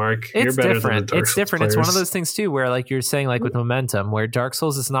say it, Mark. You're better than the Dark Souls. It's different. It's one of those things too, where like you're saying, like with momentum, where Dark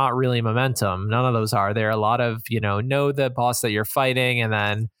Souls is not really momentum. None of those are. There are a lot of know the boss that you're fighting, and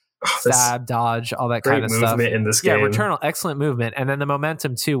then stab, dodge, all that kind of stuff. In this game. Yeah, Returnal, excellent movement, and then the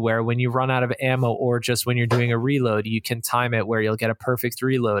momentum too, where when you run out of ammo or just when you're doing a reload, you can time it where you'll get a perfect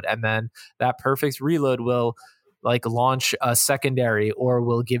reload, and then that perfect reload will like launch a secondary or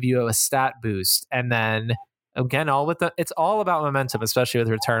will give you a stat boost. And then again, it's all about momentum, especially with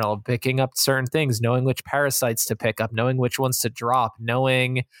Returnal, picking up certain things, knowing which parasites to pick up, knowing which ones to drop,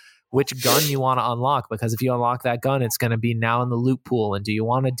 knowing which gun you want to unlock, because if you unlock that gun, it's going to be now in the loot pool, and do you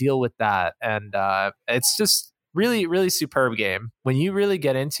want to deal with that? And it's just really, really superb game. When you really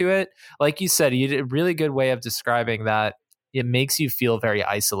get into it, like you said, you did a really good way of describing that. It makes you feel very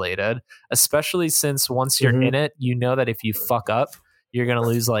isolated, especially since once you're in it, you know that if you fuck up, you're going to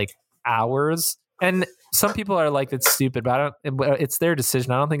lose like hours. And some people are like, it's stupid, but it's their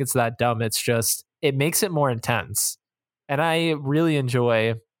decision. I don't think it's that dumb. It's just, it makes it more intense. And I really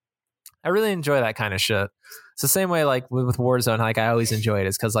enjoy that kind of shit. It's the same way like with Warzone, like I always enjoy it,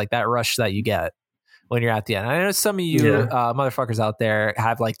 is because like that rush that you get when you're at the end. I know some of you motherfuckers out there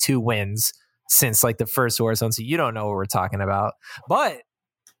have like 2 wins since like the first Warzone, so you don't know what we're talking about. But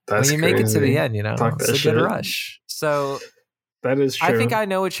That's when you make it to the crazy. end, Talk it's that a shit. good rush. So That is true. I think I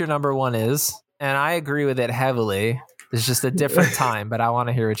know what your number one is, and I agree with it heavily. It's just a different time, but I want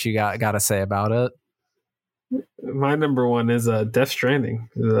to hear what you got to say about it. My number one is Death Stranding.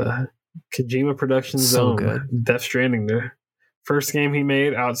 The Kojima Productions So own good. Death Stranding, the first game he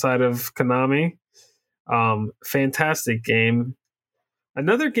made outside of Konami. Fantastic game.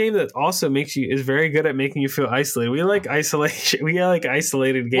 Another game that also is very good at making you feel isolated. We like isolation. We like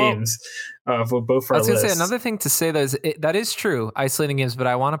isolated games for both our I was going to lists. say another thing to say though is that is true, isolating games, but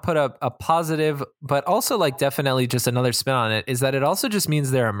I want to put a positive, but also like definitely just another spin on it is that it also just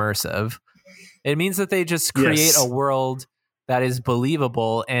means they're immersive. It means that they just create a world that is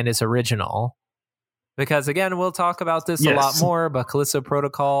believable and is original. Because again, we'll talk about this a lot more, but Callisto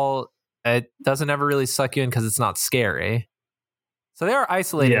Protocol, it doesn't ever really suck you in because it's not scary. So they are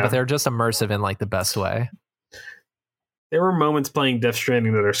isolating, but they're just immersive in like the best way. There were moments playing Death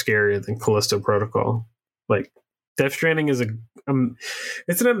Stranding that are scarier than Callisto Protocol. Like Death Stranding is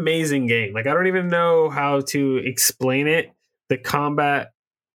it's an amazing game. Like I don't even know how to explain it. The combat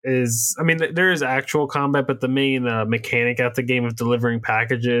is, I mean, there is actual combat, but the main mechanic at the game of delivering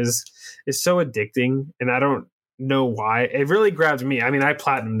packages is so addicting, and I don't know why. It really grabbed me. I mean, I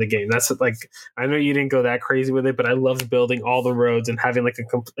platinumed the game. That's like, I know you didn't go that crazy with it, but I loved building all the roads and having like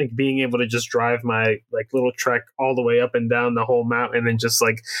being able to just drive my like little trek all the way up and down the whole mountain and then just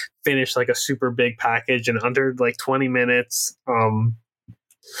like finish like a super big package in under like 20 minutes.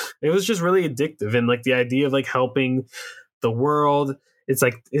 It was just really addictive, and like the idea of like helping the world. It's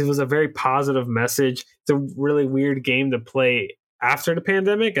like it was a very positive message. It's a really weird game to play after the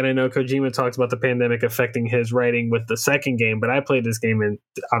pandemic, and I know Kojima talks about the pandemic affecting his writing with the second game, but I played this game in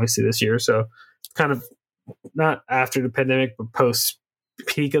obviously this year, so kind of not after the pandemic, but post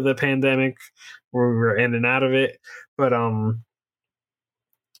peak of the pandemic where we were in and out of it. But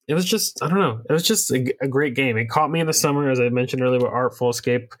it was just, I don't know, it was just a great game. It caught me in the summer, as I mentioned earlier, with Artful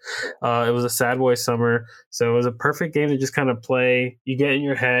Escape. It was a sad boy summer, so it was a perfect game to just kind of play. You get in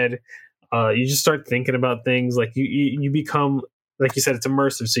your head, you just start thinking about things. Like you become, like you said, it's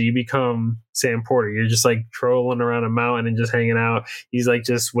immersive, so you become Sam Porter. You're just like trolling around a mountain and just hanging out. He's like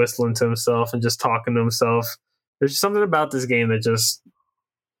just whistling to himself and just talking to himself. There's something about this game that just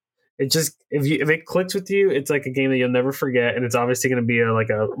if it clicks with you, it's like a game that you'll never forget, and it's obviously going to be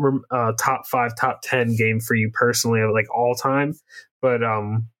a top 5, top 10 game for you personally, like all time. But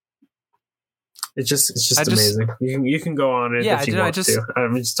it's just amazing. You can go on it if you want to.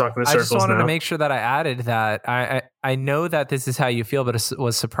 I'm just talking in circles. I just wanted now to make sure that I added that. I know that this is how you feel, but I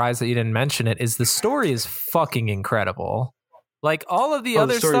was surprised that you didn't mention it. Is the story is fucking incredible. Like all of the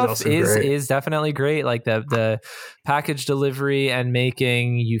other stuff is definitely great. Like the package delivery and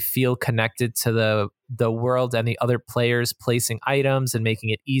making you feel connected to the world and the other players, placing items and making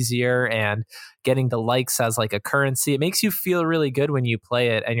it easier and getting the likes as like a currency. It makes you feel really good when you play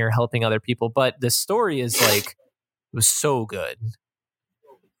it and you're helping other people. But the story is like, it was so good.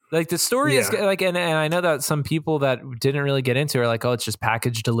 Like the story is like, and I know that some people that didn't really get into it are like, oh, it's just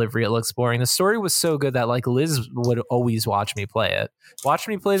package delivery. It looks boring. The story was so good that like Liz would always watch me play it, watch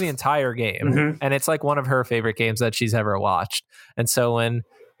me play the entire game. Mm-hmm. And it's like one of her favorite games that she's ever watched. And so when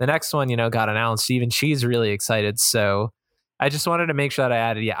the next one, got announced, even she's really excited. So I just wanted to make sure that I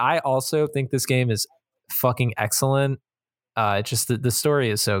added. Yeah, I also think this game is fucking excellent. Just the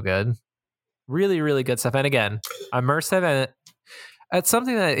story is so good. Really, really good stuff. And again, immersive, and it's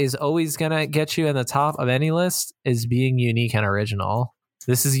something that is always going to get you in the top of any list is being unique and original.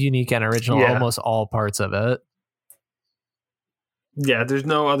 This is unique and original, almost all parts of it. Yeah, there's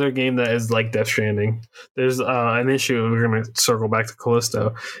no other game that is like Death Stranding. There's an issue, and we're going to circle back to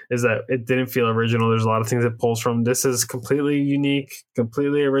Callisto, is that it didn't feel original. There's a lot of things it pulls from. This is completely unique,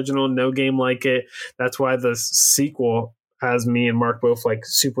 completely original, no game like it. That's why the sequel has me and Mark both like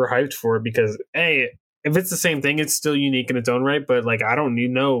super hyped for it, because if it's the same thing, it's still unique in its own right. But like, I don't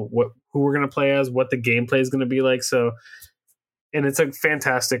know who we're gonna play as, what the gameplay is gonna be like. So, and it's a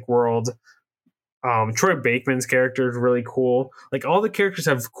fantastic world. Troy Bateman's character is really cool. Like all the characters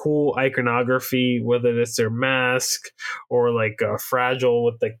have cool iconography, whether it's their mask or like Fragile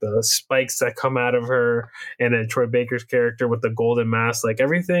with like the spikes that come out of her, and then Troy Baker's character with the golden mask. Like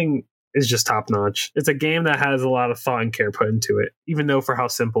everything is just top notch. It's a game that has a lot of thought and care put into it, even though for how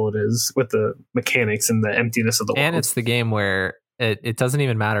simple it is with the mechanics and the emptiness of the world. And it's the game where it doesn't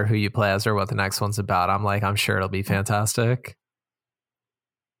even matter who you play as or what the next one's about. I'm sure it'll be fantastic.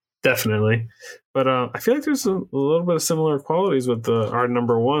 Definitely. But I feel like there's a little bit of similar qualities with our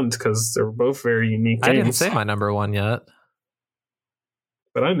number ones, because they're both very unique games. I didn't say my number one yet.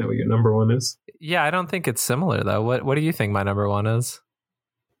 But I know what your number one is. Yeah, I don't think it's similar though. What do you think my number one is?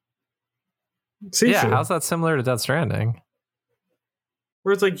 Sifu. Yeah, how's that similar to Death Stranding?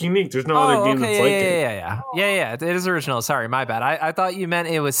 Where it's like unique. There's no other game that's like it. Yeah. It is original. Sorry, my bad. I thought you meant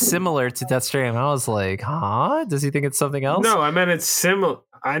it was similar to Death Stranding. I was like, huh? Does he think it's something else? No, I meant it's similar.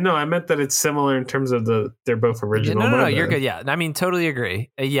 I know. I meant that it's similar in terms of they're both original. No, you're good. Yeah, I mean, totally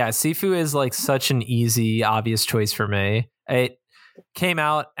agree. Yeah, Sifu is like such an easy, obvious choice for me. It came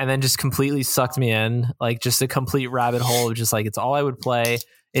out and then just completely sucked me in, like just a complete rabbit hole of just like it's all I would play.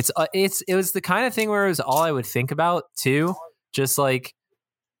 It was the kind of thing where it was all I would think about too. Just like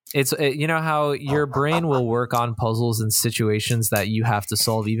you know how your brain will work on puzzles and situations that you have to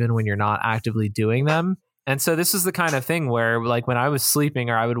solve even when you're not actively doing them. And so this is the kind of thing where like when I was sleeping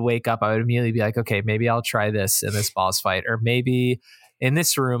or I would wake up, I would immediately be like, okay, maybe I'll try this in this boss fight, or maybe in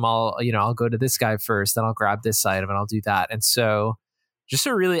this room, I'll go to this guy first, then I'll grab this item and I'll do that. And so just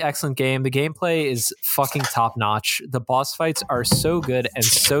a really excellent game. The gameplay is fucking top notch. The boss fights are so good and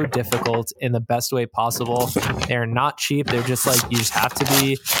so difficult in the best way possible. They're not cheap. They're just like, you just have to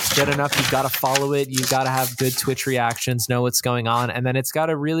be good enough. You've got to follow it. You've got to have good Twitch reactions, know what's going on. And then it's got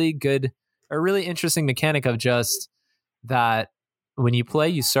a really interesting mechanic of just that when you play,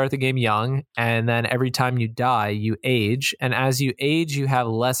 you start the game young, and then every time you die, you age. And as you age, you have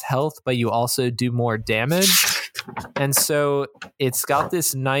less health, but you also do more damage. And so it's got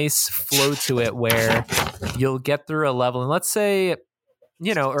this nice flow to it where you'll get through a level. And let's say,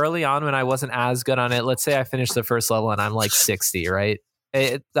 early on when I wasn't as good on it, let's say I finished the first level and I'm like 60, right?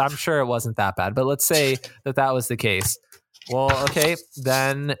 I'm sure it wasn't that bad, but let's say that was the case. Well, okay,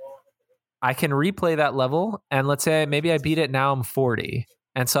 then I can replay that level, and let's say maybe I beat it, now I'm 40.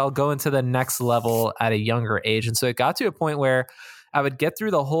 And so I'll go into the next level at a younger age. And so it got to a point where I would get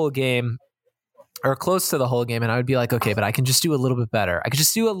through the whole game or close to the whole game, and I would be like, okay, but I can just do a little bit better. I could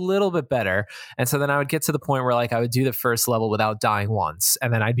just do a little bit better. And so then I would get to the point where like I would do the first level without dying once.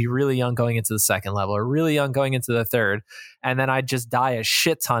 And then I'd be really young going into the second level, or really young going into the third. And then I'd just die a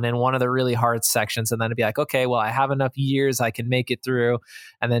shit ton in one of the really hard sections. And then I'd be like, okay, well, I have enough years, I can make it through,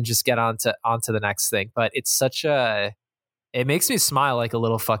 and then just get onto the next thing. But it's it makes me smile like a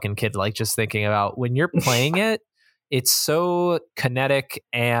little fucking kid, like just thinking about when you're playing it, it's so kinetic,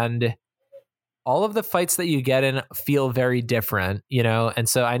 and all of the fights that you get in feel very different, And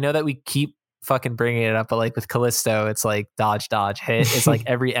so I know that we keep fucking bringing it up, but like with Callisto, it's like dodge, hit. It's like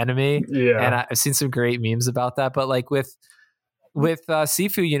every enemy. Yeah. And I've seen some great memes about that. But like with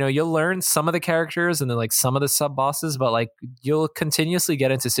Sifu, you'll learn some of the characters and then like some of the sub bosses, but like you'll continuously get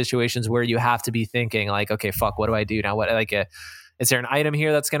into situations where you have to be thinking like, okay, fuck, what do I do now? Is there an item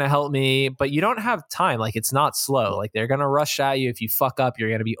here that's going to help me? But you don't have time. Like it's not slow. Like they're going to rush at you. If you fuck up, you're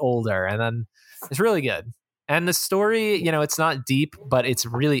going to be older. And then it's really good. And the story, it's not deep, but it's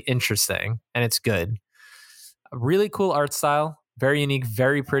really interesting and it's good. A really cool art style, very unique,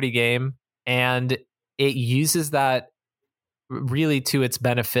 very pretty game. And it uses that really to its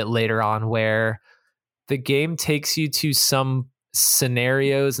benefit later on, where the game takes you to some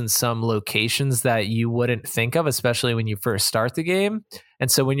scenarios and some locations that you wouldn't think of, especially when you first start the game.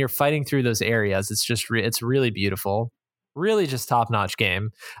 And so when you're fighting through those areas, it's really beautiful. Really just top-notch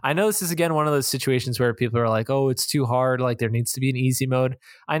game. I know this is, again, one of those situations where people are like, oh, it's too hard. Like, there needs to be an easy mode.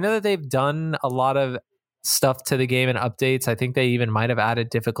 I know that they've done a lot of stuff to the game and updates. I think they even might have added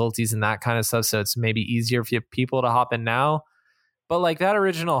difficulties and that kind of stuff, so it's maybe easier for people to hop in now. But, like, that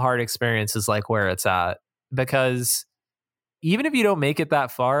original hard experience is, like, where it's at. Because even if you don't make it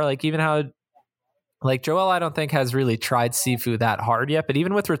that far, like, even how... Like Joel, I don't think has really tried Sifu that hard yet, but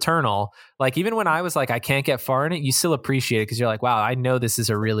even with Returnal, like even when I was like, I can't get far in it, you still appreciate it because you're like, wow, I know this is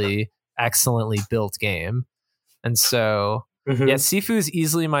a really excellently built game. And so, yeah, Sifu is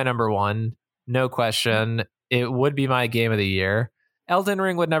easily my number one, no question. It would be my game of the year. Elden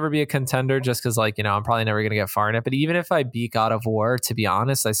Ring would never be a contender just because like, I'm probably never going to get far in it. But even if I beat God of War, to be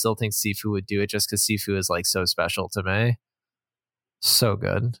honest, I still think Sifu would do it just because Sifu is like so special to me. So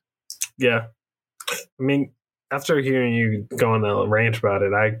good. Yeah. I mean, after hearing you go on a rant about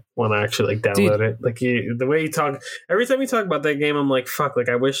it, I want to actually like download it. Like the way you talk, every time you talk about that game, I'm like, fuck. Like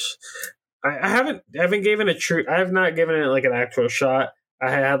I wish I haven't given I have not given it like an actual shot. I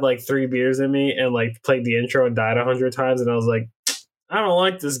had like 3 beers in me and like played the intro and died 100 times, and I was like, I don't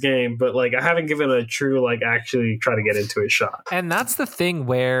like this game, but like I haven't given it a true like actually try to get into it shot. And that's the thing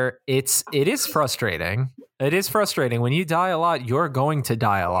where it is frustrating. It is frustrating when you die a lot. You're going to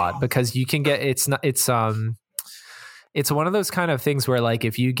die a lot because you can get it's one of those kind of things where like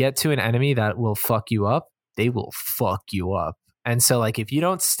if you get to an enemy that will fuck you up, they will fuck you up. And so like if you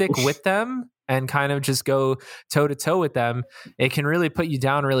don't stick with them and kind of just go toe to toe with them, it can really put you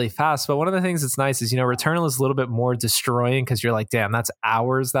down really fast. But one of the things that's nice is, Returnal is a little bit more destroying because you're like, damn, that's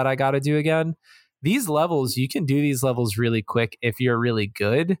hours that I got to do again. These levels, you can do these levels really quick if you're really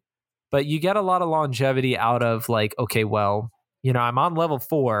good, but you get a lot of longevity out of like, okay, well, I'm on level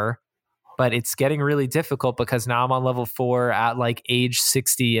 4, but it's getting really difficult because now I'm on level 4 at like age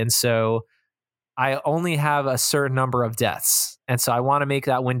 60. And so I only have a certain number of deaths. And so I want to make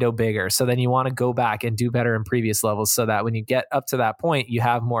that window bigger. So then you want to go back and do better in previous levels so that when you get up to that point, you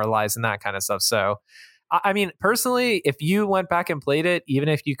have more lives and that kind of stuff. So, I mean, personally, if you went back and played it, even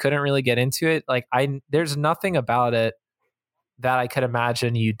if you couldn't really get into it, like there's nothing about it that I could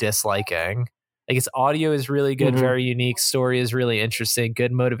imagine you disliking. Like its audio is really good, very unique. Story is really interesting.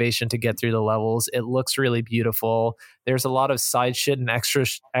 Good motivation to get through the levels. It looks really beautiful. There's a lot of side shit and extra.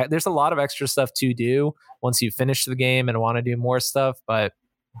 There's a lot of extra stuff to do once you finish the game and want to do more stuff. But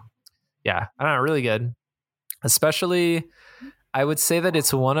yeah, I don't know, really good. Especially, I would say that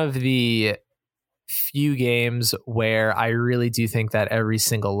it's one of the few games where I really do think that every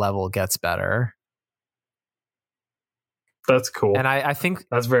single level gets better. That's cool. And I think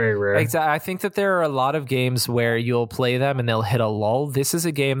that's very rare. Exactly. I think that there are a lot of games where you'll play them and they'll hit a lull. This is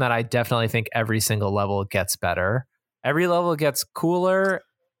a game that I definitely think every single level gets better. Every level gets cooler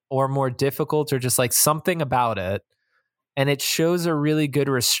or more difficult or just like something about it. And it shows a really good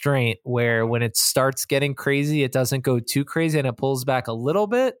restraint where when it starts getting crazy, it doesn't go too crazy and it pulls back a little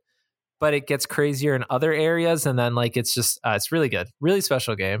bit, but it gets crazier in other areas. And then like, it's just, it's really good. Really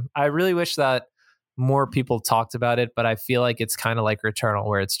special game. I really wish that more people talked about it, but I feel like it's kind of like Returnal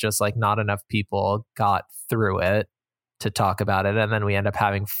where it's just like not enough people got through it to talk about it. And then we end up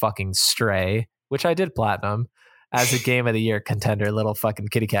having fucking Stray, which I did platinum as a game of the year contender, little fucking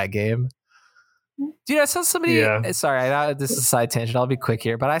kitty cat game. Dude, I saw somebody. Yeah. Sorry, this is a side tangent. I'll be quick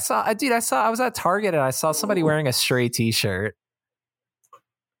here, but I was at Target and I saw somebody wearing a Stray t-shirt.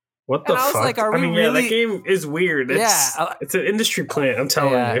 What the fuck? Like, are we really... that game is weird. It's an industry plant. I'm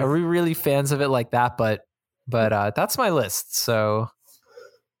telling you. Are we really fans of it like that? But that's my list. So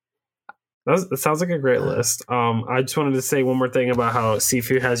that sounds like a great list. I just wanted to say one more thing about how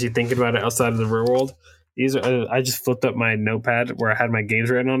Sifu has you thinking about it outside of the real world. These are, I just flipped up my notepad where I had my games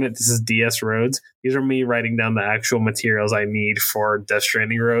written on it. This is DS Roads. These are me writing down the actual materials I need for Death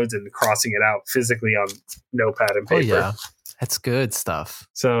Stranding Roads and crossing it out physically on notepad and paper. Oh, yeah. That's good stuff.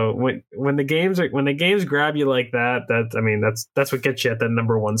 So when the games grab you like that, that's what gets you at that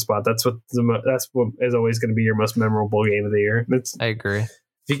number one spot. That's what is always going to be your most memorable game of the year. I agree. If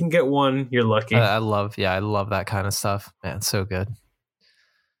you can get one, you're lucky. I love that kind of stuff, man. So good.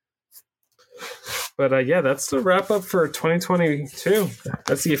 But that's the wrap up for 2022.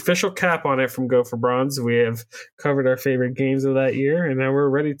 That's the official cap on it from Go for Bronze. We have covered our favorite games of that year, and now we're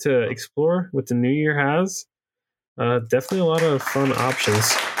ready to explore what the new year has. Definitely a lot of fun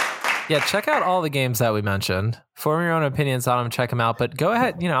options. Yeah, check out all the games that we mentioned. Form your own opinions on them, check them out. But go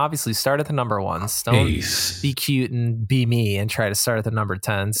ahead, obviously start at the number ones. Don't be cute and be me and try to start at the number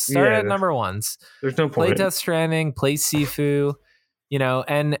 10s. Start at number ones. There's no point. Play Death Stranding, play Sifu,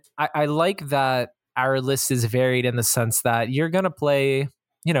 and I like that our list is varied in the sense that you're going to play,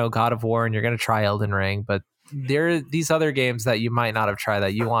 God of War and you're going to try Elden Ring, but there are these other games that you might not have tried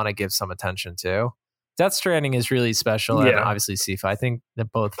that you want to give some attention to. Death Stranding is really special, and obviously Sifu. I think they're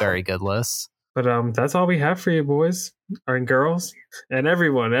both very good lists. But that's all we have for you, boys and girls, and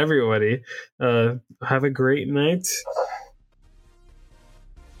everybody. Have a great night.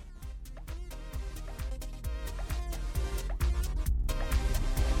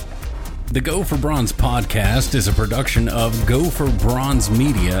 The Go for Bronze podcast is a production of Go for Bronze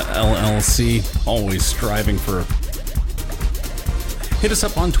Media, LLC, always striving for... Hit us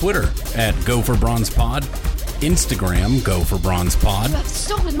up on Twitter at Go for Bronze Pod, Instagram Go for Bronze Pod. You have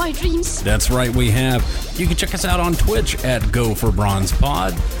stolen my dreams. That's right, we have. You can check us out on Twitch at Go for Bronze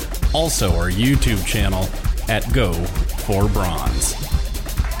Pod. Also, our YouTube channel at Go for Bronze.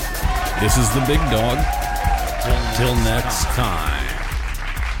 This is the big dog. Till next time.